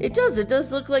 It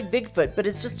does look like Bigfoot, but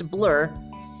it's just a blur.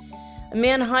 A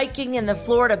man hiking in the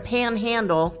Florida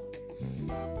Panhandle.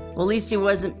 Well, at least he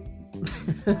wasn't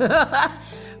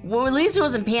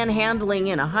panhandling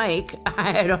in a hike.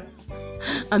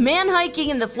 A man hiking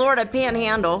in the Florida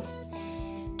Panhandle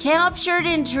captured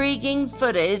intriguing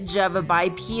footage of a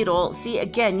bipedal. See,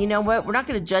 again, you know what? We're not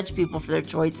going to judge people for their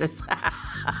choices.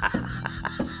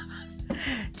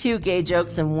 2 gay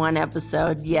jokes in 1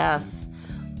 episode. Yes.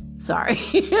 Sorry.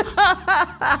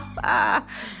 I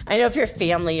know if you're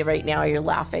family right now, you're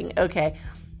laughing. Okay.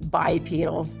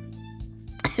 Bipedal.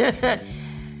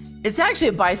 It's actually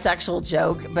a bisexual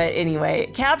joke, but anyway.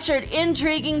 Captured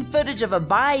intriguing footage of a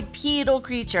bipedal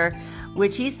creature,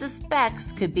 which he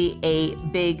suspects could be a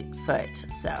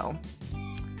Bigfoot. So,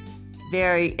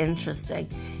 very interesting.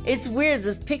 It's weird.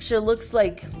 This picture looks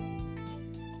like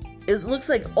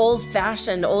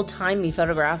old-fashioned, old-timey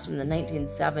photographs from the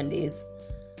 1970s.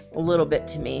 A little bit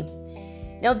to me.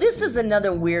 Now, this is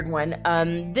another weird one.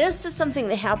 This is something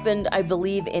that happened, I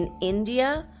believe, in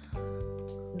India.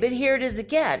 But here it is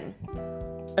again.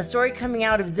 A story coming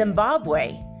out of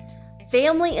Zimbabwe.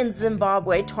 Family in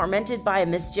Zimbabwe tormented by a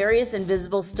mysterious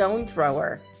invisible stone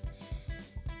thrower.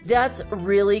 That's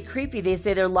really creepy. They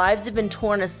say their lives have been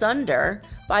torn asunder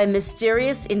by a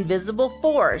mysterious invisible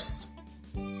force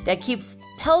that keeps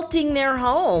pelting their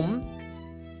home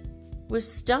with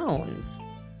stones.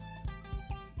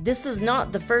 This is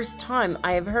not the first time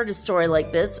I have heard a story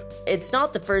like this. It's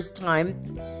not the first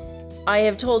time I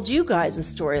have told you guys a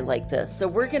story like this. So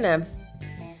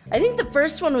I think the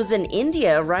first one was in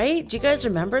India, right? Do you guys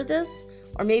remember this?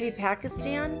 Or maybe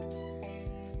Pakistan?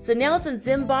 So now it's in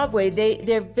Zimbabwe.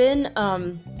 There've been,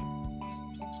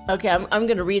 okay, I'm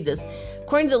going to read this.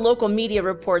 According to the local media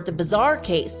report, the bizarre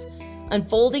case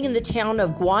unfolding in the town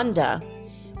of Gwanda,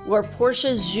 where Portia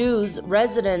Zhu's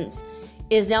residence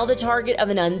is now the target of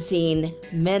an unseen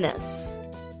menace.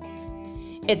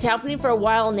 It's happening for a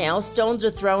while now. Stones are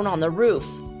thrown on the roof.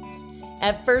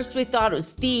 At first, we thought it was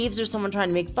thieves or someone trying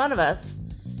to make fun of us,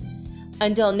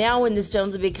 until now when the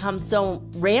stones have become so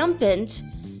rampant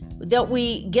that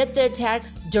we get the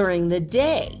attacks during the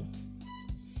day.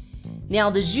 Now,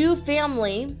 the Zhou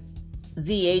family,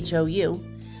 Z-H-O-U,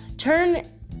 turn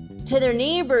to their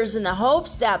neighbors in the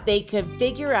hopes that they could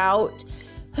figure out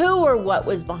who or what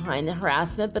was behind the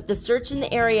harassment, but the search in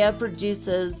the area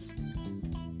produces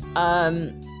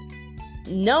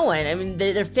no one. I mean,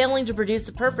 they're failing to produce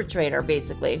the perpetrator,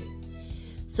 basically.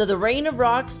 So the rain of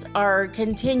rocks are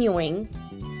continuing,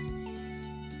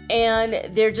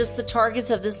 and they're just the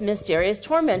targets of this mysterious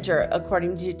tormentor,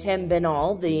 according to Tim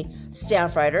Benall, the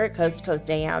staff writer at Coast to Coast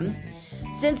AM.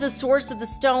 Since the source of the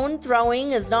stone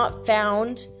throwing is not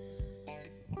found,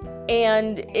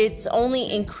 and it's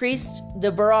only increased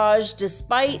the barrage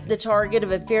despite the target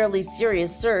of a fairly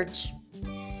serious search,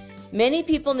 many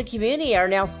people in the community are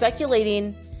now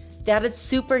speculating that it's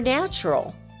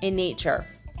supernatural in nature.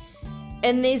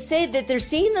 And they say that they're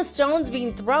seeing the stones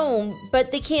being thrown,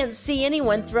 but they can't see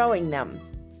anyone throwing them.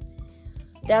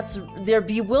 They're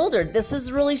bewildered. This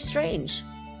is really strange.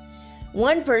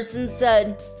 One person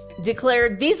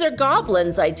declared, "These are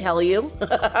goblins, I tell you."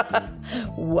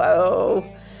 Whoa.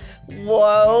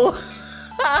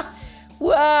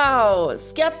 Wow.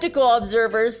 Skeptical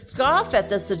observers scoff at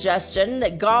the suggestion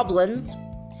that goblins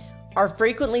are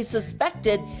frequently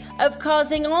suspected of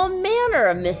causing all manner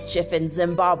of mischief in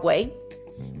Zimbabwe,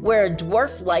 where a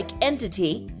dwarf-like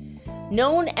entity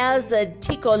known as a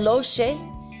Tikoloshe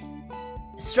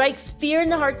strikes fear in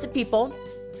the hearts of people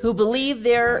who believe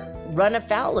they have run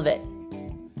afoul of it.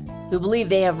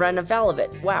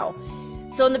 Wow.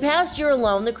 So in the past year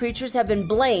alone, the creatures have been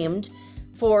blamed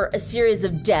for a series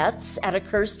of deaths at a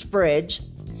cursed bridge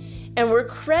and were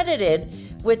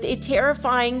credited with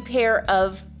terrifying a pair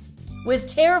of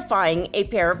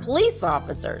police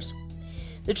officers.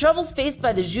 The troubles faced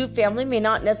by the Zhu family may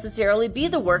not necessarily be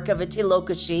the work of a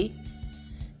Tilokashi,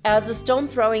 as the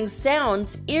stone-throwing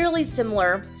sounds eerily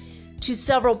similar to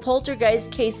several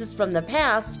poltergeist cases from the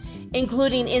past,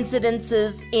 including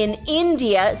incidences in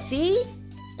India, see?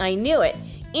 I knew it.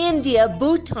 India,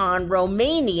 Bhutan,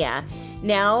 Romania,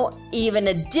 now even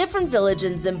a different village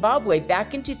in Zimbabwe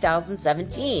back in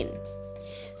 2017.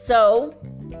 So,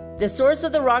 the source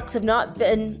of the rocks have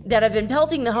been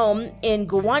pelting the home in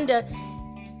Gowanda,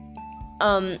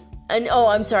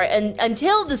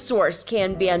 until the source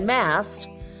can be unmasked,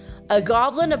 a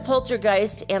goblin, a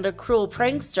poltergeist, and a cruel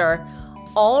prankster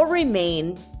all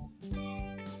remain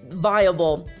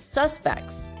viable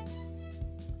suspects.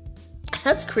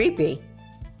 That's creepy.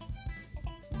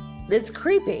 It's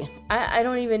creepy. I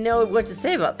don't even know what to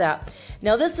say about that.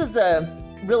 Now, this is a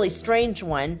really strange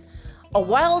one. A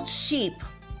wild sheep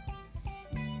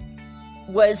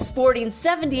was sporting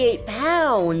 78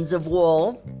 pounds of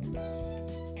wool,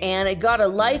 and it got a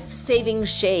life-saving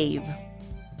shave.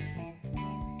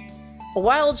 A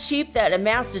wild sheep that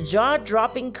amassed a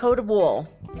jaw-dropping coat of wool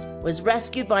was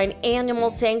rescued by an animal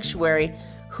sanctuary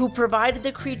who provided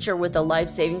the creature with a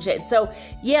life-saving shave. So,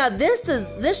 yeah,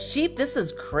 this sheep, this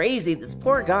is crazy. This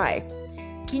poor guy.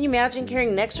 Can you imagine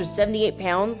carrying an extra 78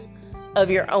 pounds of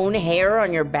your own hair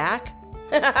on your back?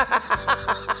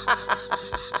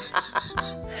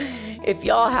 If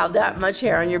y'all have that much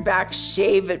hair on your back,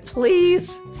 shave it,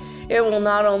 please. It will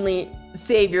not only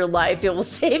save your life, it will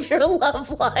save your love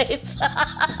life.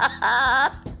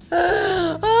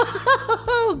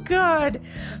 Oh, God.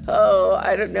 Oh,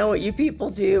 I don't know what you people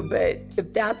do, but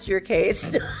if that's your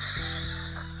case,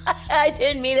 I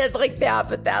didn't mean it like that,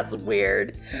 but that's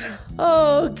weird.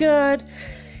 Oh, God.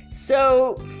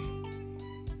 So,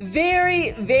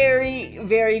 very, very,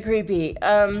 very creepy.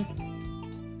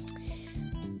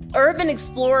 Urban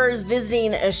explorers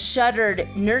visiting a shuttered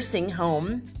nursing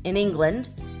home in England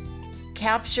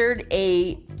captured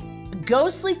a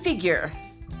ghostly figure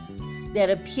that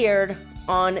appeared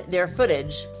on their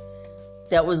footage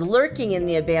that was lurking in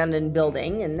the abandoned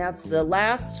building, and that's the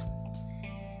last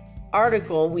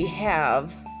article we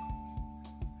have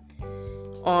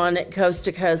on Coast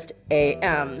to Coast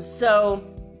AM. So,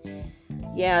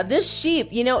 yeah, this sheep,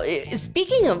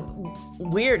 speaking of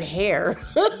weird hair,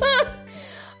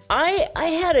 I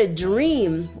had a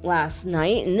dream last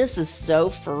night, and this is so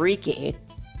freaky.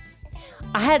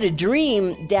 I had a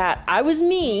dream that I was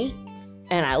me,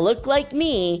 and I looked like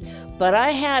me, but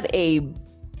I had a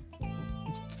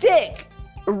thick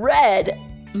red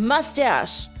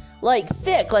mustache, like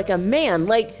thick, like a man,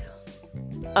 like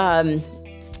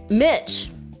Mitch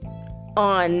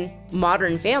on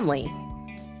Modern Family.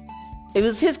 It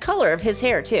was his color of his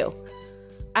hair, too.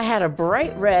 I had a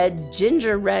bright red,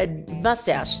 ginger red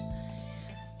mustache.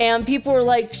 And people were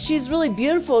like, she's really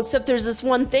beautiful, except there's this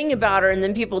one thing about her. And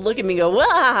then people look at me and go,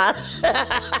 wah!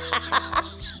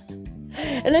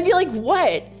 And I'd be like,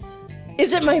 what?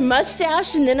 Is it my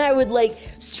mustache? And then I would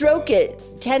stroke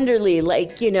it tenderly,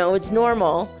 it's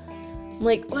normal. I'm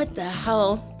like, what the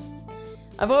hell?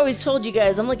 I've always told you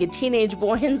guys I'm like a teenage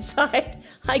boy inside.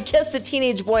 I guess the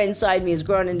teenage boy inside me has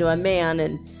grown into a man,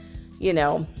 and,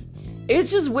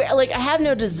 it's just weird. I have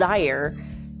no desire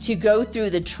to go through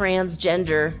the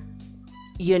transgender,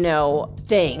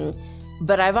 thing.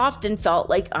 But I've often felt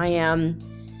like I am,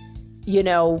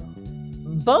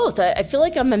 both. I feel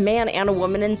like I'm a man and a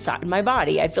woman inside my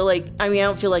body. I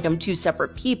don't feel like I'm two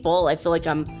separate people. I feel like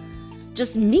I'm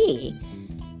just me.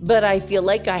 But I feel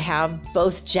like I have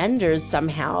both genders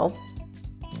somehow.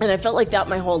 And I felt like that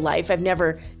my whole life. I've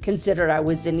never considered I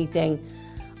was anything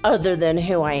other than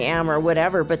who I am or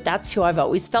whatever, but that's who I've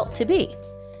always felt to be.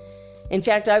 In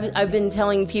fact, I've been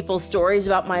telling people stories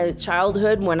about my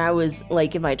childhood when I was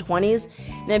in my 20s,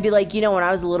 and I'd be like, when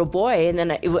I was a little boy, and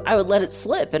then I would let it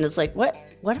slip, and it's like, what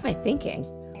am I thinking?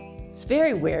 It's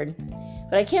very weird.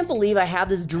 But I can't believe I had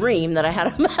this dream that I had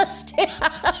a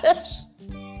mustache.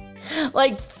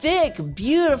 Thick,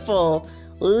 beautiful,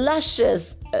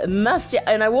 luscious mustache.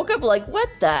 And I woke up what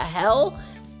the hell?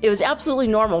 It was absolutely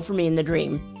normal for me in the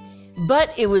dream.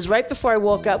 But it was right before I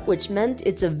woke up, which meant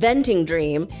it's a venting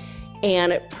dream.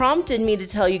 And it prompted me to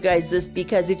tell you guys this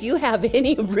because if you have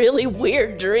any really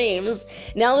weird dreams,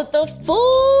 now that the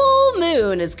full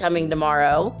moon is coming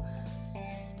tomorrow,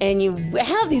 and you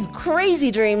have these crazy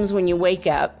dreams when you wake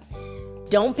up,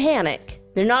 don't panic.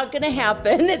 They're not going to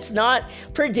happen. It's not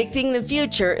predicting the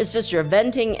future. It's just you're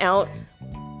venting out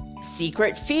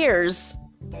secret fears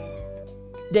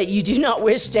that you do not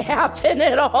wish to happen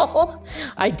at all.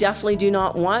 I definitely do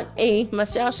not want a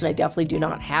mustache, and I definitely do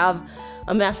not have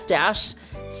a mustache,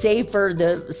 save for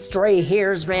the stray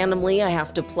hairs randomly I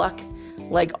have to pluck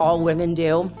like all women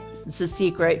do. It's a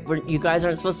secret. You guys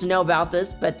aren't supposed to know about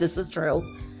this, but this is true.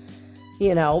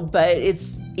 But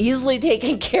it's easily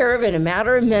taken care of in a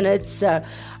matter of minutes.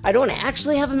 I don't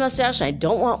actually have a mustache. I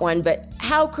don't want one, but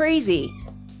how crazy?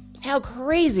 How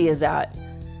crazy is that?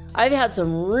 I've had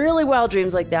some really wild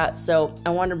dreams like that, so I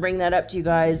wanted to bring that up to you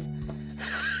guys.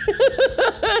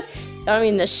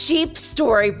 The sheep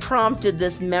story prompted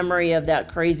this memory of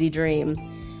that crazy dream.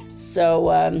 So,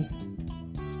 I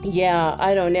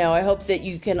don't know. I hope that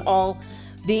you can all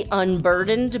be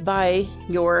unburdened by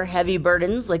your heavy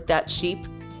burdens like that sheep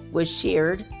was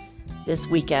sheared this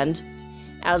weekend.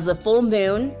 As the full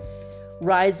moon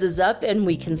rises up and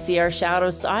we can see our shadow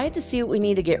side to see what we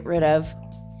need to get rid of.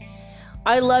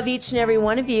 I love each and every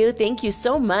one of you. Thank you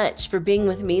so much for being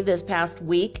with me this past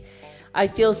week. I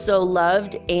feel so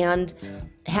loved and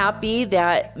happy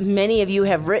that many of you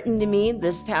have written to me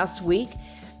this past week.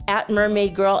 At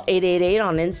MermaidGirl888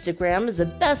 on Instagram is the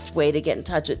best way to get in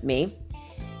touch with me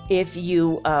if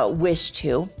you wish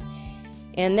to.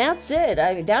 And that's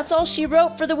it. That's all she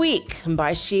wrote for the week. And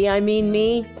by she, I mean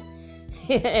me.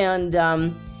 And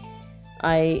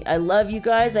I love you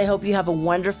guys. I hope you have a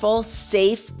wonderful,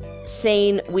 safe,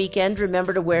 sane weekend.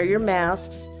 Remember to wear your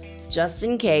masks just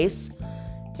in case.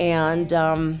 And,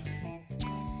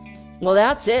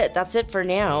 that's it. That's it for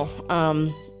now.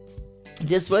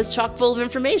 This was chock full of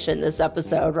information, this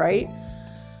episode, right?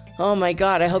 Oh my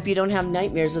God, I hope you don't have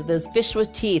nightmares of those fish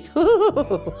with teeth.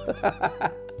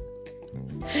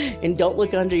 And don't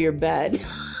look under your bed.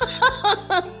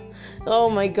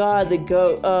 Oh my God, the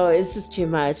goat. Oh, it's just too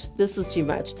much. This is too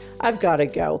much. I've got to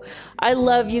go. I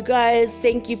love you guys.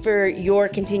 Thank you for your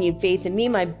continued faith in me,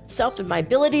 myself, and my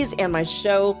abilities, and my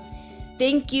show.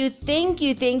 Thank you,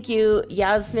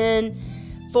 Yasmin,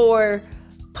 for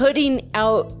putting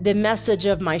out the message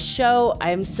of my show.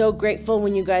 I am so grateful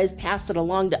when you guys pass it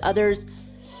along to others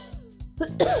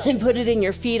and put it in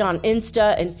your feed on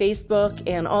Insta and Facebook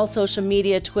and all social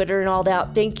media, Twitter and all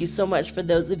that. Thank you so much for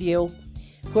those of you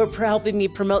who are helping me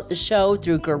promote the show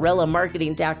through guerrilla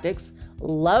marketing tactics.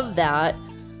 Love that.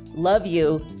 Love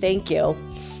you. Thank you.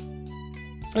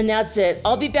 And that's it.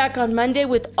 I'll be back on Monday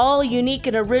with all unique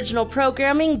and original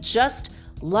programming, just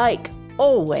like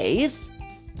always.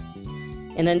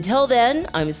 And until then,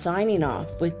 I'm signing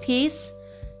off with peace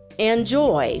and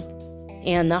joy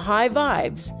and the high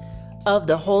vibes of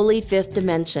the holy fifth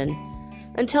dimension.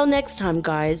 Until next time,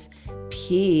 guys,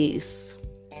 peace.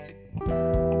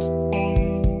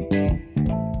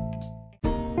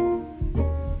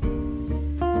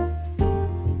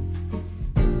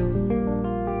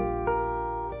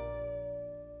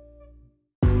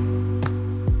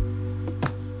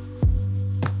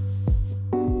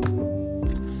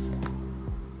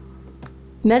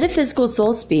 Metaphysical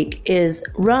Soul Speak is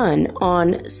run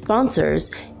on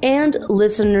sponsors and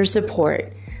listener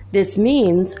support. This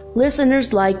means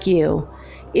listeners like you.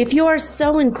 If you are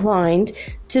so inclined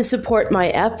to support my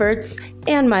efforts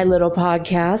and my little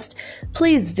podcast,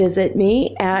 please visit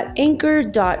me at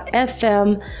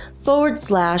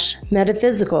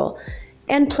anchor.fm/metaphysical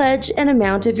and pledge an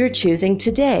amount of your choosing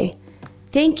today.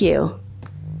 Thank you.